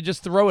relative. They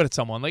just throw it at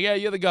someone. Like, yeah,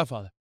 you're the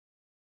Godfather.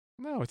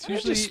 no, it's I didn't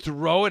usually just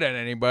throw it at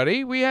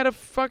anybody. We had a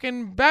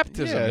fucking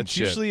baptism. yeah, and it's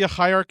shit. usually a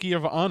hierarchy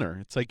of honor.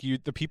 It's like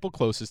the people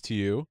closest to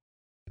you,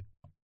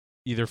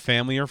 either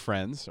family or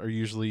friends, are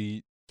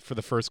usually for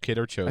the first kid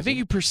or chosen. I think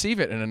you perceive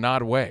it in an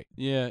odd way.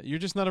 Yeah, you're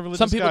just not a religious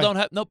Some people guy. don't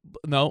have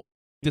no.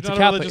 You're It's a not a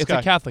Catholic. religious It's guy.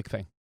 a Catholic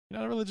thing. You're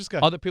not a religious guy.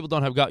 Other people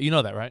don't have God. You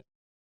know that, right?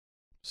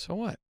 So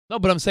what? No,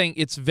 but I'm saying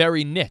it's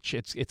very niche.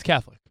 It's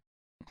Catholic.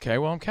 Okay,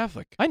 well, I'm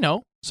Catholic. I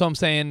know. So I'm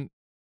saying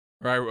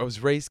Or I was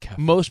raised Catholic.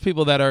 most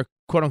people that are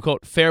quote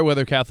unquote fair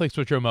weather Catholics,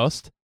 which are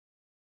most,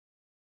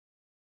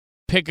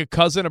 pick a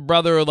cousin, a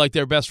brother, or like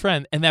their best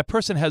friend, and that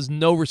person has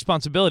no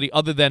responsibility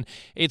other than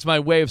it's my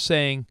way of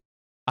saying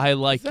I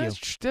like you.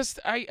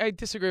 I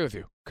disagree with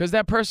you because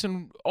that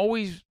person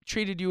always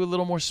treated you a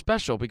little more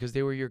special because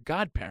they were your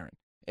godparent.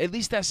 At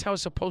least that's how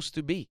it's supposed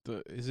to be.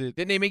 Is it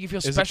Didn't they make you feel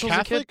is it special as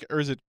a kid? Catholic or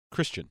is it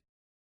Christian?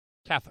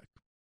 Catholic.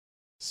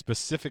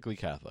 Specifically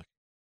Catholic.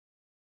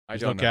 I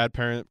There's don't no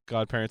know.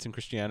 godparents in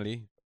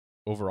Christianity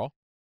overall.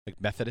 Like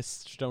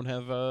Methodists don't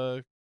have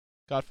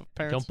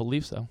godparents. Don't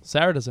believe so.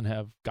 Sarah doesn't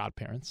have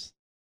godparents.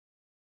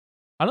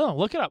 I don't know.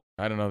 Look it up.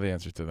 I don't know the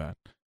answer to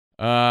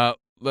that.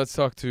 Let's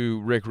talk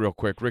to Rick real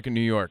quick. Rick in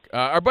New York.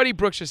 Our buddy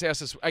Brooks just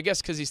asked us, I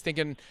guess because he's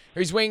thinking, or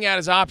he's weighing out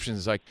his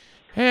options. Like,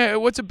 hey,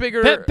 what's a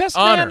bigger Best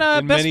honor? man.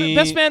 In Best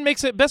many- man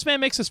makes it. Best man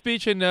makes a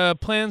speech and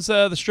plans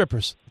the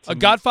strippers. A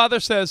Godfather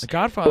says, The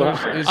Godfather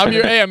is "I'm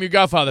your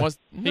Godfather." Was-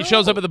 He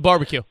shows up at the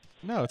barbecue.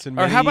 No, it's in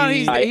Or many, how about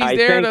he's I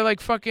there think- to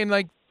like fucking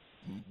like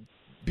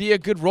be a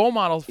good role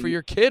model for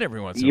your kid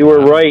every once in a You while.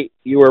 were right.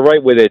 You were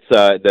right with it.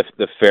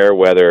 The fair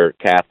weather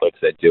Catholics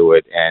that do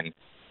it, and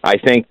I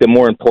think the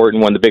more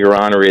important one, the bigger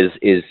honor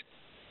is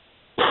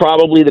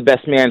probably the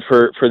best man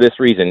for this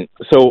reason.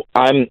 So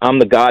I'm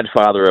the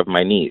godfather of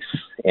my niece,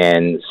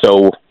 and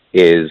so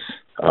is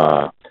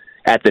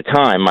at the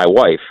time my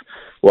wife.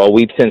 Well,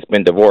 we've since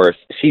been divorced.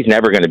 She's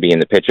never going to be in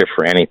the picture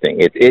for anything.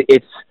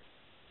 It's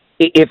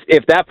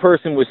if that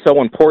person was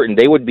so important,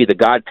 they would be the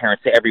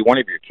godparents to every one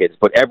of your kids.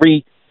 But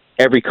every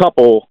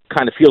couple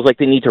kind of feels like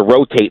they need to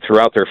rotate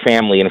throughout their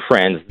family and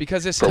friends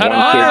Because it's for an one kid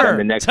and the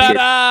honor. next kid,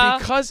 Ta-da!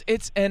 Because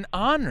it's an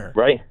honor.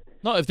 right?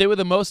 No, if they were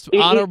the most It-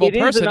 honorable it is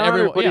an person, honor,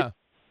 everyone. but Yeah.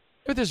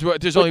 But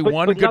there's only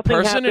one but good nothing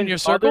person in happens your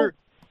circle. other-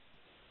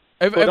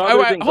 If- But if-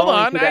 other than hold going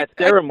on. to that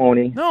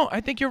ceremony, No,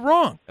 I think you're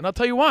wrong, and I'll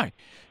tell you why.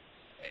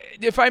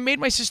 If I made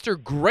my sister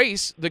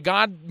Grace the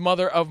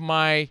godmother of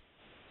my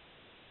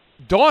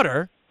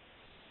daughter,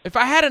 if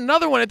I had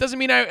another one, it doesn't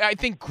mean I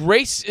think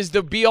Grace is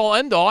the be-all,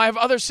 end-all. I have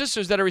other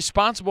sisters that are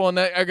responsible and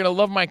that are going to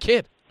love my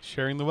kid.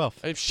 sharing the wealth.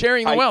 I'm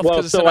sharing the I- wealth well,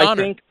 because it's so an I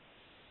honor.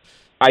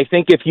 I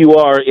think if you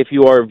are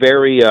a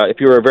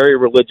very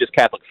religious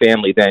Catholic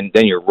family, then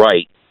you're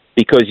right,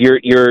 because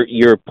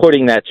you're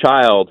putting that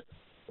child,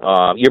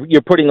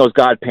 you're putting those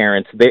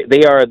godparents.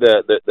 They are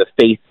the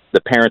faith,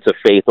 the parents of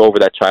faith over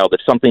that child.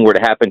 If something were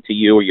to happen to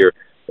you or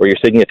your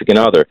significant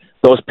other,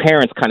 those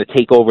parents kind of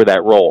take over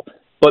that role.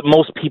 But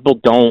most people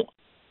don't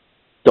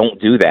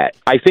do that.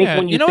 I think Yeah,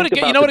 when you know what think a,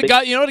 you about know the what a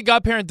god you know what a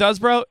godparent does,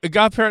 bro? A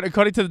godparent,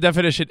 according to the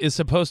definition, is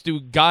supposed to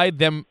guide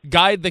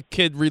the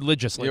kid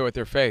religiously. Yeah, with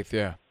their faith,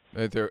 yeah.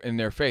 They're in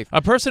their faith.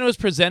 A person who has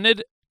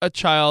presented a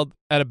child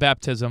at a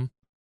baptism,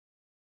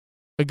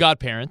 a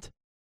godparent,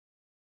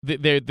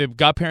 the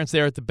godparents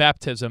there at the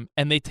baptism,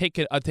 and they take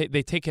an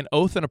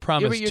oath and a Yeah,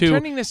 promise but you're to.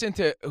 turning this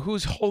into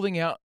who's holding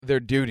out their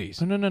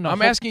duties. No. I'm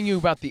hold- asking you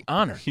about the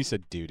honor. He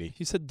said duty.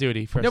 He said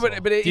duty first. No, of but-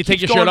 all. but it do you take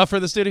keeps your shirt going- off for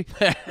this duty?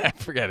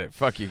 Forget it.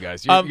 Fuck you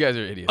guys. Um, You guys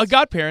are idiots. A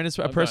godparent is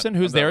a I'm person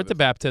done. who's I'm done there with at the this.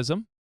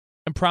 baptism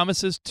and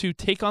promises to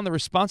take on the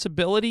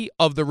responsibility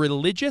of the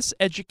religious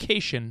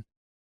education.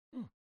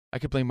 I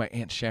could blame my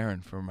Aunt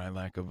Sharon for my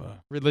lack of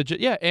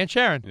Yeah, Aunt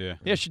Sharon. Yeah.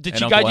 Yeah, did And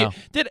she Uncle guide you? Al.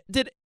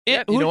 Did Yeah,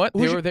 Aunt, you know what?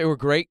 who's They were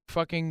great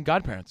fucking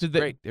godparents. Did they-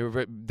 Great.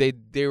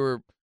 They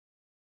were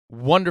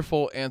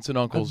wonderful aunts and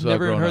uncles. I've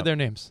never even growing heard up. their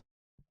names.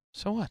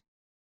 So what?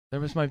 There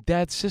was my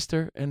dad's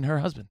sister and her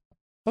husband.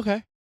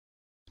 Okay.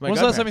 My When was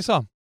the last time you godparents.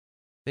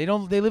 saw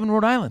him? They live in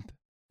Rhode Island.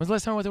 When's the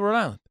last time I went to Rhode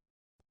Island?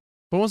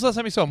 When was the last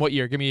time you saw him? What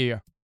year? Give me a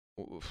year.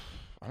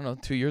 I don't know.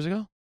 2 years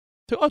ago?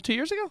 2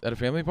 years ago? At a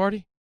family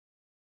party?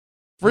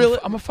 Really?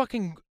 I'm a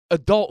fucking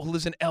adult who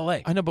lives in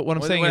L.A. I know, but what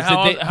I'm saying is,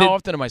 how, did they, how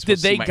often am I did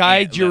supposed to they see my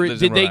guide aunt your that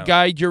lives in did they Rhode Island?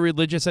 guide your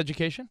religious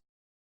education?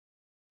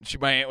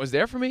 My aunt was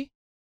there for me.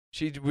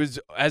 She was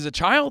as a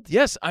child.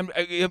 Yes, I'm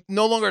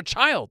no longer a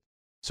child.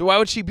 So why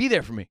would she be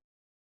there for me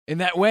in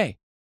that way?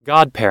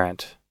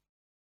 Godparent.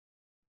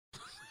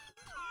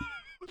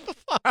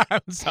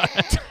 I'm sorry.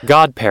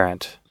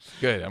 Godparent.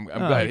 Good. I'm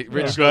glad.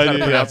 Rich knows glad how to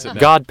you- pronounce it now.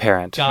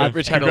 Godparent.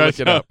 Rich had to look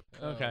it up.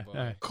 Okay. All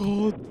right.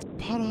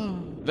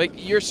 Like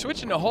you're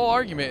switching the whole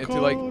argument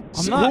into like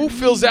not-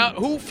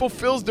 who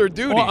fulfills their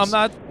duties. Well, I'm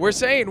not. We're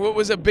saying what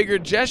was a bigger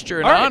gesture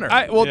and All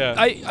right, honor,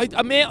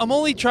 I'm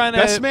only trying to.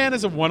 Best man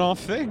is a one-off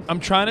thing. I'm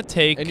trying to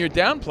take. and you're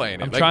downplaying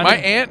it. I'm Like trying my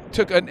to- aunt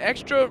took an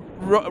extra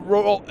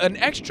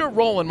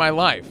role in my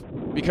life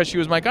because she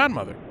was my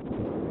godmother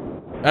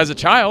as a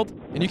child.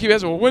 And you keep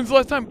asking, well, when's the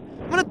last time?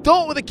 I'm an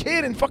adult with a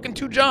kid and fucking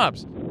 2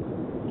 jobs.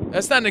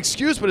 That's not an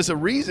excuse, but it's a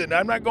reason.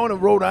 I'm not going to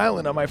Rhode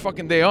Island on my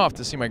fucking day off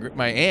to see my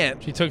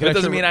aunt. She took That an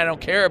doesn't extra- mean I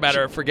don't care about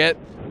her or forget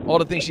all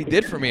the things she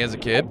did for me as a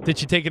kid. Did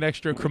you take an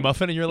extra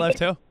crumuffin in your life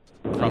too?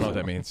 I don't know what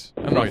that means.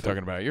 I don't know what you're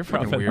talking about. You're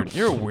fucking weird.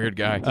 You're a weird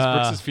guy.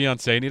 Does Brooks'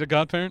 fiance need a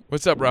godparent?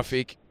 What's up,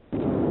 Rafiq?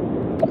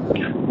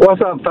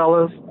 What's up,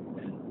 fellas?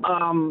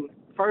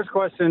 First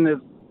question is,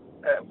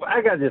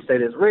 I gotta just say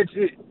this, Rich,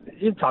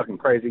 you're talking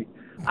crazy.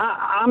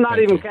 I'm not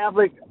even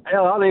Catholic.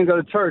 Hell, I don't even go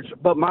to church.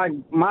 But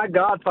my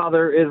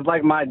godfather is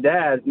like my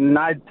dad, and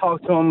I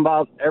talk to him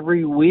about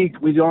every week.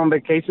 We go on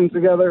vacations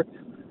together.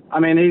 I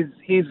mean,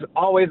 he's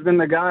always been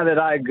the guy that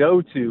I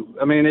go to.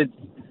 I mean,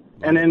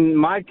 and then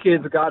my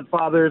kids'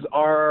 godfathers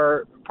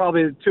are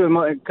probably two of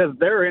my, because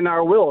they're in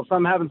our will. If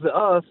something happens to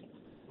us,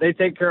 they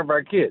take care of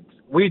our kids.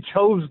 We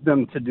chose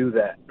them to do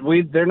that.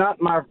 They're not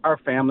our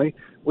family.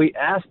 We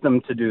asked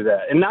them to do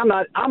that. And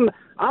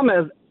I'm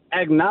as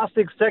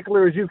agnostic,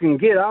 secular as you can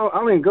get. I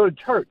don't even go to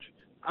church.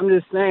 I'm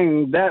just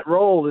saying that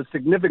role is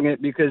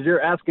significant because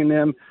you're asking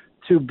them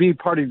to be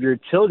part of your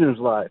children's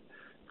life.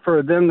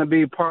 For them to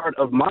be part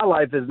of my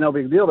life is no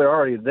big deal. They're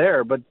already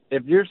there. But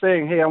if you're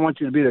saying, hey, I want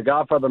you to be the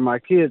godfather of my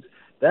kids,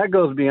 that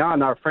goes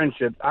beyond our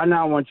friendship. I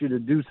now want you to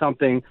do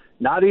something,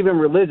 not even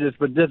religious,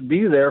 but just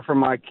be there for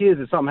my kids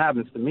if something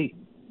happens to me.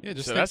 Yeah,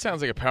 just that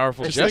sounds like a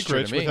powerful Just think, gesture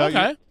Rich,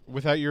 to me.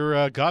 without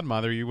your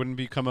godmother, you wouldn't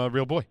become a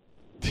real boy.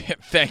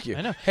 Thank you.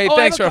 I know. Hey, Oh,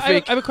 thanks, I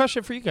Rafiq. have a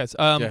question for you guys.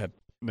 Go ahead.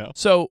 No.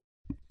 So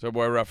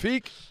boy,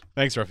 Rafiq.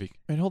 Thanks, Rafiq.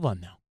 wait, hold on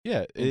now.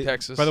 Yeah, In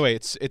Texas. By the way,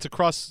 it's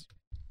across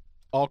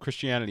all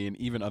Christianity and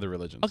even other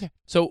religions. Okay,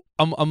 so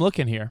I'm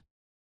looking here.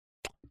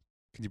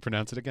 Can you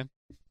pronounce it again?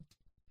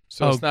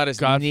 So it's not as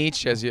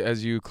niche as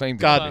you claimed.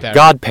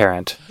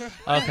 Godparent.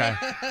 Okay.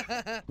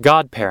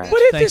 Godparent.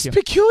 What is Thank this you.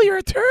 peculiar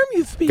term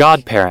you speak?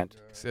 Godparent.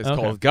 It's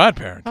called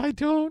godparent. I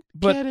don't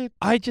But get it.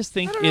 I just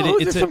think I don't know.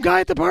 Is it's it some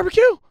guy at the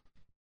barbecue?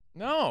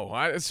 No,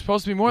 it's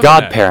supposed to be more than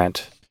that.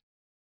 Godparent.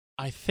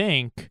 I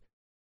think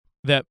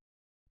that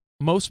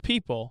most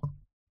people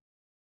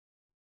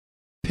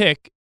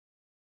pick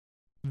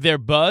their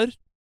bud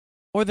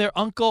or their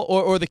uncle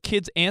or the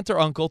kid's aunt or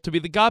uncle to be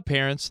the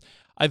godparents.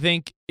 I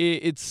think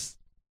it's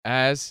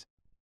as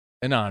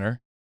an honor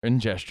and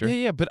gesture.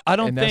 Yeah, but I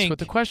don't and think that's what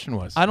the question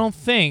was. I don't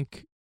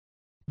think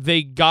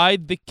they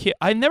guide the kid.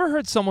 I never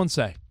heard someone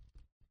say.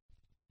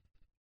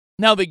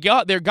 Now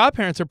their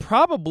godparents are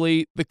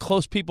probably the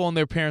close people in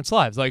their parents'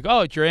 lives. Like,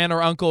 oh, it's your aunt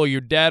or uncle or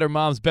your dad or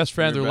mom's best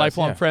friend or Your best,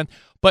 lifelong yeah. friend.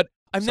 But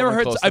I've Someone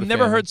never close to I've the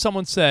never family. heard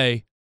someone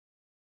say,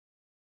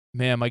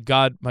 man, my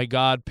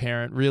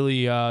godparent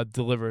really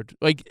delivered.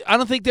 Like, I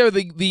don't think they're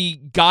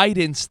the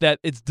guidance that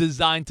it's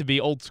designed to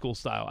be old school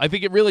style. I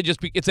think it really just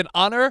it's an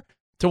honor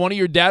to one of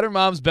your dad or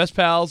mom's best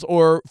pals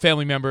or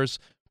family members.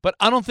 But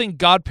I don't think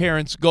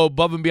godparents go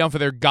above and beyond for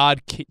their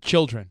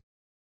children,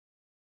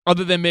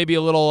 other than maybe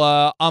a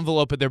little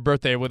envelope at their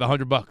birthday with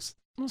 $100.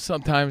 Well,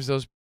 sometimes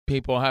those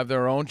people have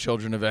their own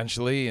children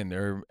eventually, and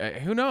they're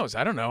who knows?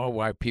 I don't know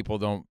why people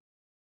don't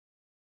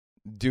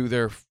do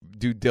their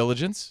due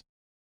diligence.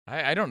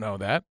 I don't know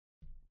that.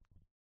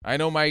 I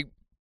know my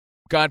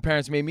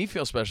godparents made me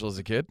feel special as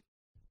a kid.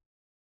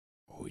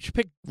 We should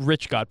pick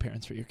rich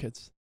godparents for your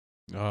kids.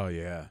 Oh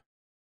yeah,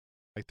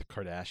 like the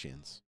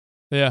Kardashians.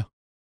 Yeah.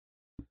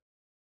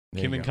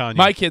 There Kim you and go. Kanye.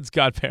 My kids'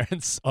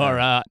 godparents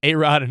are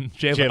A-Rod and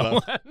J-Lo.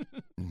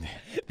 J-Lo.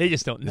 They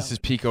just don't know. This is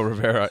Pico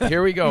Rivera.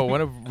 Here we go.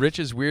 One of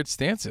Rich's weird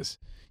stances.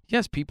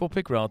 Yes, people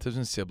pick relatives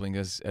and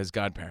siblings as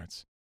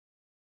godparents.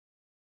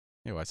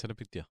 Yeah, why is that a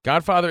big deal?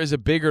 Godfather is a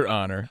bigger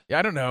honor. Yeah,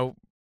 I don't know.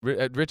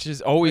 Rich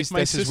is always Like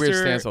that's his weird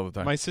stance all the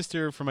time. My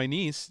sister for my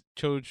niece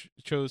chose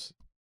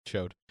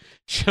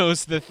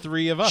the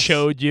three of us.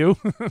 Showed you.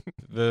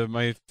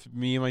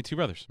 Me and my two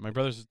brothers. My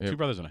brothers, Yeah, two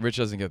brothers and I. Rich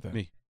doesn't get that.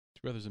 Me.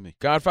 Two brothers and me.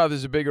 Godfather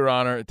is a bigger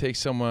honor. It takes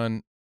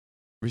someone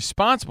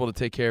responsible to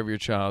take care of your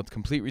child.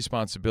 Complete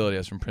responsibility,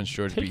 as from Prince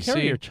George, Take BC. care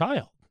of your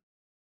child.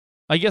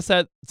 I guess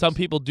that some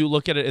people do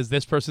look at it as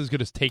this person's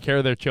going to take care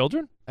of their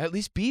children. At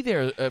least be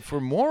there for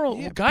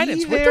moral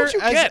guidance. Be What there don't you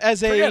as, get? as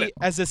Forget a it.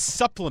 as a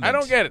supplement. I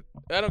don't get it.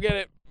 I don't get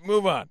it.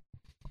 Move on.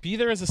 Be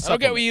there as a I don't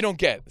supplement. get what you don't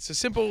get. It's a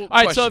simple All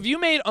right, question. so if you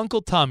made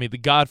Uncle Tommy the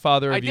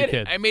godfather I of your did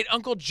it. kid, I made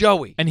Uncle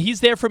Joey. and he's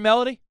there for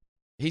Melody,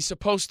 He's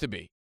supposed to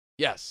be.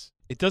 Yes.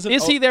 It doesn't.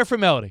 is he there for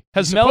Melody?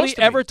 Has He's supposed Melody to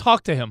be. ever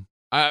talked to him?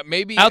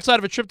 Maybe outside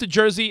of a trip to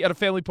Jersey at a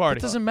family party.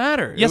 It doesn't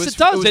matter. Yes, it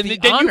does. was And the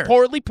then you honor.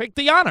 poorly picked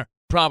the honor.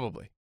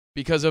 Probably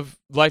because of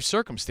life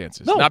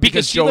circumstances. No, not because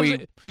because she Joey.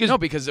 lives- because- no,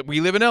 because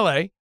we live in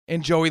L.A.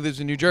 and Joey lives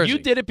in New Jersey. You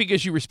did it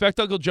because you respect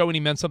Uncle Joe and he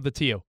meant something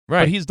to you.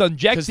 Right. But he's done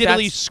jack 'Cause diddly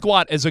that's-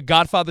 squat as a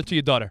godfather to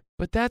your daughter.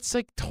 But that's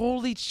like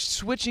totally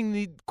switching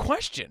the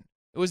question.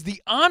 It was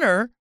the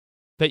honor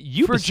That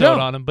you For bestowed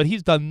Joe. on him, but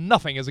he's done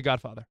nothing as a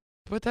godfather.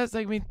 But that's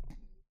like, I mean,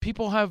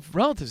 people have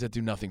relatives that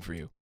do nothing for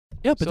you.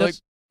 Yeah, but So,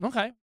 that's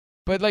okay.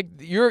 But like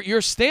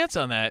your stance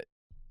on that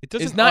It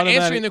doesn't is not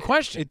automatic- answering the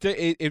question.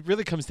 It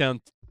really comes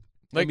down.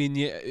 Like- I mean,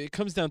 yeah, it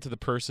comes down to the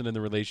person and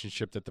the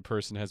relationship that the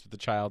person has with the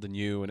child and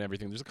you and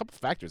everything. There's a couple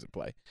factors at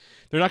play.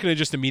 They're not going to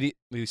just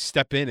immediately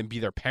step in and be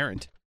their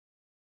parent.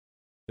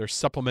 Their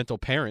supplemental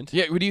parent.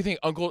 Yeah, what do you think,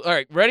 Uncle? All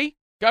right, ready?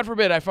 God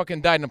forbid I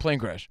fucking died in a plane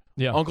crash.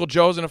 Yeah. Uncle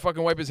Joe's gonna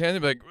fucking wipe his hands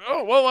and be like,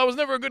 "Oh, well, I was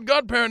never a good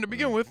godparent to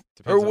begin with."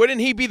 Depends Or on-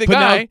 wouldn't he be the But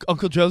guy? now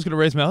Uncle Joe's going to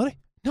raise Melody?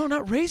 No,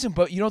 not raise him,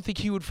 but you don't think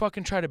he would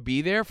fucking try to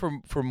be there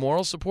for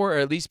moral support or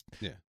at least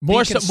Yeah.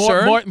 More, be so,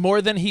 concerned?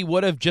 more than he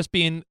would have just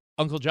being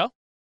Uncle Joe?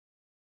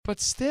 But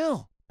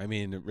still. I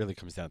mean, it really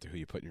comes down to who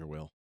you put in your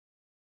will.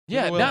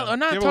 Yeah, Will. I'm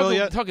not Do you have a will talking,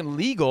 yet? talking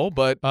legal,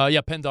 but Yeah,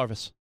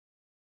 Pendarvis.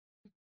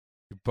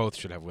 You both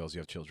should have wills. You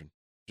have children.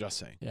 Just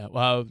saying. Yeah,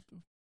 I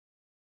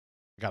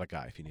got a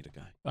guy if you need a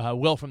guy.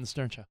 Will from the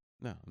Stern Show.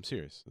 No, I'm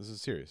serious. This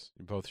is serious.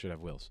 You both should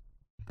have wills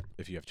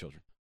if you have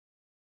children.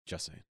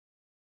 Just saying.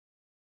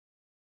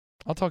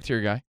 I'll talk to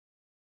your guy.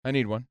 I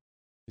need one.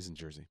 He's in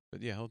Jersey.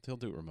 But yeah, he'll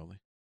do it remotely.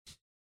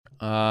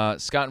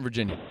 Scott in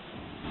Virginia.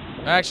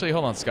 Actually,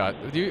 hold on, Scott.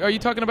 Are you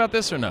talking about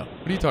this or no?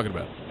 What are you talking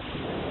about?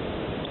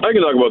 I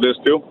can talk about this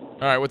too. All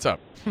right, what's up?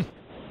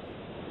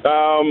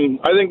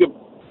 I think the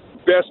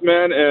best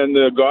man and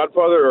the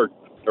Godfather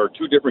are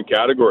two different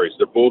categories.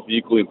 They're both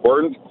equally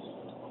important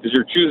because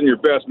you're choosing your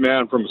best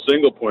man from a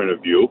single point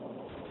of view.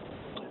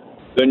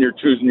 Then you're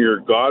choosing your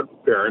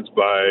godparents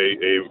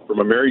from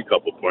a married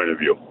couple point of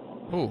view.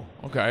 Ooh,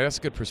 okay, that's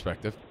a good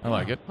perspective. I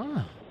like it.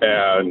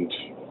 And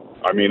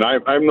I mean,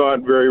 I'm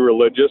not very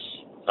religious.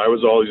 I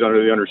was always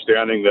under the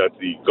understanding that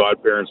the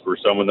godparents were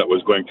someone that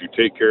was going to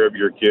take care of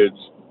your kids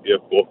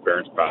if both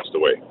parents passed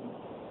away.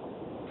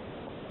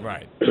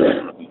 Right.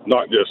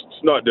 not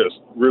just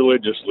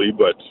religiously,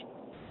 but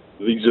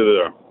these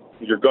are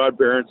your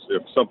godparents.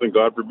 If something,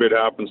 God forbid,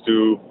 happens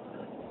to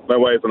my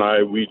wife and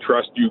I, we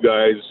trust you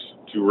guys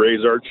to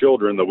raise our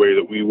children the way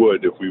that we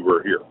would if we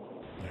were here.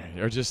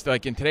 Or just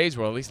like in today's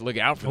world, at least look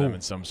out for them in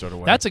some sort of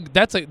way. That's a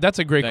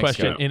great Thanks,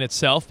 question Scott. in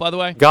itself, by the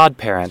way.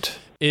 Godparent.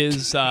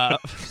 Is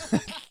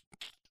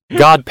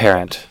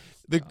Godparent.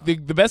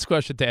 the best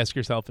question to ask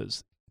yourself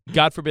is,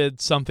 God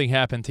forbid something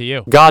happened to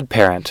you.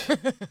 Godparent.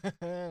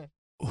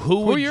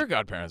 Who are your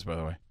godparents, by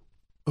the way?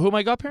 Who are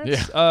my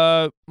godparents?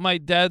 My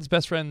dad's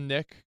best friend,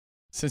 Nick.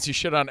 Since you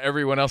shit on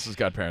everyone else's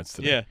godparents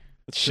today. Yeah.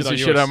 Let's shit Since on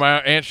you yours. shit on my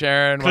Aunt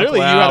Sharon, Clearly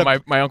my, you Uncle had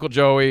Al, my Uncle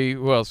Joey.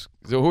 Who else?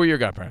 So who are your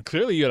godparents?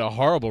 Clearly, you had a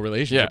horrible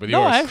relationship with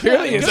No, yours. I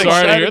Clearly, it's it's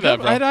sorry to like- hear that,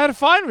 bro. I had a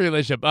fine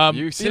relationship.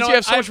 Since you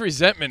have so much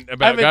resentment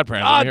about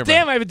godparents. I wanna hear about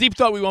damn, I have a deep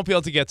thought we won't be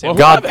able to get to. Well,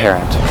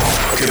 Godparent.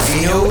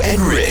 Covino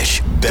and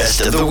Rich, best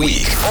of the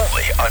week.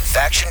 Only on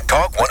Faction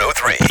Talk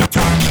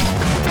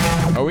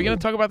 103. Are we going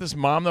to talk about this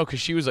mom, though? Because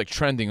she was like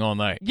trending all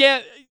night.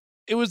 Yeah,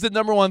 it was the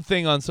number one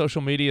thing on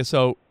social media.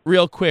 So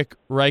real quick,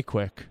 right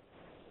quick.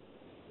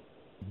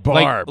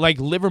 Barb. Like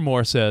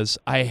Livermore says,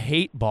 I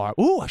hate Barb.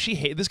 Ooh,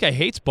 this guy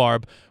hates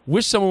Barb.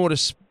 Wish someone would have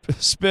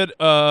spit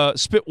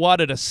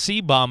wadded a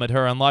C-bomb at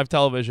her on live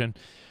television.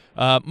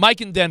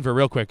 Mike in Denver,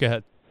 real quick, go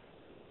ahead.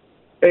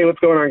 Hey, what's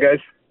going on, guys?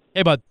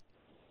 Hey, bud.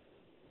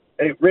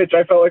 Hey, Rich,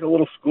 I felt like a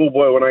little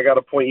schoolboy when I got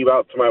to point you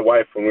out to my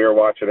wife when we were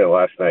watching it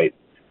last night.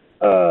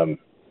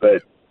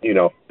 But, you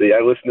know,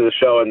 I listened to the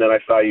show and then I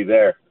saw you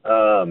there.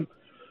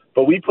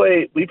 But we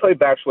play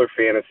Bachelor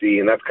Fantasy,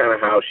 and that's kind of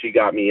how she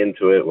got me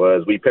into it.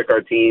 Was we pick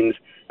our teams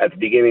at the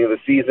beginning of the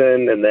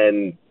season, and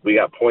then we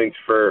got points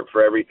for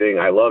everything.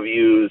 I love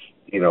yous,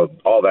 you know,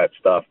 all that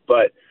stuff.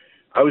 But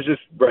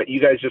you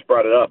guys just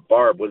brought it up.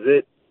 Barb, was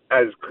it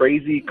as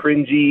crazy,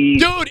 cringy?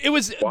 Dude, it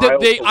was.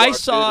 I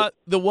saw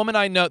the woman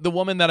I know, the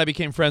woman that I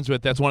became friends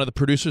with. That's one of the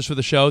producers for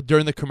the show.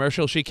 During the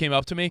commercial, she came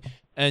up to me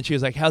and she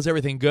was like, "How's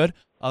everything good?"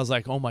 I was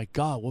like, "Oh my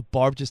god, what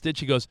Barb just did?"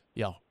 She goes,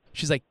 "Yo."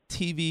 She's like,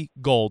 TV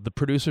gold. The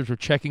producers were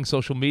checking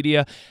social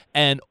media,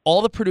 and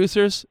all the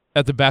producers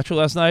at The Bachelor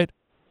last night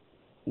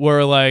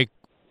were like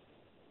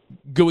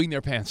gooing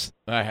their pants.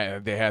 They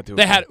had to.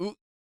 They had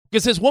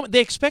because this woman. They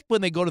expect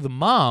when they go to the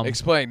mom.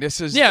 Explain. This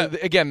is Yeah.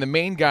 Again, the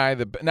main guy,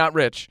 not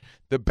Rich,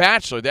 the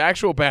Bachelor, the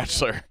actual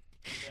Bachelor.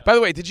 By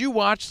the way, did you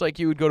watch like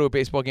you would go to a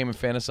baseball game and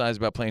fantasize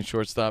about playing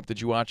shortstop? Did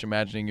you watch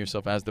imagining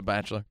yourself as the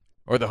Bachelor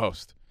or the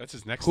host? That's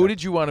his next Who step.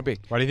 did you want to be?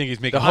 Why do you think he's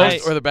making the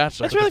host or the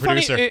Bachelor? That's really The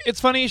funny. producer. It's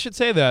funny you should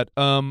say that.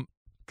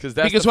 Because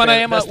that's because the when I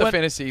am that's the when-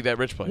 fantasy that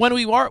Rich plays. when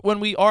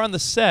we are on the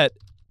set,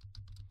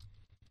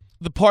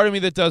 the part of me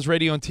that does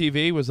radio and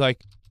TV was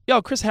like,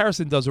 yo, Chris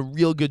Harrison does a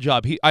real good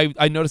job.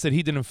 I noticed that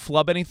he didn't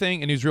flub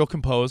anything, and he's real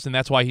composed, and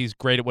that's why he's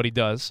great at what he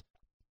does.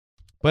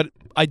 But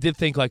I did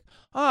think like,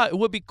 it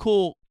would be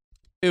cool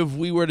if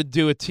we were to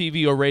do a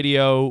TV or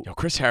radio. Yo,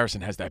 Chris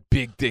Harrison has that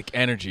big dick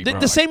energy, bro.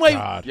 The same way.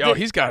 Yo,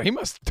 he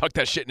must tuck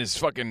that shit in his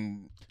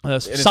fucking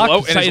His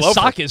loafer.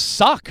 sock is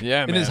sock.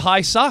 Yeah, in man. his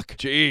high sock.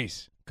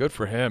 Jeez, good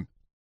for him.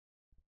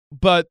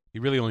 But he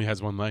really only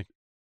has one leg.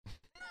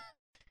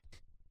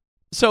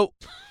 So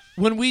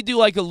when we do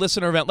like a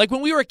listener event, like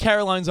when we were at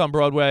Caroline's on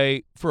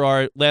Broadway for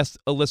our last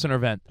listener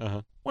event,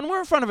 when we're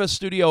in front of a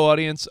studio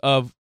audience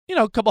of,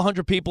 a couple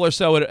hundred people or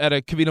so at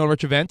a Covino and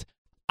Rich event,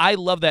 I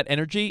love that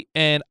energy.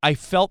 And I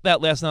felt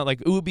that last night,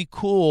 like it would be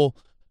cool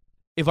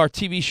if our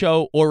TV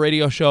show or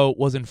radio show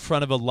was in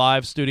front of a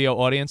live studio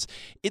audience.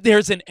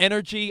 There's an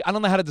energy. I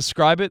don't know how to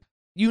describe it.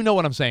 You know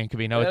what I'm saying,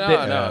 Covino.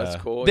 No, it's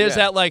cool. There's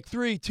that like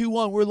 3, 2,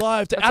 1, we're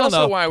live. That's I don't also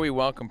know. why we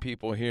welcome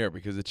people here,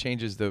 because it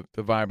changes the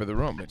vibe of the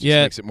room. It just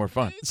Yeah. makes it more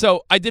fun.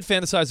 So I did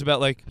fantasize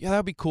about like, that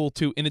would be cool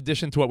to, in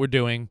addition to what we're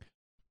doing,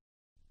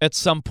 at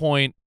some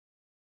point,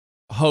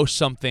 host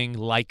something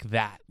like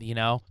that,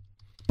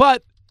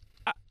 But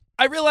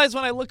I realized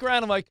when I look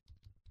around, I'm like,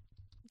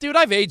 dude,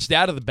 I've aged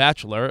out of The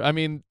Bachelor. I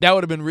mean, that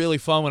would have been really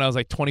fun when I was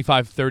like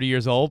 25, 30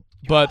 years old.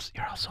 But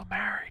you're also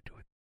married.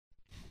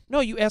 No,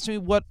 you asked me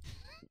what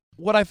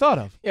I thought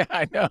of. Yeah,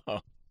 I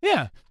know.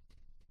 Yeah.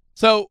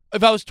 So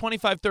if I was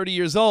 25, 30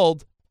 years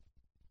old,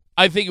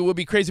 I think it would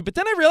be crazy. But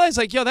then I realized,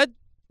 like, yo,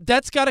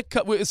 that's got to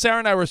cut. Sarah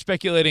and I were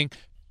speculating,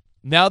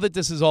 now that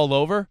this is all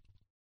over,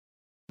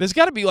 there's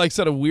got to be like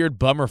sort of weird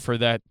bummer for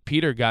that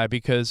Peter guy,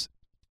 because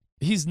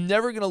he's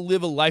never going to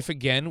live a life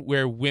again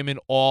where women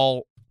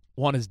all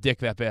want his dick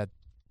that bad.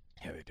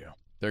 Yeah, they do.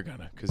 They're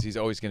gonna, because he's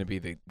always going to be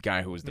the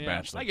guy who was the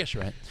Bachelor. I guess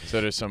you're right.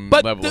 So there's some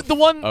But level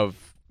of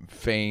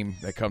fame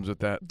that comes with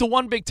that. The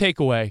one big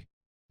takeaway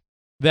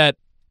that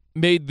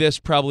made this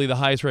probably the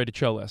highest rated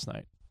show last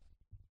night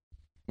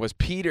was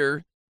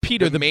Peter,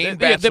 the main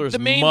Bachelor's the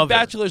main mother.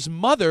 Bachelor's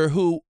mother,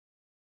 who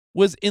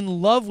was in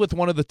love with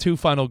one of the two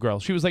final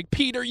girls. She was like,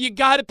 Peter, you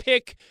gotta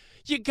pick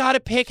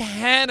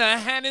Hannah.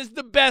 Hannah's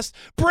the best.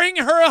 Bring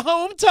her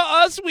home to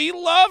us. We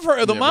love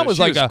her. The mom was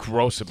she like was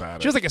gross about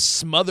it. She was like a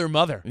smother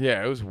mother.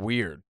 Yeah, it was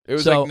weird. It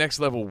was So- like next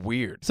level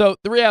weird. So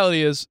the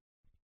reality is,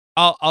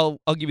 I'll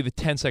give you the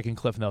 10-second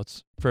cliff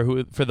notes for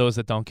those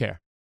that don't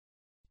care.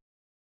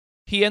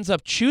 He ends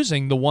up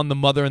choosing the one the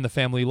mother and the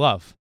family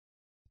love.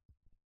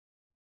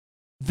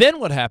 Then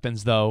what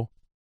happens, though,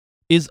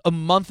 is a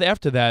month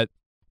after that,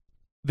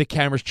 the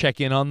cameras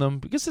check in on them,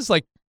 because it's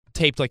like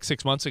taped like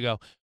 6 months ago.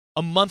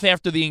 A month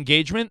after the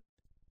engagement,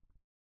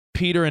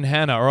 Peter and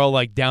Hannah are all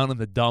like down in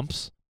the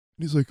dumps.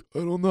 And he's like, I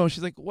don't know.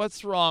 She's like,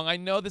 what's wrong? I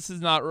know this is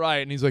not right.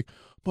 And he's like,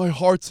 my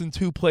heart's in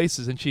two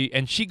places.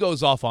 And she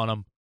goes off on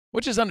him.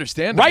 Which is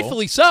understandable.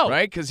 Rightfully so.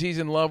 Right? Because he's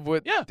in love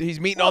with, Yeah.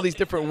 he's meeting all these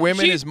different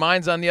women. His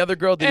mind's on the other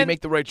girl. Did he And-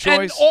 make the right And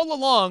choice? all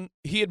along,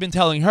 he had been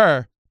telling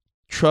her,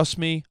 trust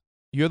me,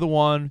 you're the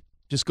one.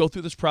 Just go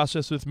through this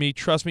process with me.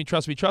 Trust me,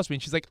 trust me, trust me.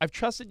 And she's like, I've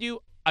trusted you.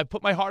 I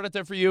put my heart out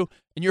there for you,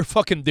 and you're a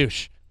fucking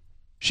douche.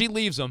 She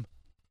leaves him.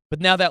 But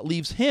now that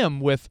leaves him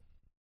with,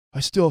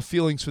 I still have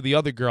feelings for the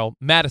other girl,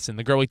 Madison,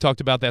 the girl we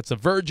talked about that's a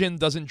virgin,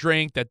 doesn't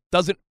drink, that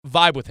doesn't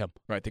vibe with him.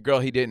 Right, the girl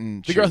he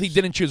didn't The girl he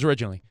didn't choose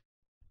originally.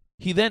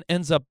 He then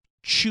ends up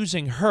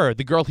choosing her,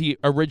 the girl he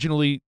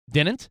originally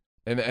didn't.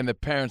 And the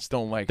parents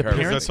don't like The her.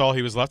 parents- That's all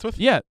he was left with?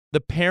 Yeah, the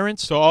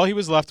parents. So all he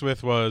was left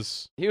with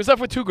was... He was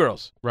left with two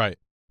girls. Right.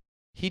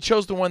 He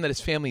chose the one that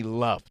his family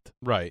loved.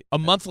 Right. A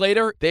month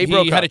later, They he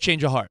broke had up. a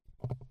change of heart.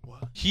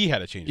 He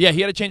had a change. Yeah,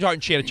 he had a change of heart,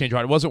 and she had a change of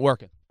heart. It wasn't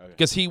working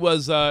because he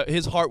was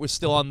his heart was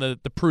still on the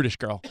prudish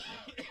girl.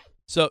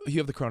 So you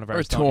have the coronavirus.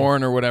 Or don't you?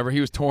 torn or whatever. He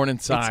was torn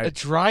inside.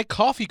 It's a dry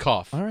coffee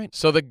cough. All right.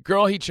 So the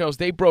girl he chose,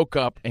 they broke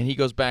up, and he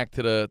goes back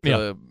to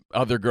the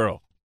other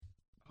girl.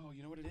 Oh,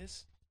 you know what it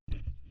is?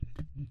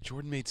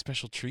 Jordan made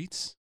special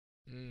treats,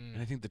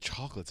 and I think the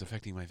chocolate's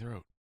affecting my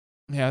throat.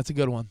 Yeah, that's a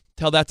good one.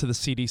 Tell that to the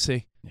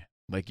CDC. Yeah.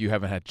 Like you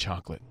haven't had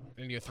chocolate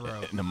In your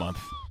throat. in a month.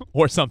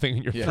 Or something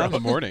in your Yeah. throat. In the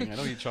morning. I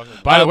don't eat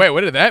chocolate. By the way,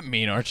 what did that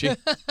mean, Archie?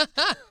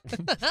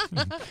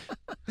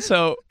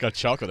 So Got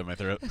chocolate in my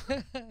throat.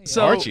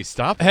 So Archie,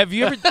 stop. Have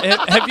you ever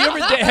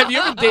have you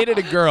ever dated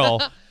a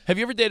girl? Have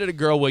you ever dated a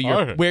girl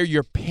where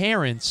your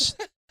parents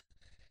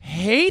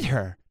hate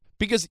her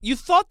because you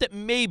thought that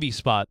maybe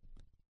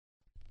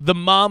the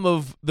mom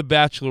of The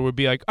Bachelor would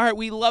be like, all right,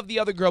 we love the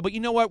other girl, but you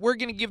know what? We're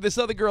going to give this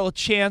other girl a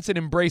chance and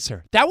embrace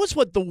her. That was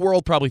what the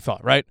world probably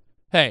thought, right?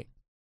 Hey,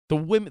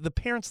 the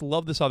parents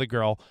love this other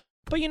girl,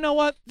 but you know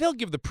what? They'll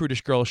give the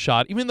prudish girl a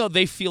shot, even though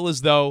they feel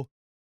as though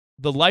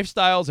the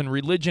lifestyles and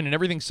religion and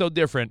everything's so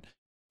different.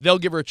 They'll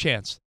give her a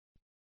chance.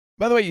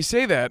 By the way, you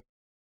say that.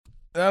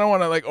 I don't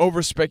want to like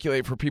over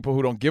speculate for people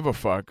who don't give a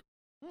fuck,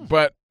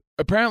 but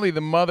apparently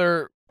the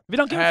mother If you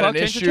don't give a had fuck,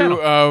 an change the issue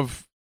channel.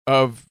 of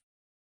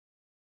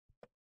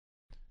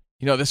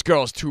this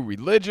girl is too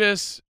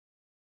religious,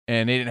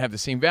 and they didn't have the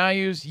same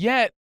values.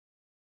 Yet,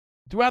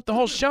 throughout the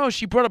whole show,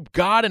 she brought up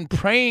God and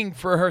praying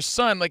for her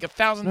son like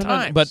 1,000 No,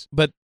 times.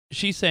 but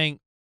she's saying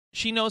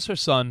she knows her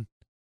son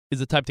is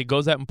the type that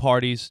goes out and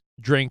parties,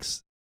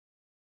 drinks.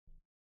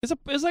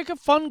 Is like a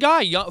fun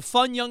guy,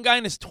 fun young guy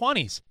in his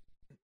 20s.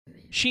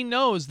 She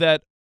knows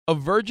that a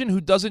virgin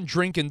who doesn't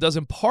drink and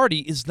doesn't party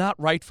is not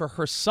right for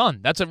her son.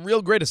 That's a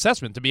real great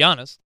assessment, to be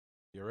honest.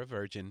 You're a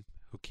virgin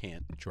who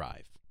can't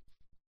drive.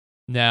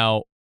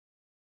 Now,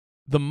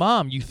 the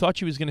mom, you thought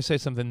she was going to say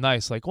something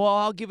nice, like, well,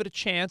 I'll give it a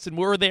chance, and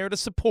we're there to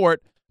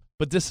support.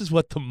 But this is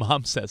what the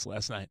mom says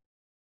last night.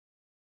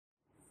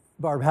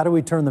 Barb, how do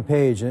we turn the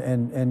page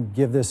and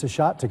give this a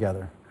shot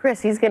together?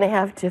 Chris, he's going to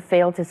have to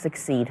fail to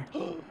succeed.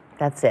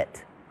 That's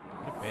it.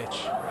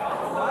 Bitch.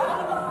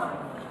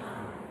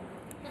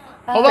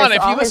 Hold on, Chris,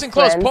 if all you listen his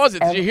close, friends pause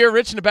it. Did you hear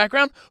Rich in the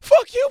background?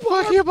 Fuck you,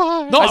 Barb. Fuck you,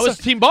 Barb. No, I was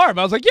Team Barb.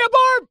 I was like, yeah,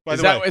 Barb. By Is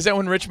the way, that, is that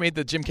when Rich made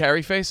the Jim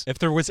Carrey face? if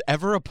there was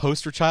ever a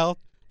poster child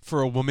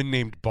for a woman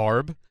named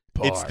Barb,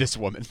 it's this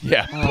woman.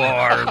 Yeah,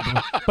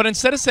 Barb. But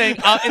instead of saying,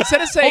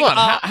 Hold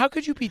on, how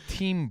could you be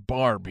Team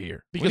Barb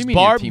here? What do Because you mean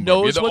you're Barb Team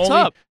knows You're the what's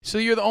only- up. So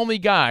you're the only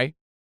guy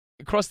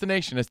across the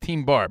nation as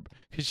Team Barb.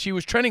 Because she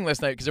was trending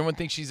last night because everyone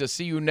thinks she's a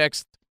see you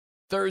next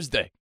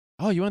Thursday.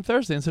 oh, you went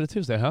Thursday instead of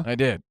Tuesday, huh? I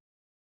did.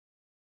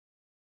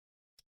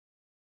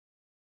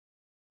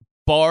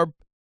 Barb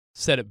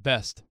said it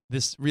best.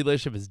 This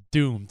relationship is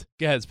doomed.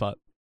 Go ahead, Spot.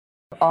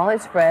 All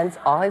his friends,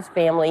 all his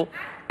family,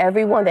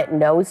 everyone that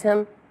knows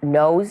him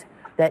knows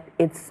that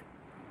it's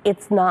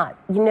not,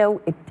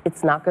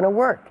 it's not going to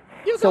work.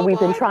 So we've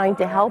been trying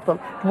to help him.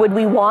 Would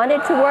we want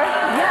it to work?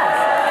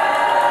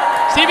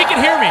 Yes. See if you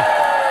can hear me.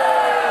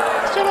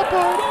 Shut up,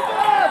 Barb.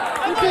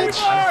 You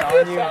bitch.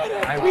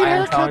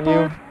 I'm telling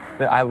you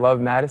that I love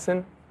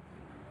Madison,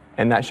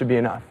 and that should be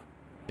enough.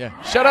 Yeah.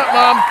 Shut up,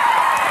 Mom.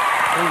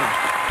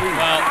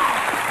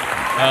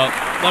 Well,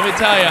 let me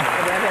tell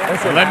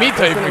you. Let me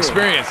tell you from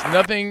experience,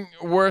 nothing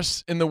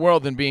worse in the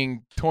world than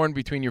being torn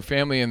between your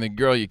family and the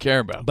girl you care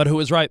about. But who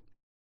was right?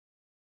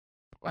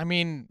 I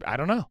mean, I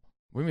don't know.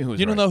 What do you mean who was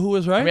You don't right? know who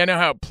was right? I mean, I know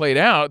how it played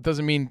out. It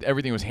doesn't mean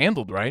everything was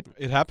handled right.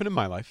 It happened in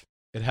my life.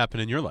 It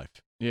happened in your life.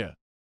 Yeah.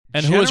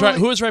 And who was right?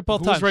 Who was right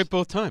both Who times? was right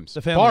both times?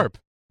 The family. Barb.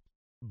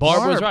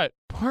 Barb was right.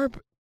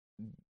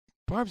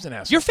 Barb's an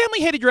asshole. Your family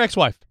hated your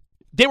ex-wife.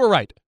 They were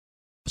right.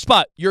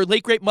 Spot, your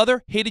late great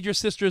mother hated your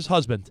sister's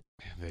husband.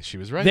 She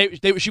was right.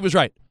 She was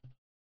right.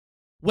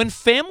 When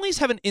families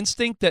have an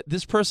instinct that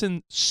this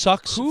person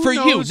sucks Who for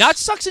you, knows? not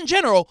sucks in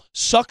general,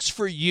 sucks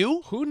for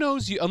you. Who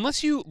knows you?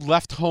 Unless you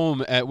left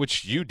home,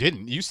 which you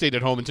didn't. You stayed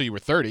at home until you were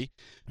 30.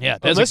 Yeah,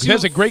 Unless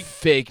there's a great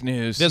fake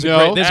news. There's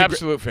No. a great,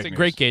 Absolute fake it's a news.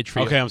 great gauge for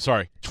you. Okay, I'm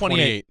sorry.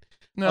 28.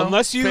 No,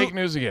 Unless you fake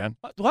news again.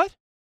 What?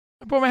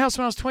 I bought my house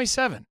when I was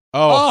 27.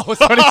 Oh, it's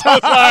 27.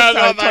 I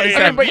was off by a year.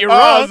 I mean, but you're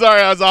Oh, wrong.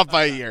 sorry, I was off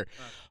by a year.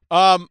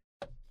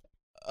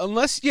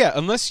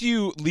 Unless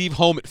you leave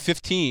home at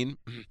 15,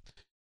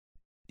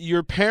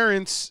 your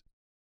parents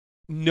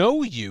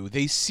know you.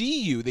 They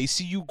see you. They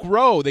see you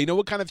grow. They know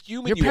what kind of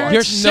human Your you are.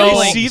 parents Your know.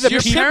 siblings. They see the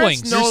Your people-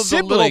 parents know your the little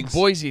siblings.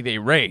 boise they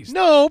raised.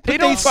 No, but They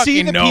don't see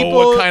fucking the know people.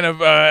 what kind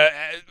of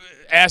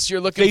ass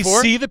you're looking They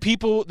for. see the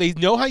people. They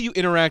know how you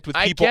interact with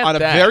I people get on a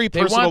that. very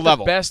they personal want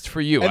level. the best for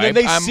you. And then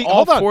they I'm see- all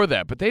hold on. for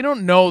that, but they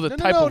don't know the No,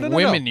 type of no.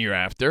 women you're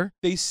after.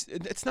 It's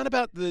not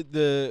about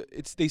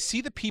they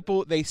see the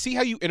people. They see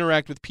how you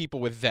interact with people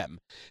with them,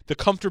 the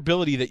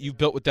comfortability that you've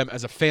built with them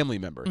as a family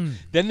member.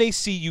 Then they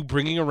see you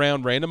bringing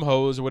around random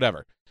hoes or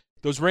whatever.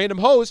 Those random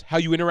hoes, how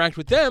you interact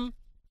with them.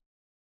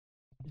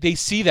 They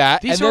see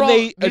that, These and are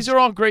then these are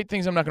all great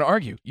things. I'm not going to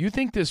argue. You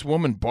think this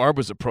woman Barb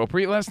was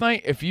appropriate last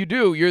night? If you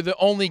do, you're the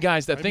only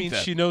guys that I think mean,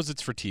 that. she knows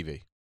it's for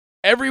TV.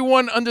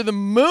 Everyone under the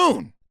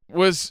moon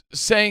was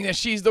saying that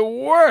she's the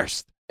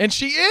worst, and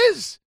she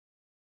is.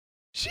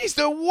 She's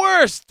the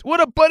worst.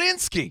 What a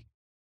Budinsky.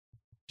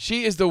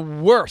 She is the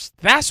worst.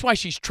 That's why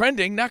she's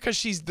trending, not because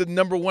she's the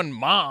number one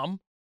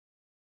mom.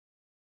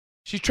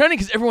 She's trending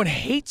because everyone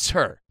hates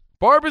her.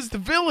 Barb is the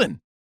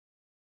villain.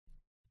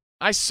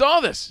 I saw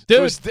this.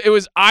 Dude. It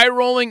was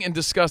eye-rolling and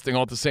disgusting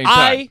all at the same time.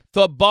 I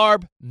thought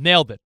Barb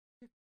nailed it.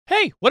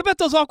 Hey, what about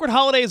those awkward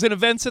holidays and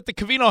events at the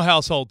Covino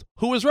household?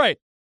 Who was right?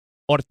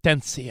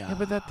 Hortensia. Yeah,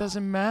 but that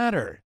doesn't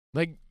matter.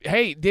 Like,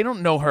 hey, they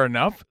don't know her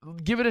enough.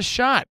 Give it a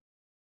shot.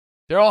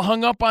 They're all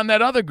hung up on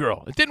that other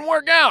girl. It didn't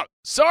work out.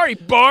 Sorry,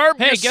 Barb.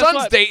 Hey, Your guess son's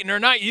what? dating her,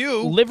 not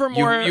you.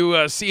 Livermore,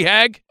 You sea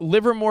hag.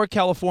 Livermore,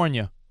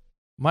 California.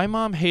 My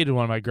mom hated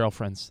one of my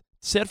girlfriends.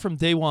 Said from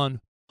day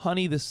one,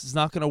 honey, this is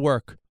not going to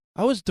work.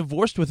 I was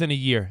divorced within a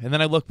year, and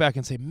then I look back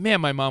and say, man,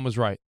 my mom was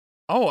right.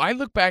 Oh, I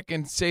look back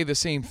and say the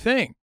same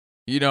thing.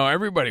 You know,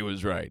 everybody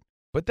was right.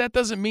 But that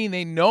doesn't mean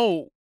they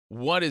know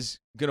what is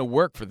going to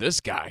work for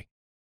this guy.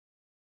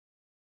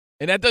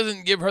 And that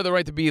doesn't give her the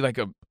right to be like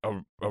a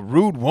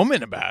rude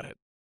woman about it.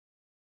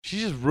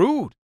 She's just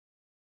rude.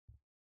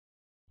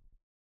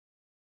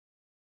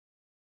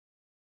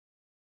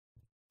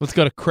 Let's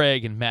go to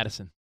Craig and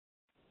Madison.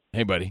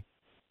 Hey, buddy.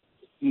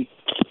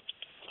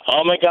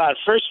 Oh, my God.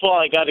 First of all,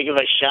 I got to give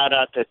a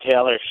shout-out to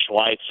Taylor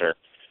Schweitzer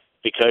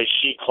because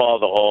she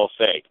called the whole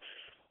thing.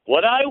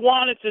 What I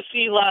wanted to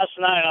see last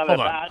night on Hold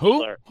The on.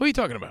 Bachelor... Who are you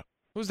talking about?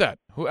 Who's that?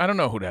 I don't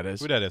know who that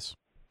is. Who that is?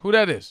 Who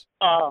that is?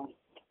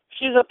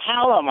 She's a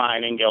pal of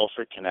mine in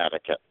Guilford,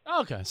 Connecticut.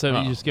 Okay, so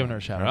you're just giving her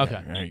a shout out.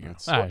 Okay. There you go.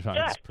 All right, fine.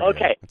 Yeah,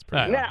 okay. That's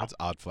pretty Now, That's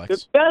odd flex.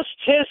 the best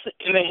kiss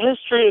in the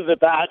history of The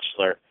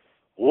Bachelor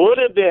would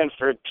have been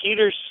for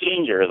Peter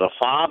Sr., the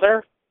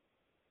father,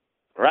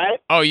 right?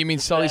 Oh, you mean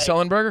Sully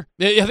Sullenberger?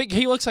 Yeah, I think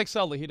he looks like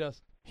Sully. He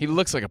does. He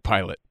looks like a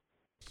pilot.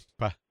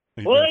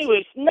 Well,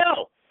 anyways,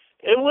 no.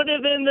 It would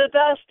have been the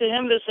best to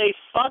him to say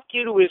fuck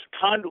you to his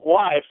cunt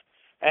wife,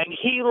 and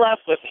he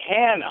left with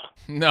Hannah.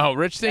 No,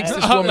 Rich thinks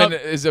this woman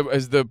is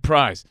the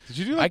prize. Did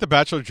you do like the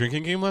Bachelor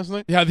drinking game last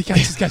night? Yeah,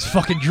 this guy's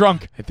fucking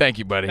drunk. Hey, thank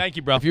you, buddy. Thank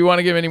you, bro. If you want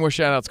to give any more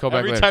shout-outs, call back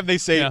Every later. time they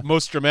say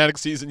most dramatic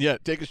season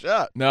yet, take a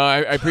shot. No, I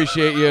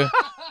appreciate you.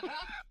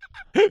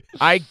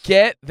 I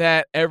get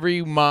that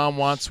every mom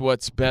wants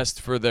what's best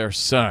for their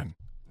son.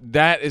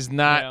 That is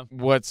not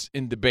what's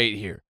in debate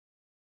here.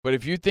 But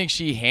if you think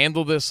she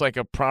handled this like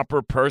a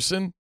proper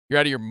person, you're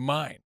out of your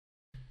mind.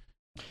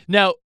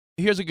 Now,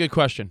 here's a good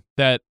question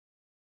that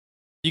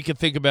you can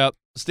think about,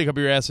 stick up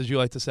your ass, as you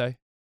like to say,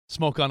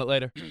 smoke on it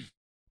later.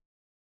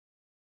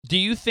 Do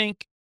you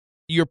think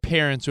your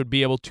parents would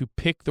be able to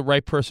pick the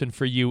right person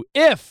for you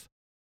if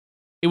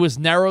it was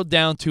narrowed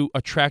down to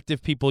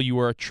attractive people you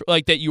were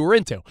that you were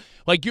into?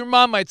 Like your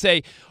mom might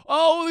say,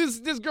 "Oh,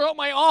 this girl at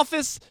my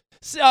office,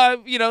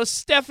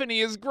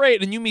 Stephanie is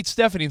great," and you meet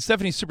Stephanie, and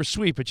Stephanie's super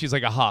sweet, but she's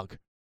like a hog.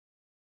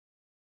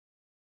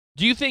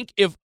 Do you think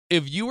if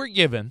you were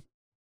given,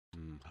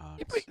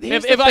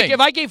 if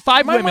I gave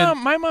five women,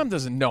 my mom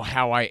doesn't know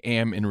how I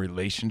am in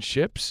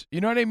relationships. You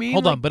know what I mean?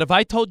 Hold on, but if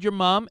I told your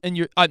mom and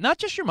your not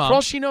just your mom, for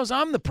all she knows,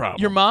 I'm the problem.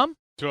 Your mom,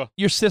 sure.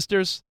 Your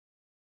sisters,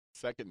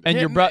 second, and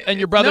your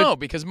brother. No,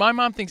 because my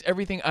mom thinks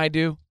everything I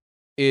do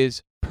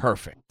is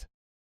perfect.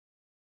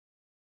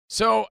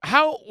 So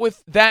how,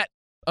 with that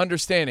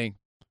understanding,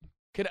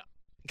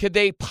 could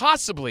they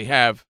possibly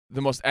have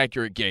the most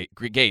accurate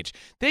gauge?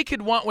 They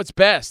could want what's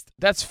best.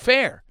 That's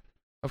fair.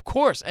 Of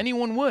course,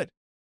 anyone would.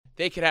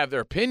 They could have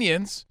their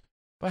opinions,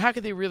 but how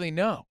could they really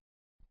know?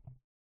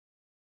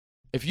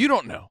 If you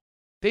don't know,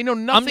 they know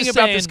nothing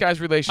about this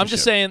guy's relationship. I'm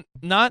just saying,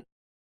 not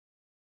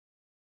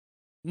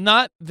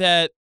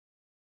that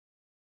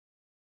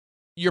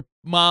your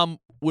mom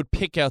would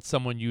pick out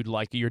someone you'd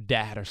like, your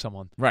dad or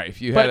someone. Right.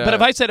 If you but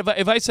if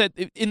I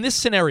said in this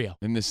scenario,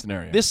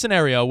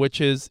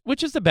 which is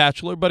The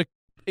Bachelor, but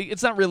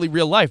it's not really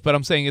real life, but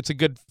I'm saying it's a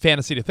good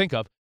fantasy to think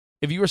of.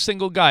 If you were a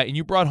single guy and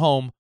you brought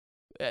home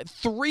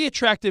 3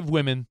 attractive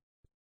women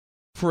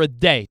for a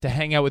day to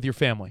hang out with your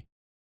family,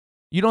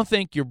 you don't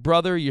think your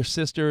brother, your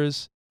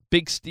sisters,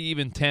 Big Steve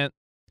and Tent,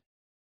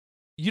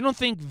 you don't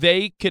think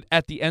they could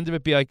at the end of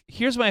it be like,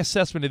 here's my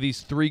assessment of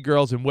these 3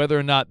 girls and whether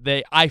or not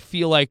I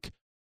feel like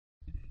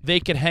they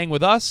could hang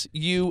with us,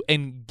 you,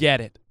 and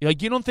get it?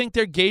 Like, you don't think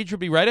their gauge would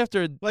be right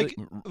after? I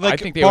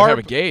think they would have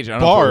a gauge. I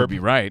don't know if it would be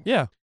right.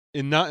 Yeah.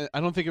 I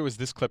don't think it was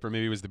this clip, or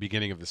maybe it was the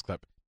beginning of this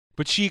clip.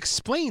 But she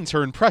explains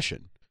her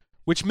impression,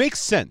 which makes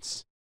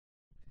sense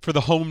for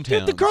the hometowns.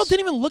 Dude, the girl didn't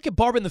even look at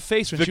Barb in the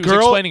face when she was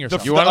explaining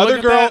herself. You want to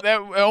look at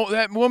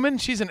that woman?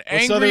 She's an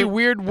angry,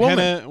 weird woman.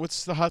 Hannah,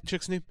 what's the hot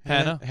chick's name?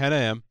 Hannah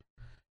M.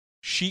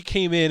 She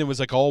came in and was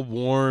like all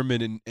warm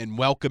and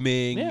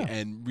welcoming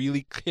and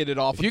really hit it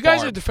off. If you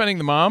guys are defending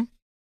the mom,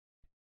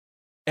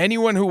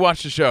 anyone who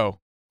watched the show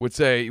would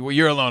say, well,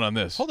 you're alone on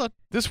this. Hold on.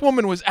 This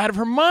woman was out of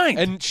her mind.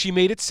 And she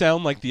made it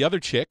sound like the other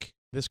chick.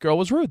 This girl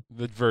was rude.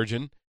 The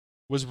virgin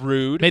was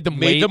rude. Made them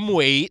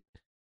wait.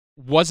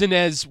 Wasn't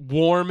as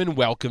warm and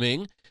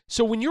welcoming.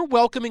 So when you're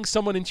welcoming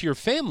someone into your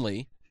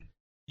family,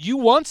 you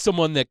want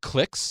someone that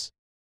clicks,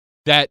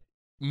 that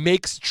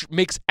makes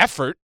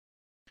effort.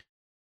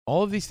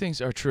 All of these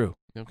things are true.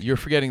 Okay. You're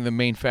forgetting the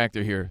main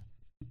factor here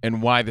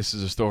and why this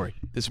is a story.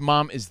 This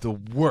mom is the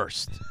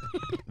worst.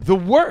 The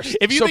worst.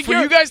 If you so think for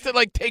you guys to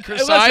take her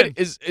side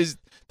is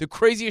the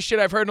craziest shit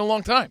I've heard in a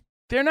long time.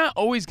 They're not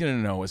always going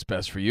to know what's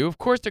best for you. Of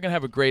course, they're going to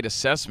have a great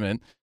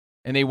assessment,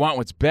 and they want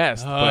what's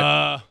best.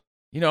 But,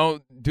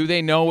 do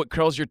they know what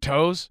curls your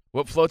toes?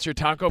 What floats your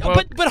taco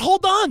boat? But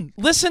hold on.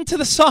 Listen to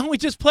the song we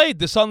just played.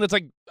 The song that's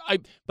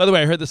by the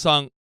way, I heard the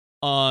song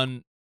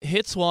on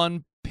Hits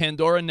 1,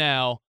 Pandora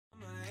Now,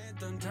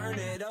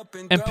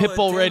 and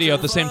Pitbull Radio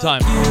at the same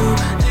time. It's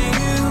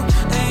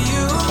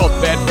called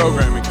Bad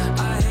Programming.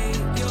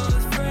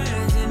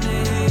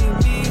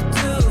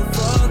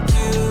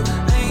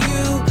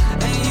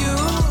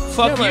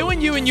 Fuck you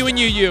and you and you and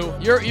you.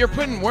 You're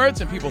putting words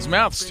in people's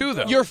mouths too,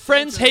 though. Your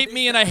friends hate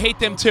me and I hate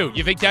them too.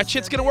 You think that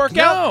shit's gonna work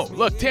out? No.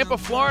 Look, Tampa,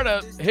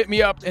 Florida hit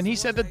me up and he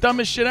said the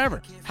dumbest shit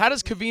ever. How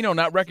does Covino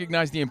not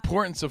recognize the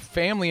importance of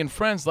family and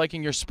friends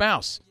liking your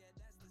spouse?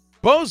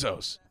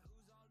 Bozos.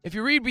 If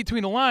you read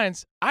between the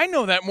lines, I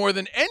know that more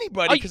than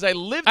anybody because I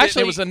lived it.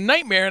 It was a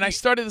nightmare, and I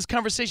started this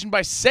conversation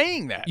by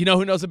saying that. You know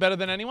who knows it better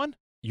than anyone?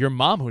 Your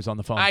mom, who's on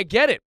the phone. I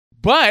get it,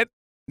 but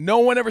no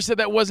one ever said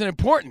that wasn't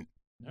important.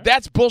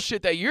 That's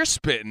bullshit that you're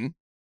spitting.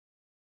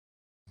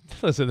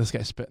 Listen, this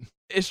guy's spitting.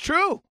 It's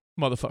true.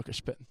 Motherfucker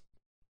spitting.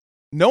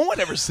 No one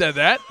ever said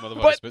that,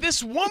 but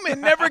this woman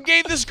never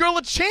gave this girl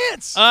a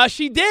chance.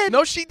 She did.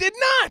 No, she did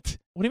not.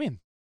 What do you mean?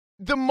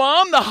 The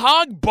mom, the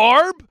hog,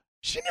 Barb,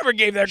 she never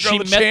gave that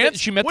girl a chance.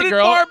 She met what the did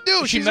girl. Barb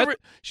do?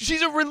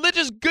 She's a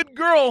religious, good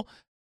girl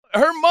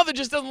her mother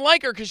just doesn't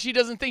like her because she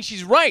doesn't think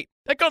she's right.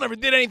 That girl never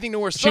did anything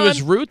to her She son.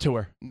 was rude to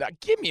her. Now,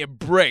 give me a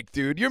break,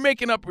 dude. You're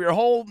making up your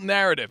whole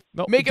narrative.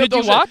 No, Making did up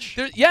you those- watch?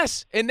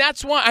 Yes, and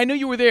that's why I knew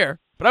you were there.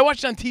 But I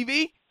watched on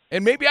TV,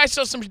 and maybe I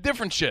saw some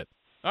different shit.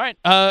 All right.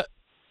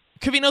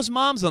 Covino's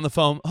mom's on the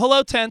phone.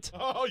 Hello, Tent.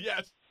 Oh,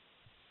 yes.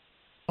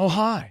 Oh,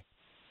 hi.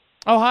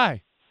 Oh,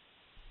 hi.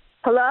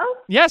 Hello?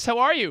 Yes, how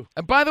are you?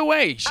 And by the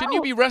way, shouldn't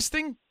you be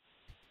resting?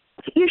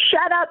 You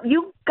shut up.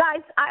 You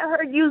guys, I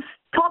heard you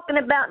talking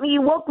about me.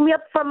 You woke me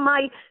up from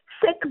my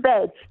sick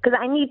bed because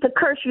I need to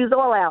curse you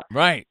all out.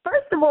 Right.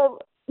 First of all,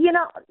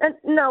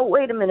 no,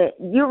 wait a minute.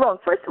 You're wrong.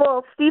 First of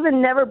all,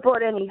 Steven never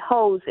brought any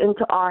hoes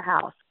into our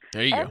house.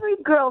 There you go. Every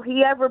girl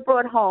he ever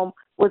brought home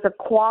was a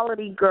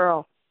quality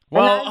girl.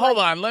 Well, And I hold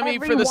like on. Let me,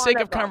 every for the one sake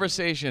of of them.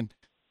 conversation,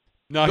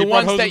 No, the he brought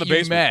ones hoes that in the you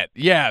basement. met.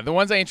 Yeah, the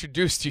ones I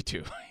introduced you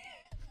to.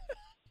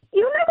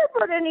 You never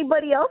brought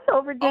anybody else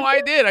over, did Oh, you?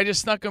 I did. I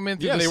just snuck them in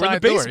through Yeah, the they were in the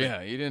side door. basement.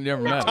 Yeah, you didn't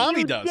ever No, met. Tommy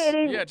you does.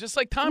 didn't. Yeah, just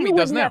like Tommy you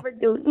does would now. never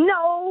do.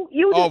 No,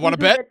 you Oh, didn't wanna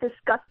do bet? that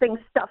disgusting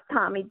stuff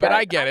Tommy does. But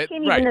I get it.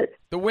 can't Right. even-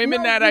 The women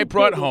No, that I you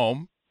brought didn't.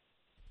 home.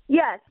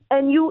 Yes,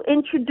 and you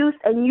introduced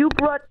and you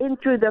brought in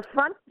through the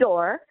front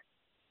door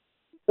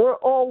were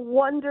all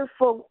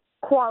wonderful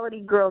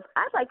quality girls.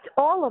 I liked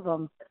all of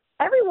them,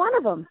 every one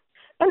of them.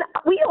 And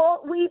we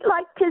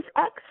liked his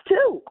ex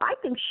too. I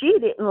think she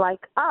didn't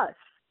like us.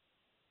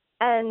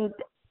 And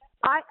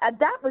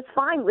that was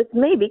fine with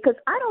me because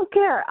I don't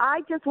care.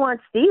 I just want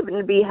Steven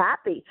to be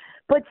happy.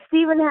 But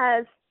Steven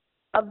has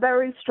a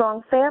very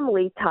strong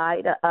family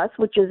tie to us,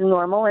 which is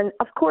normal. And,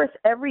 of course,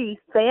 every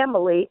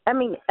family,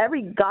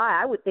 every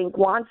guy I would think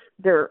wants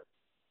their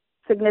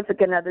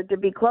significant other to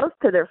be close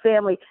to their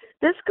family.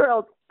 This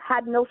girl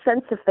had no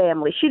sense of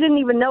family. She didn't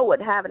even know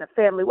what having a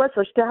family was.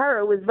 So to her,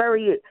 it was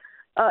very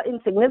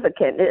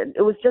insignificant.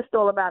 It was just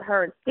all about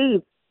her and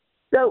Steve.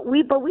 But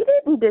we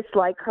didn't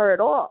dislike her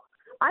at all.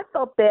 I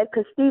felt bad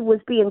because Steve was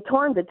being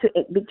torn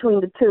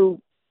between the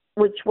two,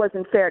 which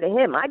wasn't fair to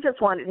him. I just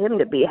wanted him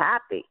to be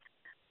happy.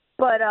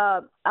 But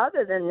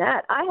other than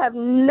that, I have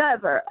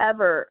never,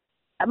 ever,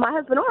 my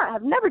husband or I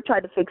have never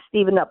tried to fix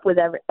Steven up with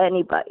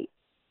anybody.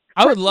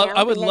 Personally,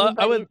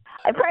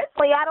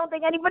 I don't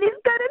think anybody's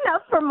good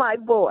enough for my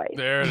boy.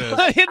 There it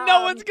is.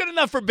 No one's good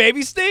enough for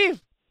baby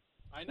Steve.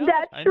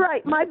 That's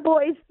right. My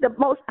boy's the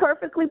most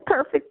perfectly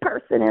perfect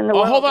person in the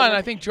world. Oh, hold on. And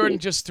I think Jordan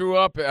just threw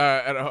up.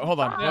 Hold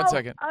on. 1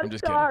 second. I'm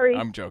just sorry.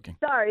 kidding. I'm joking.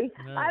 Sorry.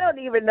 I don't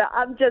even know.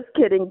 I'm just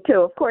kidding, too.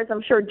 Of course,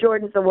 I'm sure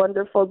Jordan's a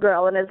wonderful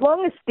girl. And as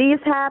long as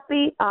Steve's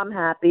happy, I'm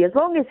happy. As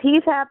long as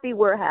he's happy,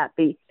 we're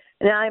happy.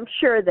 And I'm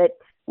sure that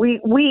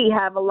we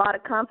have a lot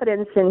of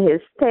confidence in his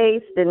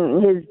taste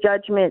and his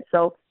judgment.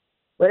 So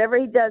whatever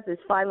he does is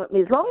fine with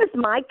me. As long as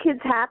my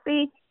kid's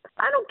happy,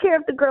 I don't care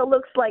if the girl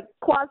looks like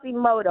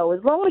Quasimodo.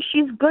 As long as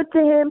she's good to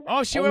him.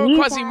 Oh, she and went with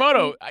he's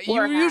Quasimodo. happy, You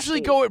we're usually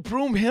happy. go with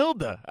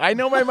Broomhilda. I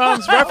know my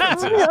mom's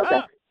references.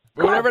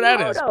 But whatever that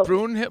is.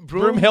 Quasimodo.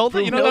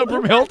 Broomhilda? You don't know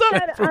Broomhilda? You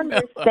gotta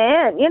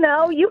understand.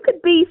 You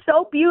could be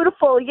so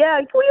beautiful. Yeah,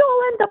 we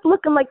all end up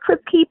looking like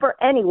Crypt Keeper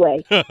anyway.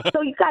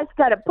 So you guys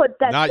got to put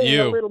that Not thing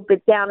you. a little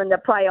bit down in the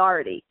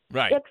priority.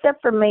 Right.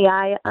 Except for me,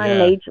 I'm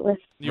Yeah. ageless.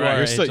 You're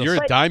a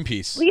But dime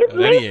piece Leave, at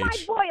any leave my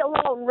age. boy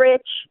alone,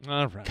 Rich.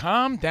 All right.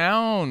 Calm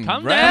down.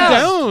 Calm Rest.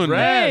 down. Ray,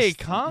 Rest.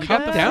 calm You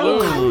got the down.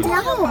 flu. Calm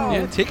down.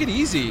 Yeah, take it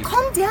easy.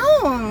 Calm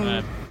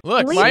down.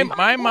 Look, Leave my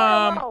my boy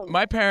mom, alone.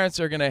 my parents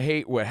are gonna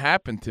hate what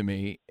happened to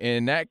me,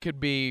 and that could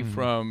be Mm-hmm.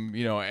 from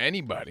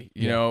anybody,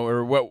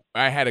 or what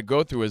I had to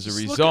go through as a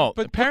Just look result. at-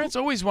 But parents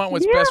always want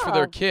what's best for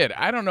their Yeah. kid.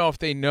 I don't know if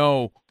they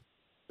know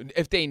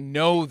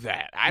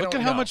that. I Look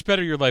don't at how know. much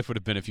better your life would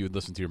have been if you had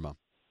listened to your mom.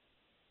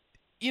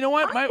 You know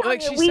what?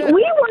 Like she we said.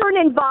 weren't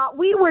involved.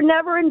 We were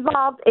never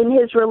involved in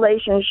his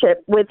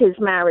relationship with his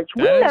marriage.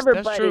 We That's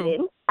never butted true.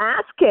 in.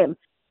 Ask him.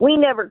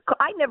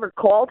 I never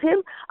called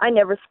him. I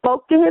never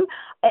spoke to him.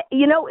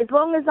 As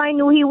long as I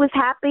knew he was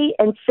happy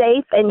and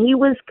safe, and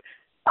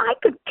I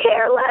could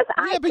care less.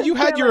 Yeah, but you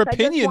had your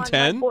opinion, I just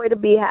wanted Ten. my boy to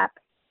be happy.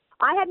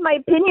 I had my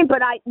opinion,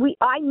 but I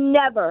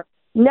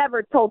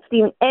never told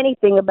Steven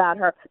anything about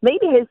her.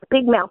 Maybe his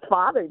big mouth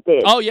father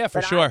did. Oh, yeah, for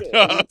but I sure.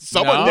 didn't.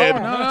 Someone No, did.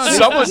 no,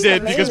 Someone he's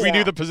did because we amazing.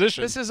 knew the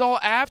position. This is all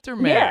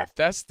aftermath. Yeah.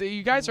 That's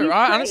you guys are He's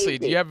honestly.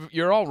 crazy.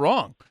 You're all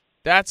wrong.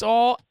 That's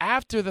all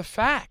after the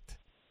fact.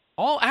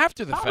 All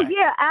after the Oh fact.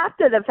 yeah,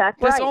 after the fact.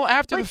 That's right. all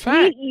after the But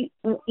fact.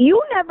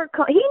 You never.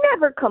 He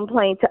never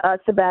complained to us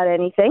about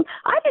anything.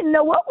 I didn't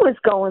know what was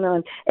going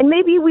on, and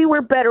maybe we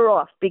were better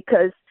off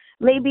because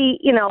maybe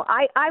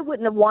I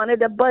wouldn't have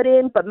wanted to butt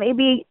in, but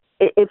maybe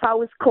if I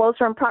was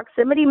closer in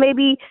proximity,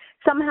 maybe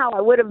somehow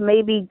I would have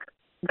maybe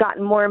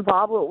gotten more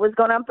involved with what was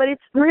going on. But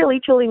it's really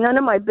truly none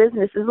of my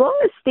business. As long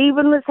as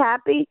Steven was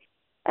happy,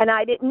 and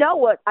I didn't know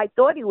what I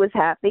thought he was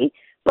happy.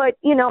 But,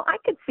 I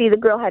could see the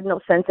girl had no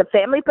sense of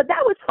family, but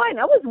that was fine.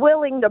 I was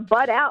willing to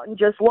butt out, and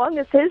just long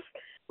as his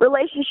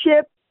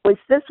relationship was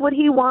this what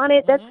he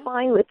wanted, that's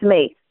fine with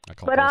me.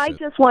 But I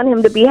just want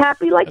him to be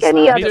happy like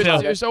any other There's,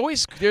 mother. there's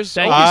always there's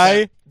Thank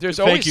always, you. there's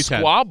Thank you, always Ted.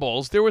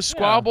 squabbles. There was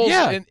squabbles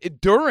Yeah.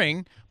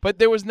 during, but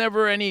there was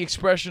never any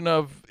expression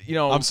of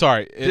I'm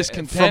sorry.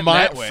 discontent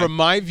that way. From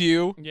my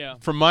view, Yeah.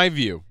 from my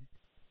view,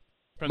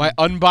 my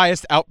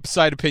unbiased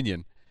outside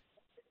opinion,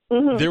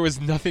 Mhm. there was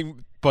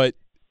nothing but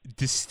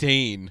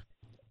disdain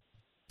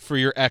for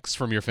your ex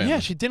from your family. Yeah,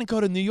 she didn't go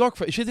to New York.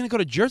 She didn't go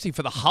to Jersey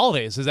for the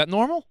holidays. Is that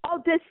normal? Oh,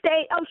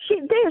 disdain. Oh, she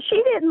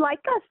didn't like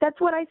us. That's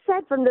what I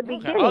said from the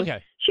beginning.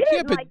 okay. She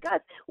didn't like us.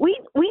 We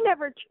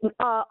never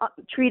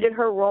treated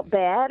her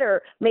bad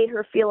or made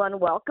her feel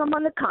unwelcome.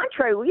 On the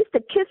contrary, we used to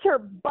kiss her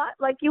butt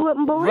like you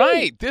wouldn't believe.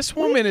 Right. This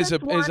woman is a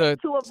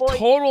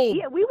total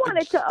Yeah, we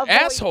wanted to avoid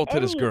asshole to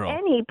this any- girl.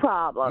 Any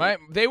problem?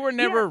 They were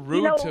never Yeah,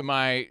 rude you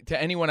know-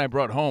 to anyone I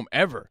brought home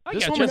ever.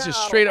 This gotcha. woman's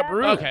just straight up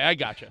rude. Okay, I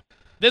gotcha.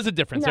 There's a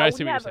difference. No, I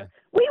see what you're never. saying.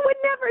 We would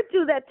never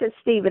do that to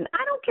Steven.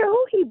 I don't care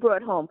who he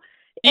brought home.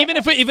 Even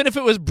if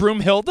it was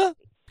Broomhilda?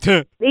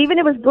 Even if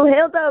it was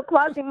Brunhilde,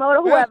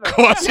 Quasimodo, whoever.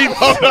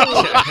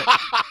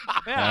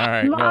 All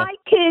right. My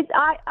kids,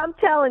 I'm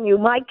telling you,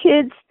 my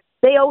kids,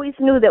 they always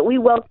knew that we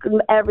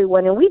welcomed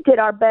everyone, and we did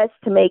our best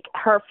to make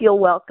her feel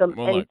welcome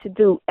Well, and look. to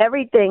do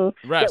everything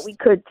Rest. that we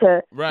could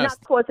to Rest.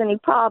 not cause any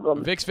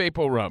problems. Vicks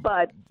Vapor Rub.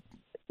 But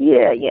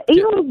yeah.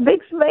 Even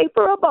Vicks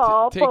Vapor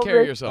Ball. Take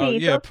care of yourself.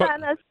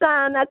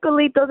 Sana,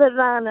 culito de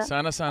rana.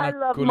 Sana I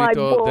love my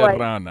culito boy. de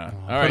rana.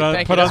 All right, on-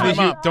 thank put you. on That's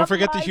the my hu- mom. don't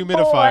forget the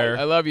humidifier.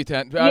 I love you,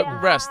 Tan.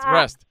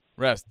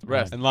 Rest.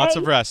 And lots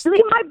of rest.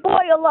 Leave my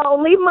boy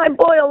alone. Leave my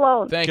boy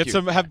alone. Thank Get you.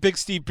 some. Have Big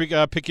Steve pick you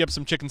up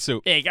some chicken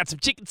soup. Hey, got some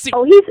chicken soup.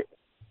 Oh,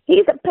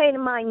 he's a pain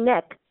in my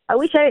neck. I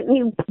wish I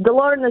didn't.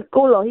 Dolor in the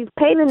culo. He's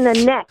pain in the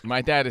neck.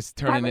 My dad is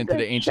turning Have a into the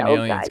good ancient show,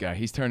 aliens guys. guy.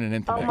 He's turning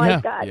into Oh that. my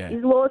God, Yeah.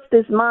 he's lost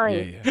his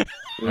mind. Yeah.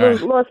 He's All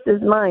right. lost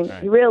his mind.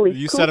 He really.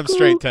 You set him Cuckoo.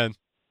 straight, 10.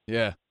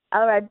 Yeah.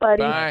 All right,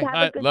 buddy. Bye.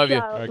 Have a good Love you.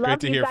 show. All right, Love great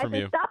to you hear guys, from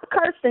and you. Stop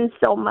cursing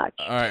so much.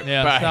 All right.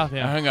 Yeah, bye. stop,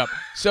 yeah. I hung up.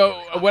 So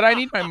what I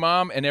need my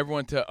mom and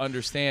everyone to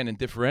understand and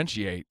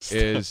differentiate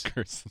is,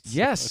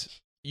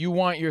 yes, you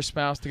want your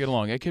spouse to get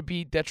along. It could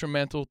be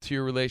detrimental to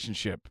your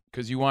relationship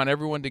because you want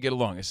everyone to get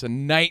along. It's a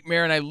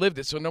nightmare, and I lived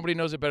it, so nobody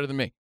knows it better than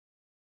me.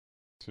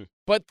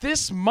 But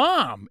this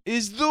mom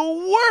is the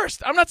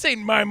worst. I'm not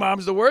saying my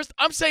mom's the worst.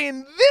 I'm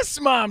saying this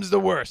mom's the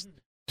worst.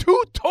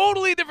 Two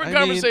totally different I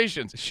mean,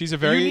 conversations. she's a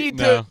very You need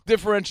no. to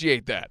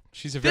differentiate that.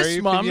 She's a This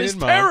very mom is opinionated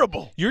mom.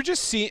 terrible. You're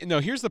just seeing. No,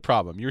 here's the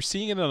problem. You're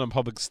seeing it on a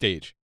public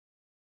stage.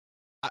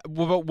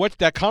 What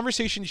that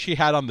conversation she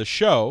had on the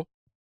show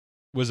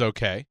was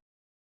okay,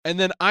 and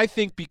then I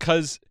think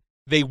because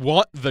they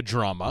want the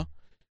drama,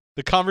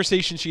 the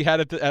conversation she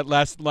had at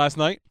last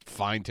night,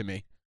 fine to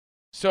me.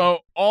 So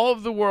all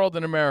of the world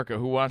in America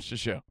who watched the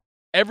show,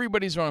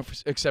 everybody's wrong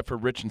except for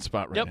Rich and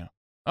Spot right now.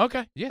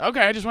 Okay. Yeah. Okay,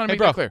 I just want to Hey, make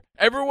bro. that clear.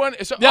 Everyone.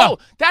 So, Yeah. Oh,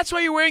 that's why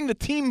you're wearing the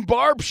Team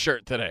Barb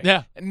shirt today.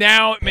 Yeah.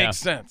 Now it Yeah. makes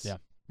sense. Yeah.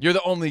 You're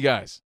the only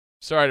guys.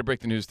 Sorry to break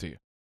the news to you.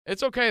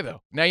 It's okay,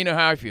 though. Now you know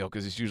how I feel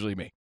because it's usually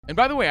me. And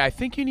by the way, I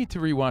think you need to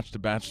rewatch The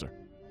Bachelor.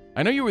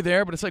 I know you were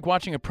there, but it's like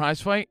watching a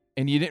prize fight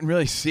and you didn't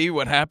really see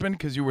what happened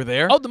because you were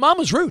there. Oh, the mom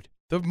was rude.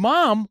 The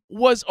mom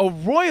was a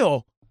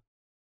royal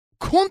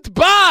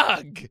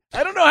Kuntbag.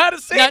 I don't know how to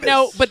say this.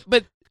 No, but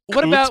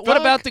what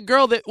about the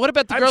girl that? What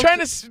about the girl? I'm trying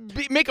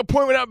to make a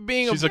point without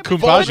being She's a a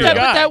vulgar Kumpaggio. But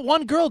guy. that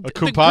one girl, the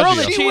girl Kumpaggio.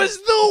 that She was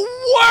the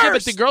worst. Yeah,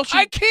 but the girl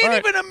I can't all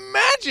right. even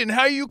imagine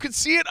how you could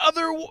see it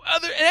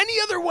any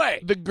other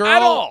way. The girl,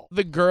 at all.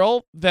 the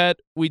girl that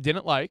we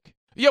didn't like.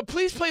 Yo,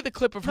 please play the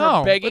clip of her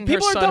No, begging but her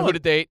people are son done who with to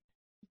date.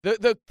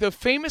 The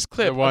famous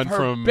clip The one of her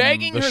from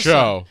begging the her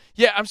show. son.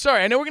 Yeah, I'm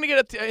sorry. I know we're gonna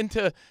get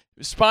into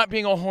Spot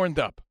being all horned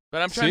up,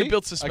 but I'm trying See? to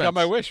build suspense. I got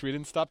my wish. We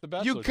didn't stop the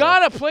Bachelor. You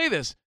gotta play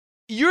this.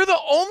 You're the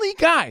only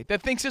guy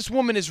that thinks this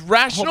woman is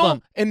rational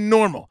on. and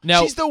normal.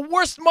 Now- She's the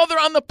worst mother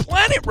on the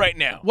planet right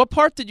now. What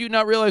part did you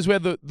not realize where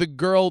the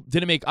girl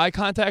didn't make eye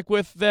contact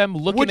with them,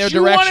 look Would in their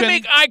you want direction? to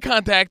make eye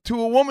contact to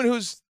a woman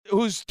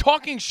who's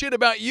talking shit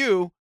about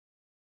you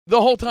the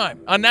whole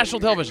time on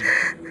national television?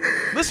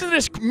 Listen to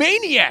this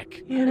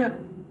maniac.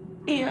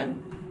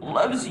 Anne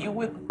loves you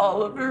with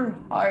all of her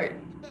heart.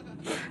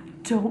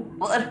 Don't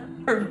let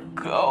her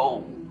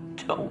go.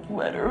 Don't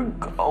let her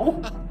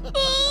go.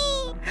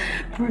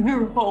 Bring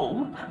her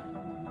home.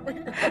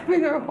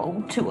 Bring her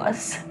home to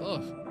us. All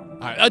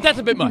right, that's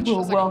a bit much.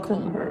 We'll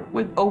welcome her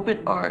with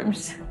open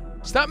arms.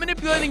 Stop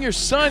manipulating your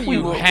son, We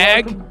you will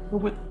hag. welcome her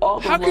with all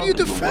the How can love you in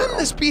the defend world.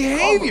 this All the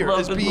behavior? love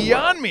It's in the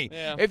beyond world. me.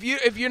 Yeah.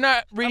 If you're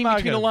not reading not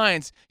between the gonna-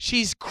 lines,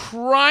 she's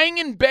crying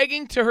and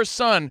begging to her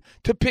son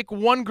to pick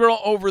one girl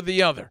over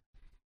the other.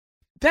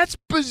 That's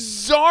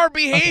bizarre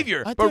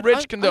behavior, I but did-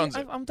 Rich condones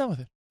it. I'm done with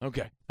it.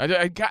 Okay, I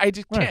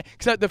just can't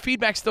because the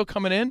feedback's still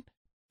coming in,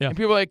 Yeah. and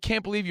people are like,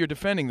 can't believe you're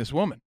defending this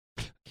woman,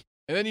 and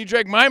then you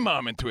drag my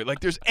mom into it, like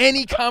there's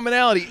any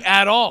commonality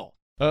at all.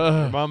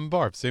 Your mom and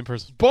Barb, same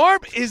person.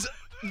 Barb is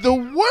the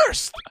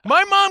worst.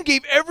 My mom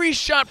gave every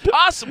shot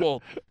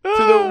possible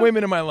to the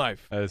women in my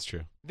life. That is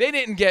true. They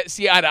didn't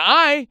see eye to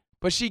eye,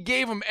 but she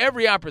gave them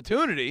every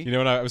opportunity. You know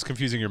what? I was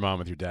confusing your mom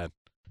with your dad.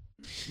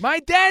 My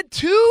dad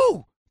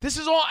too. This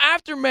is all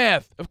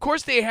aftermath. Of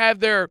course, they have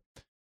their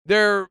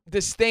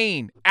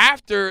disdain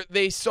after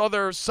they saw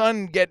their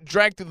son get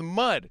dragged through the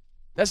mud.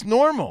 That's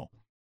normal.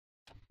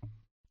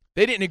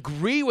 They didn't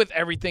agree with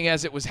everything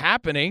as it was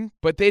happening,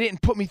 but they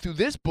didn't put me through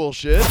this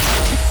bullshit.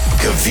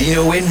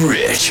 Covino and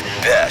Rich,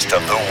 best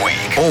of the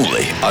week.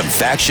 Only on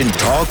Faction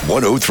Talk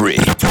 103.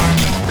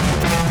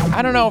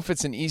 I don't know if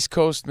it's an East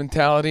Coast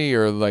mentality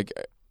or like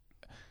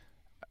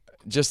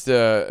just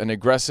an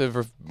aggressive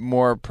or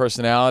more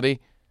personality,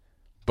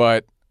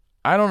 but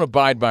I don't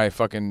abide by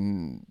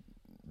fucking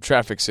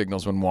traffic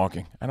signals when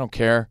walking. I don't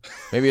care.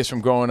 Maybe it's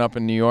from growing up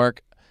in New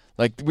York.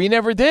 Like, we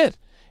never did,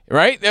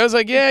 right? It was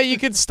like, yeah, you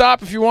can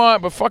stop if you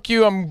want, but fuck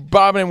you, I'm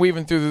bobbing and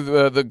weaving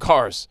through the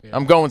cars. Yeah.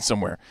 I'm going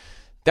somewhere.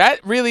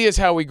 That really is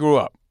how we grew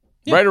up.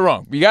 Yeah. Right or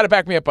wrong? You got to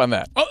back me up on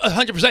that. Oh,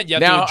 100%. You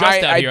have now, to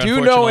adjust that here, I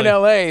do know in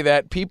L.A.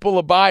 that people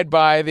abide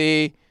by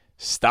the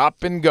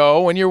stop and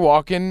go when you're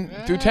walking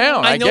through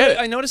town. I get it.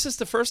 I noticed this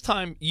the first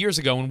time years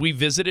ago when we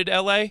visited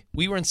L.A.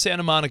 We were in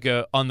Santa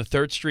Monica on the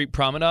 3rd Street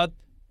Promenade,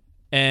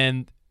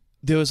 and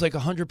there was like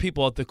 100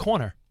 people at the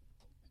corner.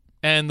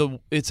 And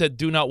it said,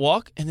 do not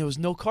walk, and there was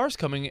no cars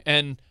coming.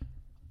 And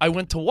I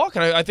went to walk,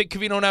 and I think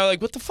Covino and I were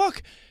like, what the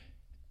fuck?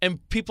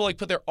 And people like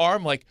put their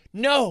arm like,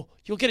 no,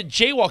 you'll get a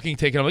jaywalking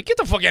ticket. I'm like, get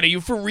the fuck out of you,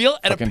 for real?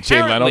 And fucking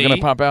Jay Leno gonna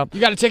pop out? You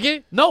got a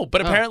ticket? No,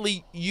 but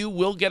apparently you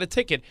will get a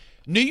ticket.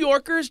 New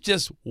Yorkers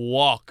just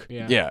walk.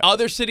 Yeah.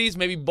 Other cities,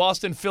 maybe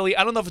Boston, Philly.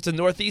 I don't know if it's a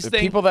Northeast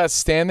thing. People that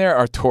stand there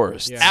are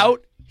tourists.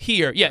 Out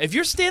here. Yeah, if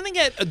you're standing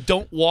at a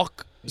don't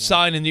walk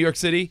sign in New York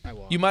City,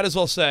 you might as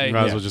well say. You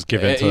might as well just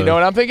give in to you know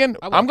what I'm thinking?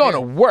 I'm going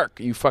to work,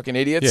 you fucking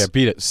idiots. Yeah,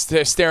 beat it.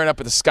 Staring up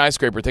at the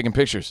skyscraper, taking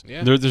pictures.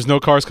 Yeah. There's no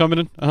cars coming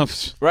in?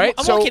 Right?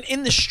 I'm walking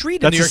in the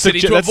street in New York City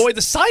to avoid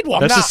the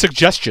sidewalk. That's a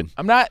suggestion.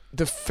 I'm not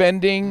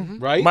defending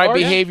my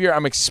behavior.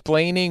 I'm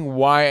explaining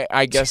why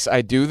I guess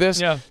I do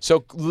this. Yeah.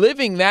 So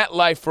living that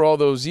life for all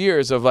those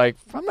years of like,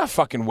 I'm not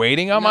fucking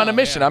waiting. I'm on a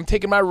mission. I'm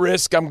taking my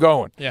risk. I'm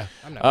going. Yeah.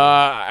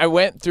 I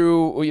went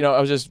through, I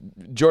was just,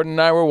 Jordan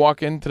and I were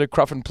walking to the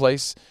Cruffin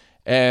place,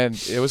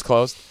 and it was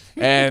closed.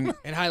 And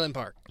in Highland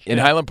Park. In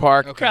Highland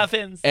Park.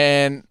 Cruffins.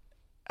 And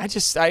I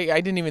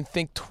didn't even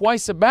think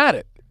twice about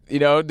it.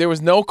 There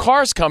was no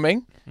cars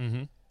coming.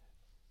 Mm-hmm.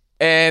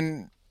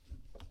 And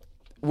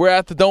we're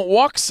at the don't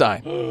walk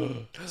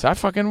sign. So I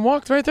fucking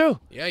walked right through.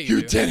 Yeah,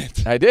 you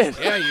didn't. I did.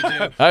 Yeah, you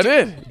did. I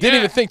did. Didn't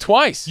even think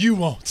twice. You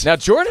won't. Now,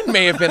 Jordan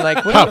may have been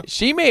like,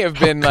 she may have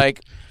been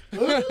like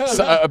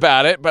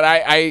about it, but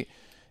I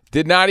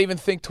did not even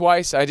think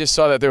twice. I just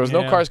saw that there was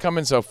no cars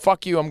coming, so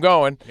fuck you, I'm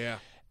going. Yeah.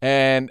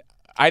 And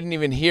I didn't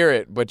even hear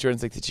it, but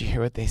Jordan's like, did you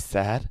hear what they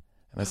said?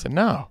 And I said,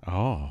 no.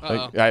 Oh.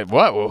 Like,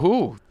 what? Well,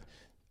 who?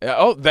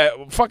 That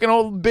fucking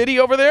old biddy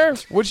over there?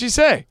 What'd she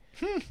say?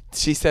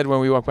 She said when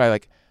we walked by,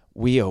 like,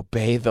 we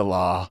obey the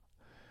law.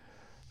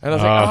 And I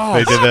was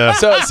like, they did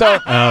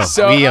that.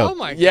 So, oh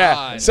my yeah.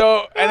 God.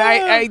 So, and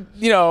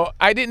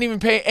I didn't even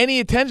pay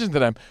any attention to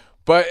them,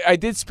 but I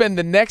did spend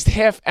the next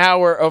half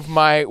hour of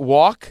my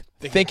walk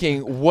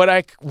thinking what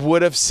I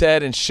would have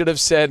said and should have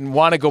said and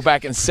want to go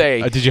back and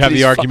say. Did you have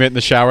the argument in the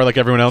shower like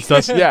everyone else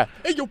does? Yeah.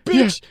 Hey, you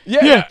bitch.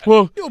 Yeah.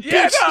 Well,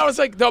 yeah, no, I was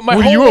like, my what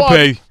whole do you walk,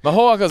 obey? My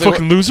whole walk, I was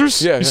Fucking like,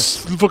 losers? Yeah.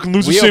 Fucking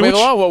loser we obey sandwich? the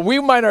law. Well, we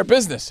mind our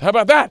business. How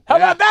about that? How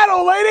about that,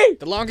 old lady?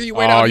 The longer you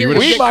wait out here,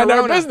 we mind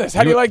our business.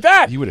 How do you like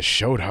that? You would have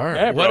showed her.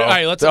 Yeah, What- bro. all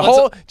right, let's- the let's-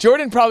 whole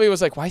Jordan probably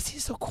was like, why is he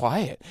so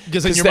quiet?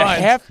 Because in your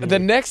mind. the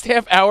next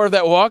half hour of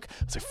that walk,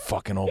 I was like,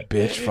 fucking old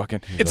bitch,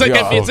 fucking. It's like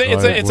that. It's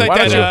like Why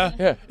don't that.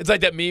 you- yeah. It's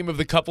like that meme of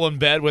the couple in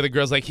bed where the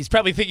girl's like, he's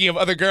probably thinking of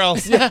other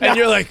girls, and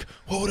you're like,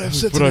 what would I have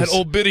said to that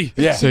old biddy?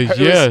 Yeah, Say,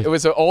 it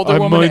was an older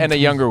woman and a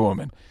younger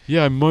woman.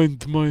 Yeah, I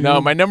mind my.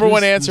 No, my number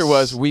one business. answer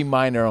was we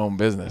mind our own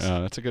business.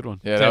 Oh, that's a good one.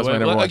 Yeah, that was my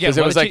number one. again, Because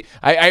it what was did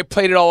like I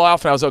played it all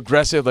off and I was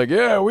aggressive, like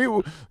I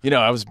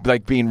was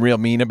like being real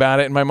mean about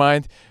it in my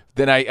mind.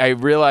 Then I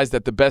realized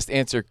that the best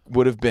answer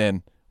would have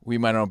been we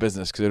mind our own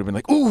business, because it would have been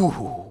like,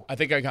 ooh, I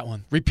think I got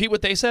one. Repeat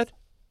what they said.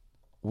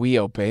 we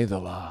obey the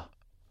law.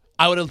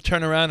 I would have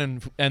turned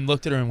around and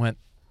looked at her and went,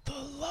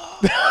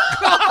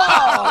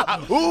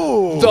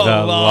 Ooh, the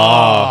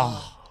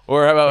law.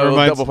 Or how about a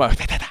Reminds- double pump?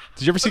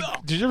 Did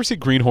you ever see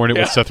Green Hornet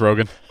with Seth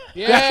Rogen?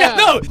 Yeah.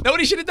 No, know what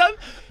he should have done?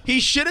 He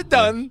should have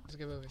done.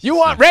 You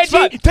want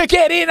Reggie to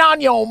get in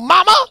on your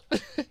mama?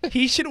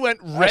 He should have went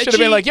Reggie. I should have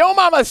been like, your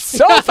mama's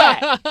so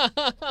fat.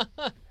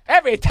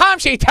 Every time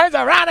she turns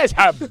around, it's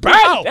her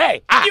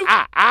birthday.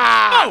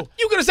 Oh,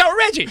 you could have said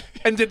Reggie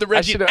and did the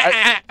Reggie.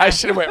 I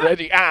should have went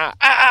Reggie.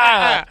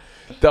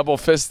 Double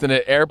fisting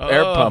it, air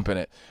pumping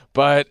it.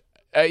 But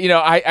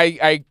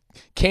I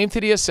came to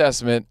the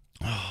assessment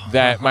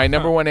that my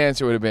number one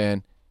answer would have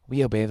been,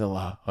 we obey the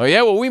law. Oh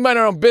yeah, well we mind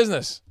our own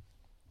business.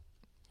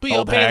 We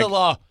Old obey hag. the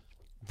law.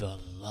 The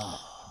law.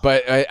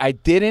 But I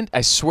didn't. I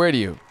swear to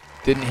you,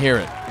 didn't hear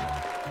it.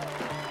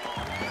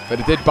 But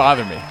it did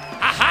bother me.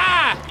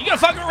 Aha! You gonna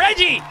fuck with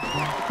Reggie?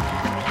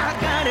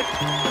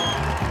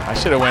 I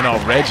should have went all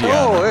Reggie on.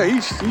 Oh, yeah,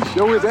 he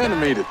sure is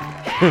animated.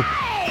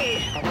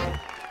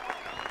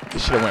 You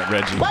should have went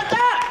Reggie. What's up?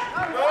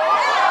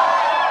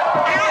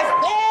 I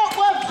said,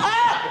 what's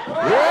up?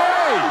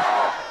 Hey!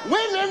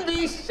 Women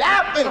be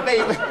shopping,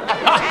 baby.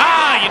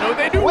 You know what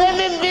they do?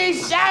 Women be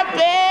shopping.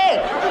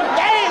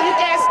 Damn, you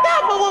can't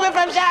stop a woman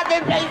from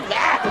shopping, baby.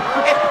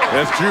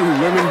 That's true.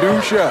 Women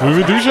do shop.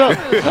 Women do shop.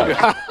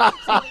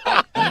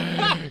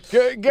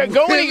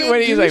 Go in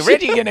when he's like,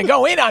 Reggie gonna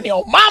go in on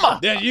your mama.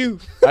 Yeah, you.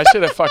 I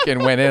should have fucking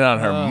went in on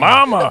her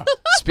mama.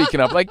 Speaking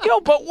up, like, yo,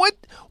 but what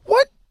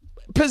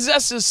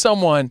possesses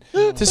someone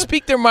to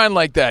speak their mind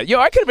like that? Yo,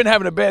 I could have been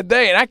having a bad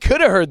day, and I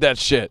could have heard that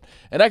shit,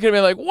 and I could have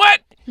been like,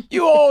 what?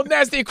 You old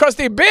nasty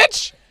crusty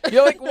bitch.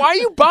 You're like, why are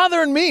you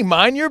bothering me?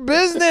 Mind your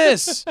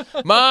business.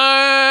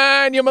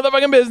 Mind your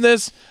motherfucking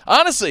business.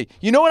 Honestly,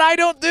 you know what I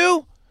don't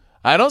do?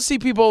 I don't see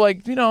people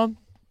like,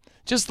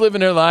 just living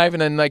their life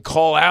and then like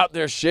call out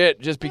their shit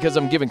just because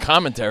I'm giving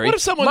commentary. What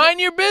if someone mind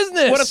your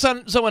business? What if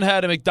someone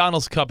had a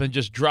McDonald's cup and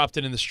just dropped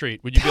it in the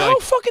street? Would you be How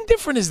fucking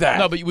different is that?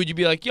 No, but would you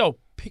be like, yo,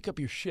 pick up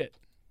your shit?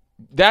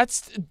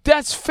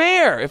 That's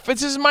fair. If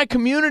this is my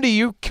community,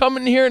 you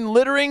coming here and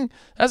littering,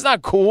 that's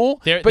not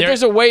cool. But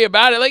there's a way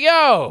about it. Like,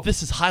 yo,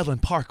 this is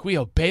Highland Park. We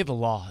obey the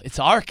law. It's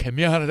our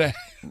community.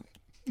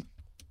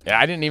 Yeah,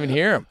 I didn't even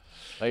hear him.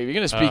 Like, if you're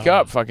gonna speak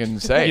up, fucking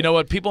say. You know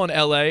what? People in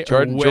LA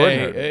Jordan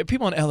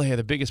people in LA are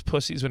the biggest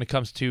pussies when it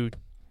comes to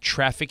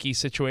trafficy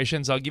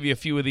situations. I'll give you a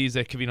few of these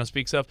that Covino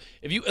speaks of.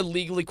 If you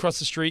illegally cross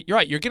the street, you're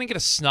right. You're gonna get a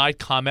snide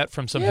comment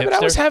from some hipster. But I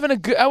was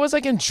having I was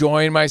like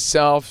enjoying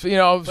myself.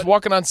 I was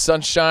walking on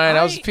sunshine.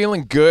 I was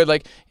feeling good.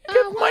 Like,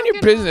 mind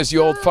your business,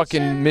 you old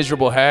fucking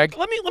miserable hag.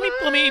 Let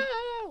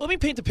me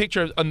paint a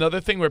picture of another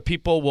thing where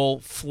people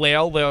will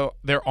flail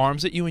their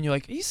arms at you, and you're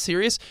like, are you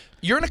serious?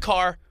 You're in a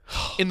car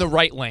in the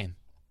right lane.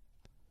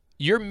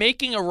 You're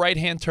making a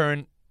right-hand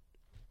turn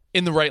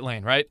in the right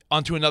lane, right,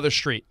 onto another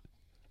street.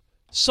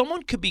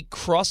 Someone could be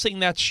crossing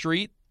that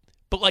street,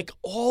 but like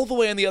all the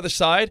way on the other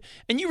side,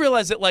 and you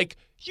realize that like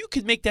you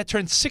could make that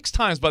turn 6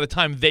 times by the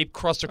time they've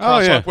crossed a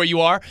crosswalk where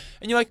you are,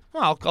 and you're like,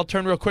 well, I'll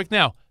turn real quick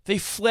now. They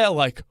flail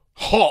like,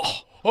 I'm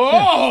in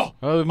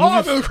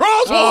the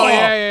crosswalk. Oh,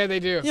 yeah, they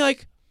do. And you're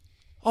like,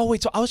 oh,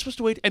 wait, so I was supposed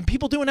to wait. And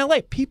people do in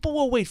L.A. People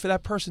will wait for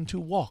that person to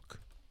walk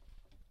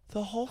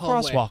the whole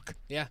crosswalk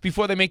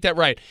before they make that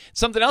right.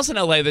 Something else in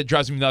L.A. that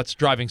drives me nuts,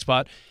 driving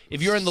spot.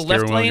 If you're in the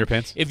left lane,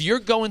 if you're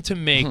going to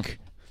make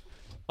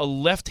a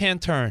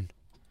left-hand turn.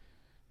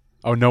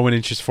 Oh, no one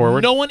inches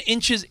forward? No one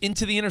inches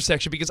into the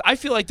intersection, because I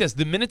feel like this.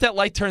 The minute that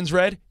light turns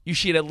red, you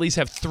should at least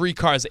have 3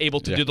 cars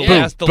able to do the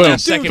last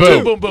second.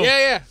 Boom, boom, boom.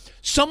 Yeah.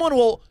 Someone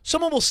will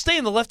stay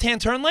in the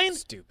left-hand turn lane.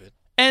 Stupid.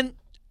 And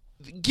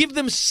give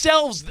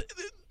themselves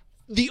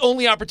the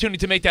only opportunity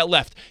to make that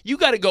left. You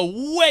got to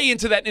go way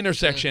into that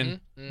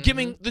intersection,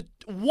 giving the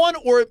 1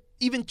 or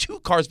even 2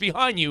 cars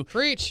behind you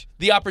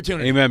the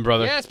opportunity. Amen,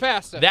 brother. Yeah, it's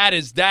past it.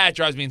 That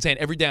drives me insane.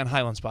 Every day on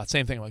Highland Spot,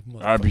 same thing. Like,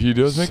 he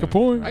does make a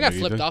point. I got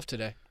flipped off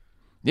today.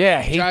 Yeah,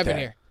 I hate Driving that.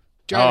 here.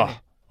 Driving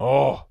here.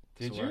 Oh.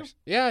 Did you?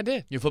 Yeah, I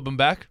did. You flip them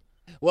back?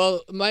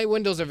 Well, my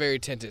windows are very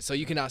tinted, so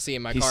you cannot see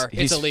in my car.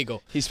 It's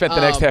illegal. He spent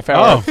the next half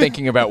hour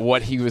thinking about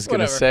what he was going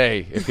to Whatever.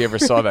 say if he ever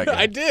saw that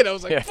guy. I did. I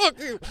was like, fuck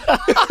you.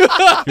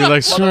 You're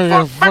like,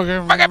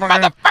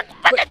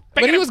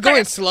 but he was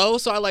going slow,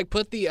 so I like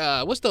put the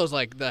what's those,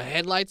 like the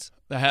headlights?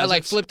 The I hazards?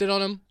 like flipped it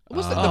on him.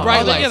 What's the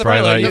bright lights? Yeah, the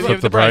bright light. You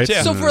flip the brights.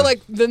 Yeah. So for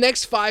like the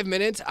next 5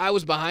 minutes, I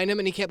was behind him,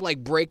 and he kept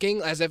like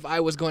braking as if I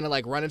was going to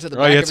like run into the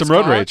back you had of some his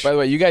road car. rage. By the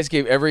way, you guys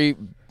gave every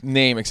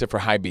name except for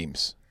high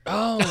beams.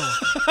 Oh,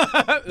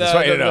 That's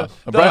why you know.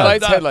 Bright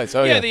lights, headlights.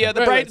 Oh, yeah.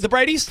 The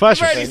brighties.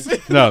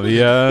 Flashes. No,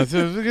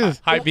 the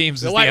high beams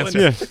is the white answer.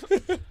 yeah.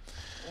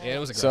 yeah, it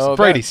was aggressive. So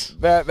Brady's.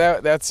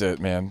 that's it,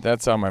 man.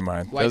 That's on my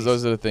mind. Whiteys.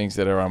 Those are the things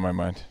that are on my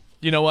mind.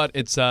 You know what?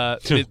 It's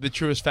the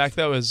truest fact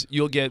though is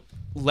you'll get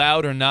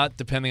loud or not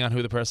depending on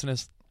who the person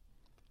is.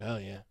 Oh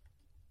yeah.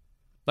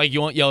 Like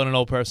you won't yell at an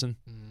old person.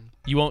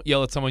 You won't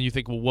yell at someone you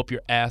think will whoop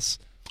your ass.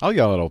 I'll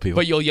yell at old people.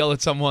 But you'll yell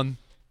at someone,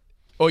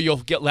 or you'll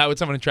get loud with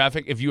someone in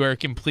traffic if you are in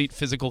complete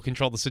physical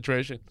control of the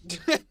situation.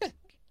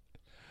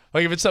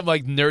 Like if it's some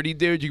like nerdy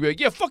dude, you can be like,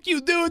 yeah, fuck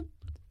you, dude.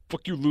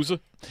 Fuck you, loser.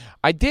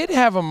 I did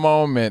have a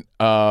moment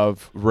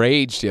of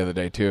rage the other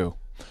day too,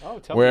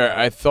 where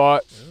I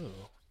thought,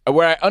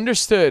 where I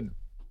understood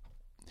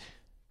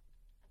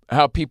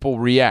how people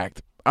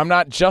react. I'm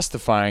not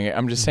justifying it.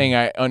 I'm just saying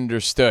I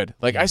understood.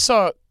 Like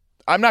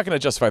I'm not going to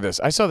justify this.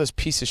 I saw this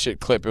piece of shit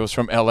clip. It was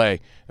from L.A.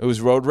 It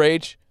was road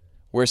rage,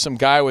 where some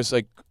guy was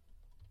like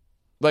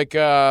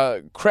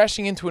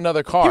crashing into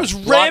another car. He was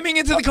ramming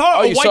into the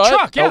car. You a white saw it?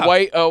 truck.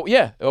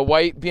 Yeah. A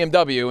white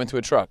BMW into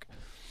a truck.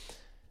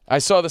 I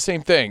saw the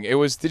same thing. It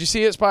was. Did you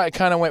see it? It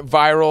kind of went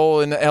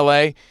viral in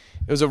L.A.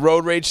 It was a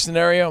road rage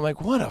scenario. I'm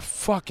like, what a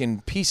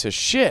fucking piece of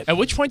shit. At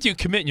which point do you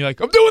commit and you're like,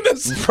 I'm doing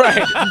this?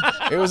 Right.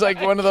 It was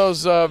like one of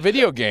those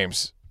video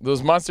games,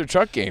 those monster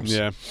truck games.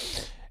 Yeah.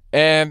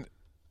 And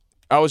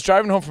I was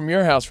driving home from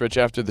your house, Rich,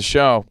 after the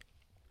show,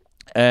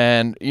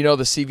 and you know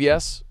the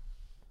CVS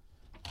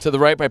to the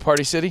right by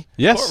Party City?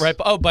 Yes. Right.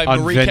 Oh, by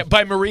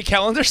Marie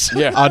Callender's?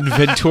 Yeah. On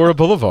Ventura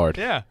Boulevard.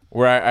 Yeah.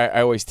 Where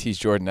I always tease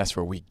Jordan, that's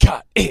where we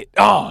got it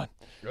on.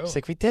 It's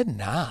like, we did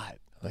not.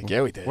 Like,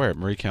 yeah, we did. Where,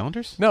 Marie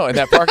Callender's? No, in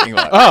that parking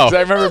lot. Oh. 'Cause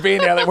I remember being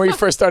there when we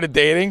first started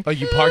dating. Oh,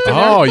 you parked in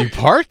Oh, you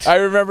parked? I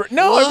remember.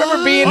 No, I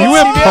remember being. You at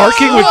went CVS.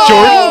 parking with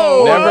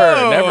Jordan?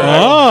 Never.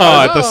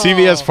 Oh, at the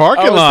CVS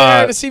parking I was lot.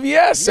 there at the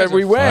CVS, and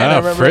we went. I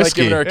remember like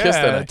giving her a kiss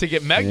that night. to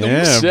get Magnum.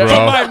 Yeah, Shit.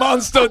 bro. My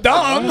monster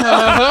dong.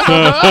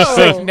 She's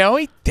like, no,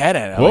 he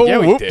didn't. I'm Whoa, like, yeah,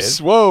 we whoops,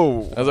 did.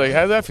 whoa. I was like,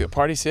 how does that feel?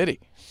 Party City.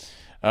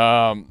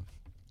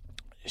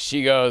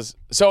 She goes,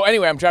 so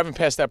anyway, I'm driving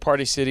past that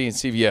Party City in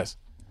CVS.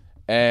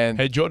 And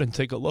hey, Jordan,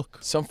 take a look.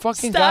 Some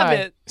fucking Stop guy.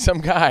 it. Some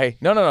guy.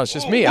 No, it's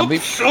just me. I'm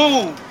leaving.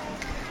 So,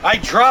 I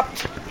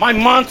dropped my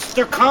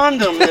monster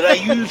condom that I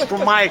use for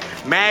my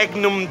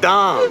Magnum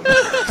Dom.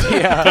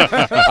 Yeah.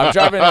 I'm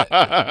driving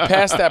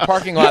past that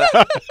parking lot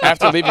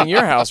after leaving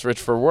your house, Rich,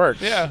 for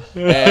work. Yeah.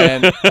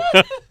 And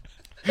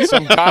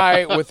some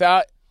guy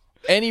without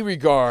any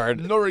regard,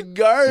 No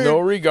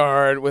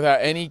regard, without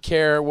any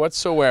care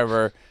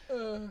whatsoever,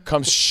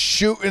 comes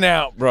shooting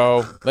out,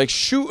 bro. Like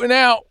shooting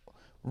out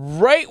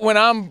right when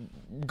I'm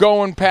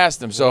going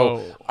past him. So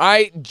Whoa.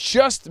 I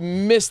just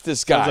missed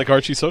this guy. Sounds like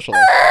Archie Social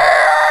Life.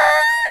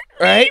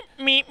 Right?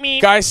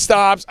 Guy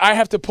stops. I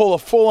have to pull a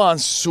full-on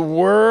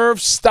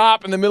swerve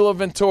stop in the middle of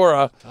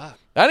Ventura. I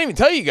didn't even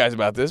tell you guys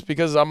about this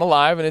because I'm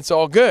alive and it's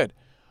all good.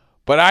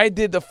 But I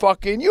did the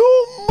fucking,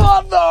 you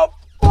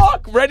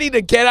motherfucker, ready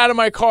to get out of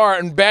my car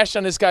and bash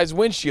on this guy's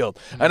windshield.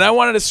 And I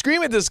wanted to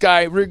scream at this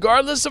guy,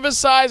 regardless of his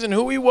size and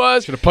who he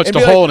was. Should have punched and a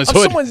be hole like, in his I'm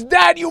hood. someone's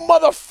dad, you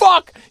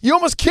motherfucker. You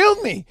almost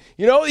killed me.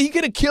 You know, he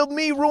could have killed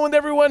me, ruined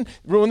everyone,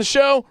 ruined the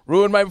show,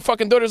 ruined my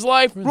fucking daughter's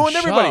life, ruined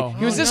everybody. show.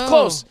 He was this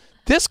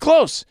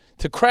close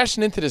to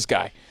crashing into this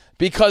guy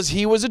because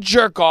he was a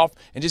jerk off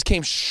and just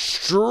came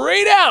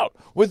straight out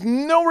with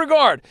no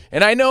regard.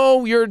 And I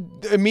know your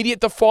immediate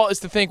default is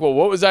to think, well,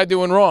 what was I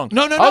doing wrong?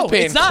 No, I was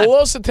paying it's not.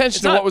 close attention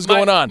It's to not. what was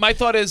going on. My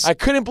thought is, I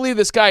couldn't believe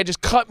this guy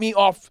just cut me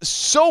off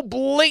so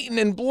blatant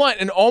and blunt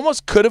and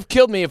almost could have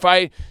killed me if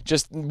I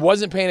just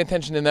wasn't paying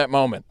attention in that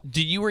moment.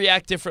 do you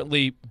react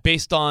differently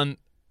based on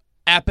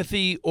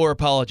apathy or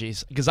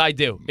apologies? Because I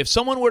do. If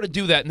someone were to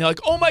do that and they're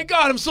like, "Oh my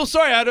God, I'm so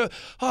sorry," I had a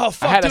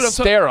fuck, I had dude, a I'm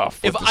so-" stare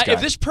off with this guy.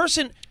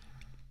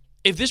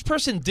 If this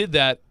person did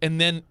that and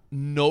then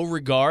no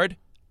regard,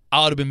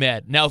 I would have been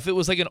mad. Now, if it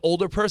was like an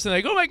older person,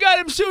 like, "Oh my God,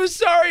 I'm so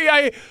sorry,"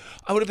 I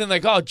would have been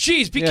like, "Oh,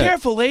 geez, be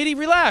careful, lady,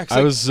 relax." I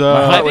Like, was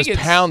My heart was think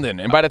it's- pounding.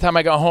 And by the time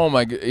I got home,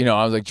 I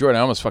was like, Jordan,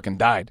 I almost fucking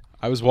died.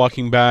 I was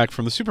walking back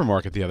from the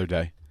supermarket the other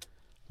day,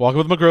 walking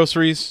with my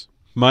groceries,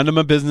 minding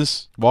my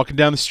business, walking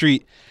down the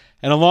street,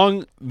 and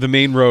along the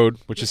main road,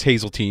 which is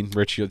Hazeltine,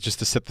 Rich, just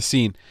to set the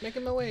scene,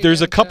 Making my way there's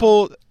a downtown.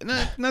 couple,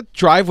 not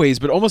driveways,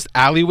 but almost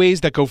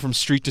alleyways that go from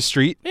street to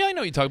street. Yeah, I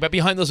know what you're talking about.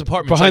 Behind those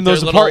apartments. Behind like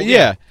those they're little- apartments,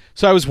 yeah.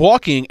 So I was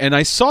walking, and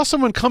I saw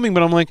someone coming,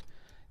 but I'm like,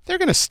 they're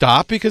going to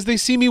stop because they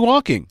see me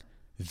walking.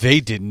 They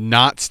did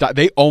not stop.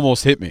 They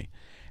almost hit me.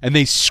 And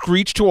they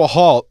screeched to a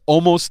halt,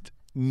 almost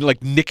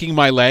like nicking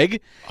my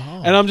leg.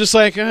 And I'm just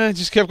like,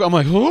 just kept going. I'm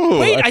like, ooh.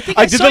 Wait, I think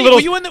I did saw the you.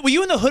 little. Were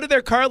you in the hood of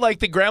their car like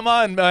the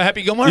grandma and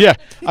Happy Gilmore? Yeah,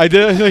 I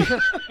did.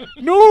 Like,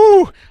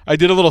 no, I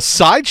did a little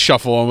side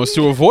shuffle almost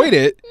to avoid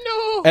it.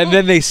 No. And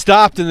then they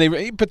stopped and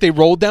they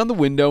rolled down the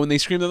window and they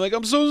screamed. They're like,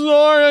 "I'm so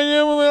sorry. I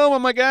am. Oh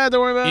my God,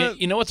 don't worry about it."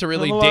 You know what's a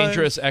really I'm alive.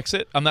 dangerous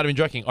exit? I'm not even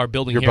joking. Our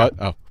building Your here. butt.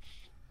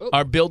 Oh.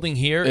 Our building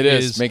here It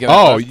is. Making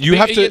Oh, you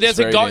have to. There's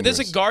very a guard. There's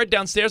dangerous. a guard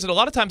downstairs, and a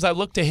lot of times I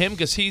look to him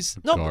because he's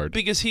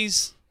because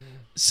he's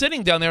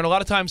sitting down there, and a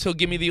lot of times he'll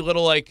give me the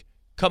little like,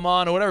 "Come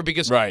on" or whatever.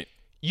 Because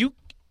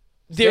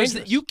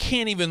you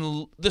can't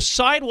even. The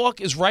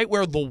sidewalk is right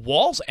where the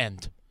walls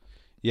end.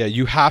 Yeah,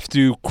 you have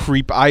to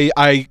creep.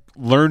 I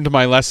learned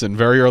my lesson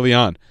very early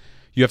on.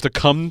 You have to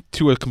come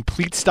to a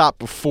complete stop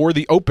before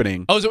the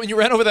opening. Oh, is it when you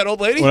ran over that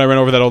old lady? When I ran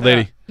over that old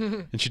lady,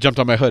 and she jumped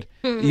on my hood.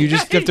 You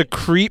just have to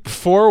creep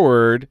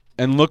forward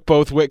and look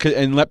both ways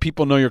and let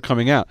people know you're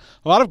coming out.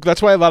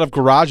 That's why a lot of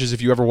garages,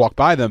 if you ever walk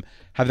by them,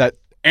 have that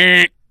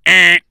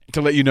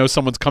to let you know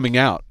someone's coming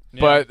out.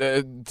 But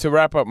to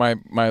wrap up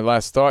my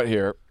last thought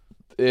here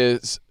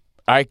is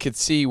I could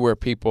see where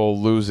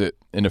people lose it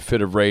in a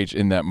fit of rage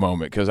in that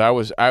moment because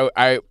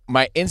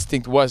my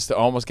instinct was to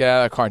almost get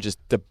out of the car and just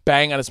to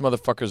bang on this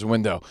motherfucker's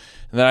window,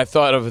 and then I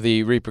thought of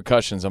the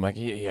repercussions. I'm like,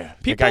 yeah,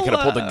 the guy could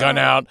have pulled the gun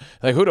out.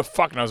 Like, who the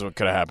fuck knows what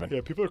could have happened?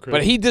 Yeah, people are crazy.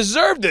 But he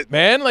deserved it,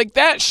 man. Like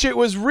that shit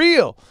was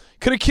real.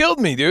 Could have killed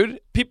me, dude.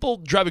 People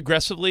drive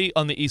aggressively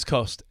on the East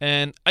Coast,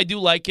 and I do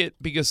like it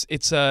because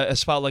it's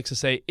as Spot likes to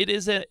say, it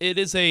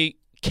is a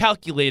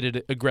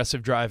calculated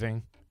aggressive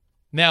driving.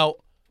 Now,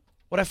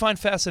 what I find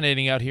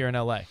fascinating out here in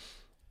LA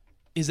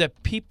is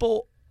that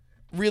people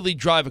really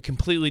drive a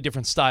completely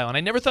different style, and I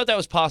never thought that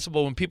was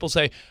possible. When people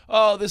say,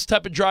 "Oh, this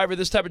type of driver,"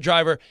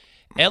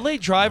 LA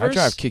drivers. I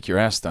drive kick your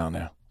ass style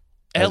now.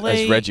 As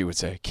Reggie would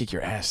say, kick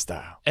your ass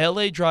style.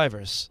 LA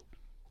drivers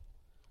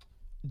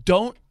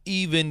don't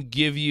even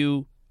give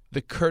you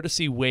the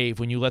courtesy wave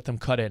when you let them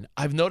cut in.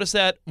 I've noticed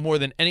that more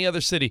than any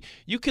other city.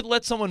 You could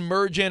let someone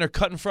merge in or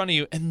cut in front of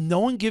you, and no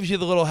one gives you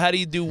the little "how do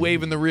you do"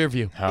 wave in the rear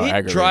view. How It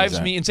aggravating drives is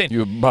that? me insane.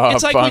 You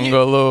it's like when you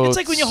bungalows.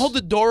 hold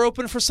the door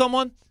open for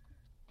someone,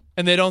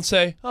 and they don't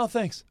say, "Oh,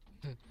 thanks."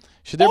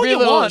 Should there All be a you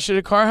little? want- Should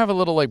a car have a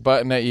little like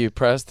button that you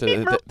press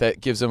that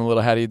gives them a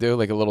little? How do you do?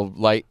 Like a little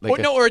light?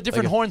 Like or a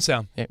different horn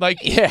sound. Yeah. Like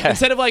Yeah.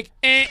 instead of like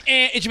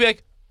it should be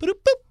like boop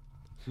boop.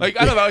 Like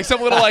I don't know, like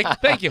some little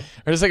like thank you.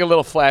 Or just like a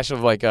little flash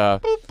of like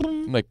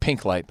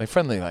pink light, like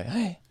friendly light.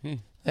 Hey,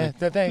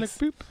 thanks.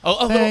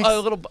 A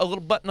little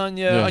button on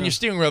your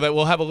steering wheel that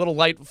will have a little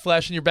light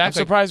flash in your back. I'm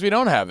surprised we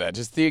don't have that.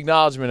 Just the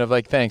acknowledgement of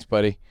like, thanks,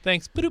 buddy.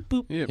 Thanks. Boop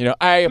boop. You know,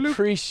 I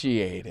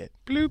appreciate it.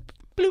 Bloop.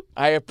 Bloop.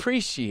 I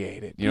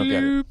appreciate it. You don't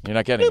get it. You're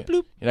not getting it.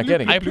 You're not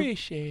getting it. I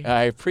appreciate it.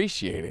 I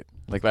appreciate it.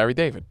 Like Larry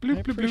David.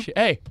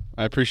 Hey.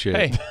 I appreciate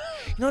Hey. it.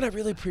 You know what I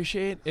really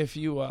appreciate? If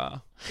you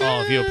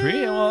if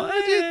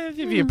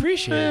you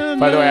appreciate it.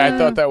 By the way, I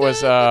thought that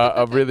was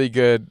a really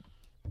good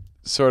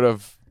sort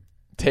of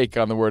take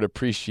on the word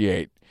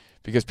appreciate,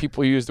 because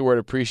people use the word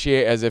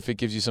appreciate as if it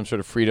gives you some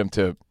sort of freedom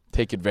to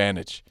take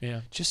advantage.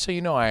 Yeah. Just so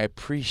you know, I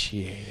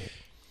appreciate it.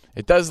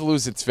 It does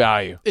lose its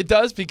value. It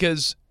does,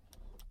 because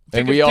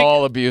And we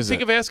all abuse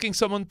Think it. of asking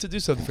someone to do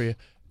something for you.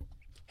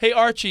 Hey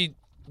Archie,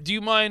 do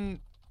you mind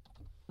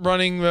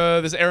running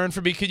this errand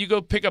for me? Could you go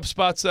pick up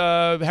Spot's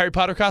Harry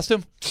Potter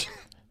costume?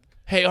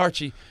 Hey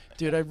Archie,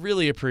 dude, I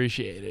really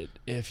appreciate it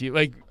if you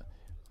like.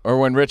 Or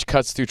when Rich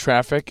cuts through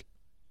traffic,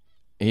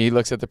 he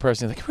looks at the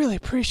person he's like, I really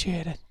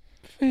appreciate it.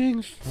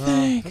 Thanks.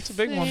 That's a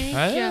big one.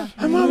 Yeah.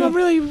 I'm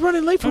really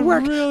running late for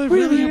work.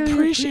 Really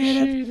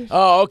appreciate it.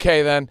 Oh,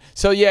 okay then.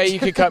 So yeah, you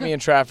could cut me in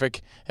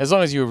traffic as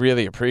long as you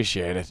really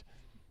appreciate it.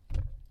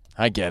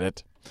 I get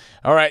it.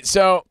 All right,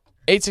 so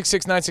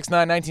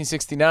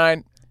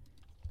 866-969-1969.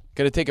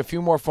 Going to take a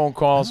few more phone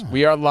calls.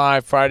 We are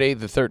live Friday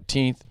the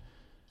 13th.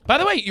 By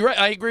the way, you're right.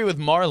 I agree with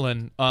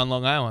Marlon on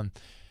Long Island,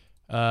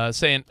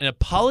 saying an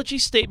apology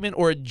statement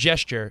or a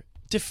gesture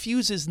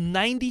diffuses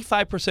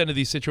 95% of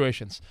these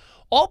situations.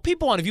 All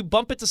people want, if you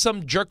bump into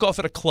some jerk off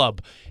at a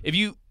club, if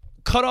you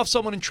cut off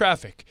someone in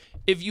traffic,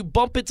 if you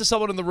bump into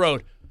someone on the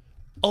road,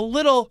 a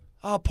little,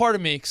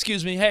 pardon me,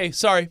 excuse me, hey,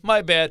 sorry,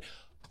 my bad,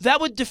 that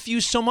would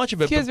diffuse so much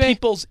of it. Excuse but me.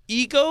 people's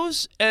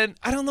egos, and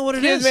I don't know what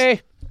it Excuse is.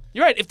 me.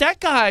 You're right. If that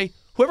guy,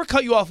 whoever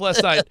cut you off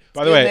last night.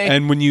 By the way,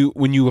 and when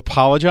you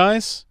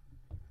apologize,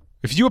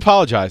 if you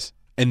apologize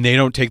and they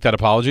don't take that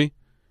apology,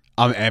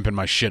 I'm amping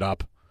my shit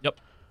up. Yep.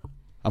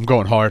 I'm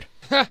going hard.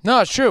 No,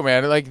 it's true,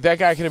 man. Like that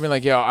guy could have been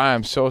like, "Yo, I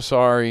am so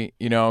sorry."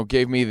 You know,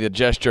 gave me the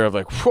gesture of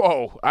like,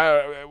 "Whoa,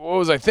 what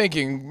was I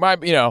thinking?"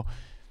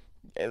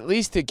 At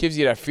least it gives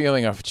you that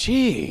feeling of,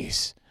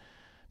 "Geez,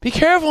 be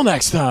careful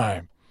next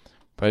time."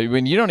 But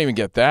when you don't even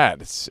get that,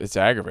 it's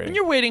aggravating. When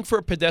you're waiting for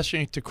a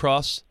pedestrian to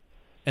cross,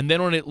 and they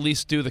don't at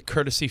least do the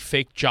courtesy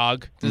fake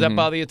jog, does that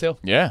bother you too?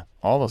 Yeah,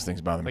 all those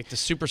things bother me. Like the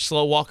super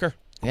slow walker?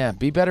 Yeah,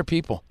 be better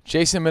people.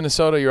 Jason,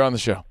 Minnesota, you're on the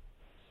show.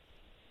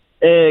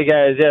 Hey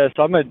guys, yeah,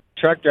 so I'm a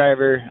truck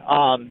driver.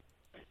 I'm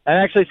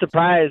actually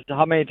surprised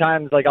how many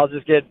times like I'll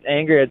just get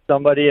angry at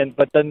somebody,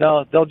 but then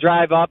they'll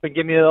drive up and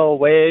give me a little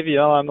wave,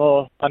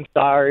 I'm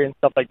sorry and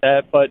stuff like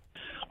that. But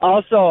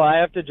also I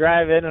have to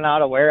drive in and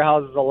out of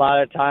warehouses a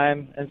lot of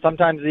time, and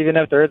sometimes even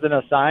if there isn't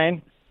a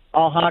sign,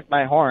 I'll honk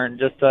my horn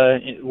just to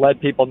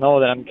let people know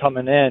that I'm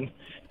coming in.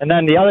 And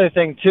then the other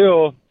thing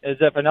too is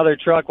if another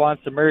truck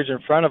wants to merge in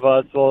front of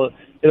us, we'll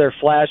either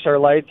flash our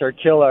lights or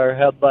kill our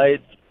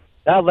headlights.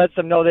 That lets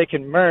them know they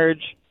can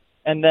merge,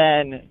 and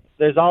then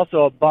there's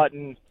also a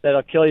button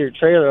that'll kill your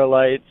trailer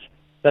lights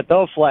that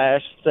they'll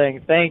flash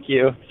saying thank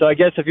you. So I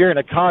guess if you're in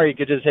a car, you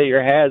could just hit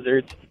your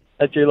hazards.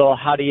 That's your little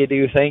how do you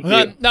do thank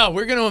you. No,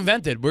 we're going to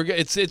invent it.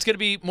 It's going to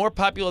be more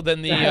popular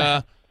than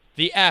the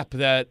app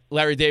that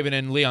Larry David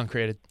and Leon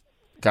created.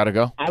 Gotta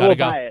go. I will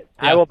buy it.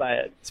 Yeah. I will buy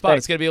it. Spot. Thanks.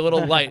 It's going to be a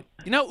little light.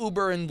 You know,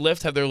 Uber and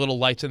Lyft have their little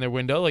lights in their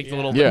window, like the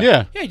little. Yeah.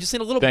 Yeah. You just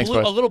need a little Thanks,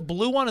 blue, bud. a little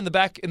blue one in the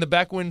back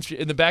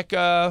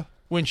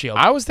windshield.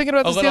 I was thinking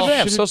about this the other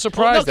day. I'm so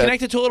surprised. No, that-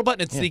 connected to a little button.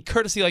 It's the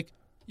courtesy, like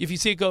if you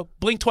see it go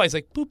blink twice,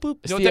 like boop boop.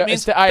 You know what that means?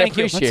 It's the I Thank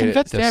you. appreciate it.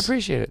 It's the I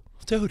appreciate it.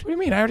 Dude. What do you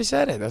mean? I already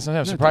said it. That's not.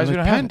 I'm surprised we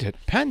don't have patent it.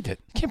 it. Patent it.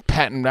 You can't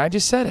patent. I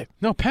just said it.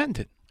 No, patent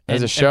it.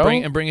 As a show.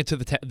 and bring it to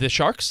the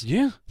Sharks.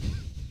 Yeah.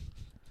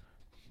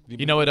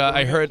 You know what?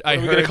 I heard.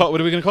 What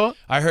are we gonna call it?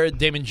 I heard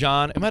Damon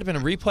John. It might have been a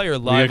replay or What are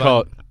live. we gonna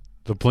call it?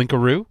 The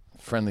Blinkaroo?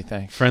 Friendly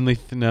thanks. Friendly?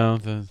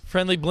 The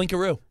Friendly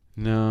Blinkaroo.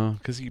 no,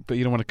 but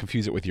you don't want to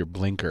confuse it with your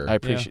blinker. I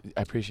appreciate it.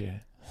 I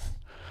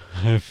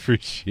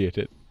appreciate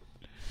it.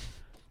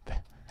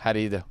 How do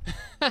you do?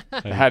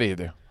 How do you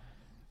do?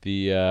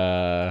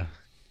 The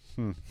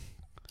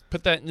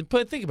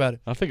Think about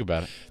it. I'll think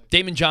about it.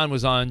 Damon John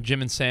was on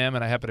Jim and Sam,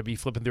 and I happened to be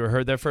flipping through a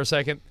herd there for a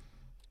second.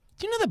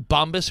 Do you know that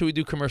Bombas, who we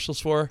do commercials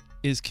for,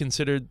 is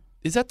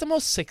that the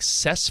most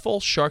successful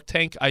Shark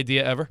Tank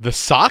idea ever? The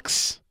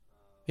socks?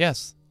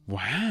 Yes.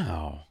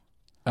 Wow.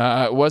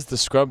 It was the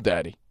Scrub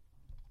Daddy.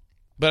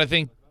 But I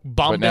think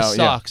But now, Bombas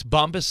socks.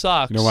 Bombas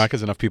socks. You know why?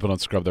 Because enough people don't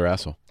scrub their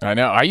asshole. I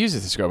know. I use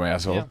it to scrub my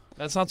asshole. Yeah,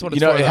 that's not what You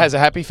it's know, for. it though. has a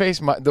happy face.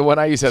 The one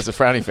I use has a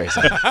frowny face.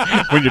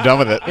 When you're done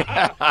with it.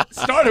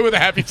 Started with a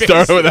happy face.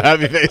 Started with a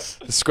happy face.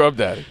 The Scrub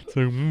Daddy. It's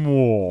like,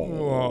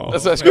 whoa.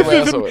 That's what I scrub my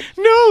asshole with.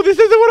 No, this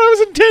isn't what I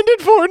was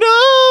intended for.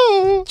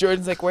 No.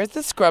 Jordan's like, "Where's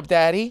the Scrub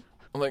Daddy?"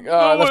 I'm like, "Oh,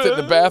 I left it in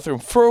the bathroom."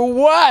 For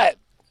what?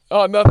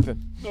 Oh, nothing.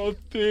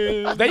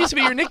 That used to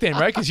be your nickname,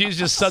 right? Because you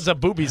just suds up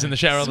boobies in the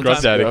shower all the Scrub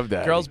time. daddy. Scrub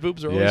daddy. Girls'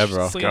 boobs are Yeah, always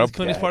bro. the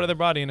cleanest part of their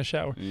body in the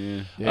shower.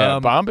 Yeah. Yeah,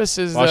 Bombas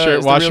is Wash is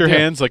your, the wash real your deal.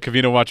 hands like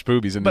Covino watched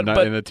boobies in the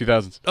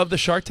 2000s. Of the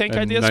Shark Tank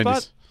And idea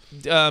 90s.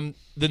 spot,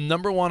 the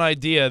number one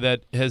idea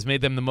that has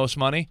made them the most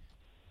money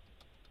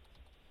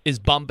is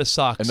Bombas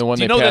socks. And the one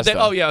Do you they know that passed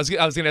on. Oh yeah, I was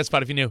going to ask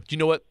Spot if you knew. Do you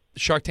know what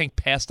Shark Tank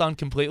passed on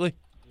completely?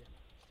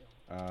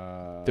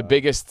 The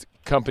biggest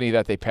company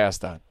that they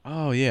passed on.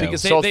 Oh yeah,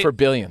 Because sold for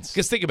billions.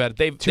 Because think about it,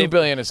 they've $2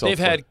 billion is sold They've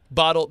for. had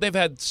bottle. They've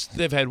had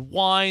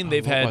wine.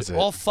 They've what had was it?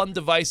 all fun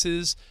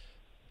devices.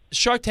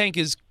 Shark Tank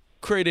has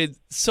created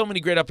so many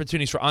great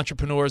opportunities for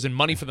entrepreneurs and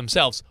money for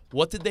themselves.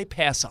 What did they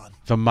pass on?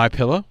 The My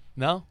Pillow.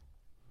 No.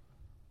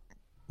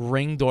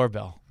 Ring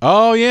doorbell.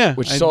 Oh yeah,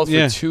 Which sold for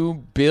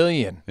 $2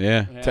 billion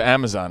Yeah. to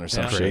Amazon or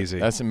some shit. Crazy.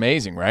 That's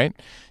amazing, right?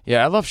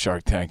 Yeah, I love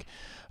Shark Tank.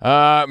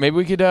 Maybe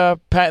we could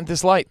patent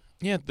this light.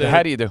 Yeah.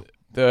 How do you do?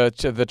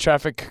 The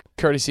traffic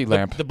courtesy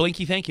lamp. The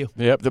blinky thank you.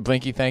 Yep, the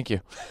blinky thank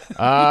you.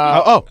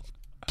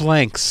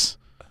 Blanks.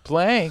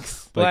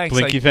 Blanks. Like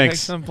blinky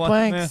thanks.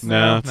 Blanks.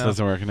 No, it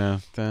doesn't work. No.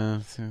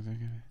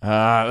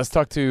 Let's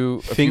talk to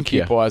a few Thank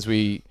ya. people as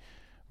we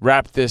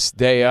wrap this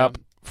day up.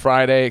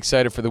 Friday,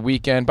 excited for the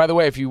weekend. By the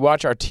way, if you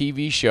watch our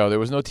TV show, there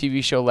was no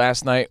TV show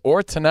last night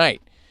or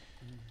tonight.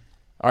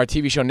 Our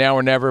TV show Now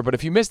or Never. But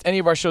if you missed any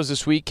of our shows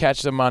this week,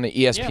 catch them on the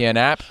ESPN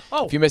app.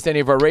 Oh. If you missed any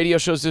of our radio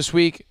shows this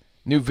week,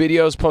 new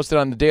videos posted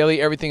on the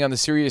daily, everything on the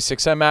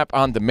SiriusXM app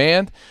on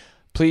demand.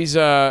 Please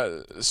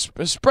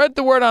spread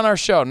the word on our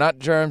show, not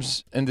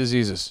germs and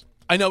diseases.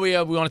 I know we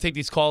want to take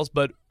these calls,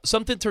 but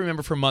something to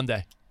remember for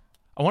Monday.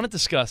 I want to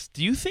discuss.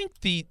 Do you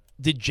think the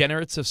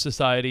degenerates of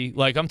society,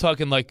 like I'm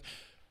talking like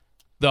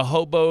the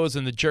hobos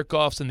and the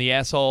jerk-offs and the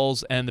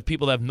assholes and the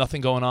people that have nothing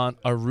going on,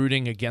 are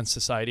rooting against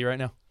society right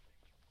now?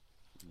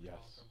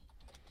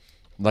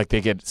 Like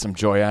they get some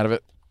joy out of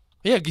it?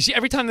 Yeah, because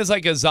every time there's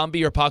like a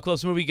zombie or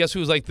apocalypse movie, guess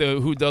who's like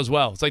who does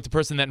well? It's like the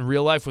person that in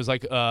real life was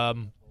like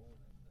they're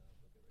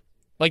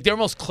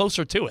almost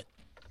closer to it.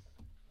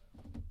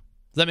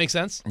 Does that make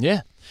sense?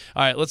 Yeah.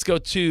 All right, let's go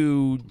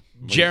to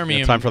Jeremy.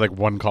 Yeah, time for like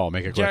one call.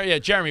 Make it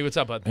quick. Jeremy, what's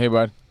up, bud? Hey,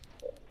 bud.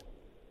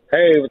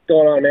 Hey, what's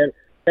going on, man?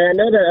 Hey, I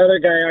know that other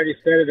guy already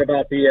said it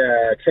about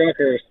the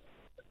truckers,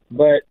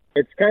 but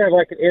it's kind of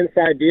like an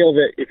inside deal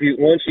that if you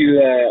once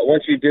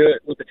you do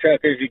it with the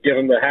truckers, you give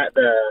them the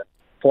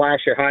flash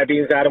your high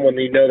beams at them when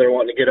you know they're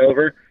wanting to get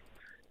over.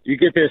 You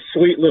get this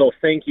sweet little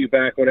thank you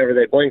back whenever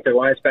they blink their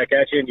lights back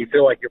at you, and you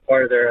feel like you're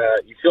part of their.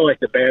 You feel like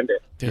the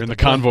bandit. You're in the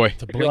convoy.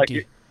 The You feel like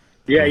blinky.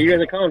 you're in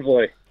the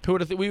convoy. Who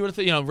would have? We would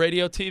have.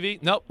 Radio,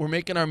 TV. Nope, we're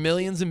making our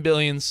millions and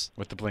billions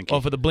with the blinky.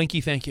 Oh, for the blinky,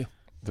 thank you.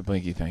 The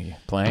blinky, thank you.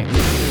 Playing.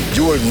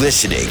 You're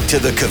listening to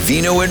the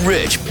Covino and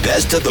Rich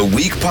Best of the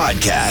Week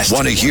podcast.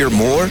 Want to hear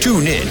more?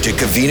 Tune in to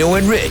Covino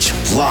and Rich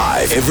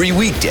live every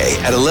weekday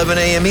at 11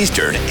 a.m.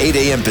 Eastern, 8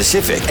 a.m.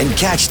 Pacific, and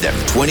catch them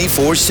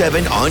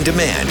 24/7 on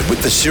demand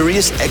with the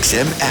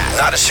SiriusXM app.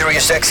 Not a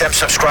SiriusXM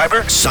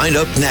subscriber? Sign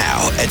up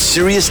now at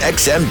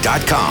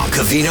SiriusXM.com.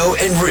 Covino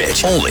and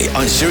Rich, only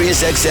on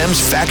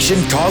SiriusXM's Faction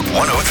Talk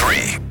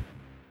 103.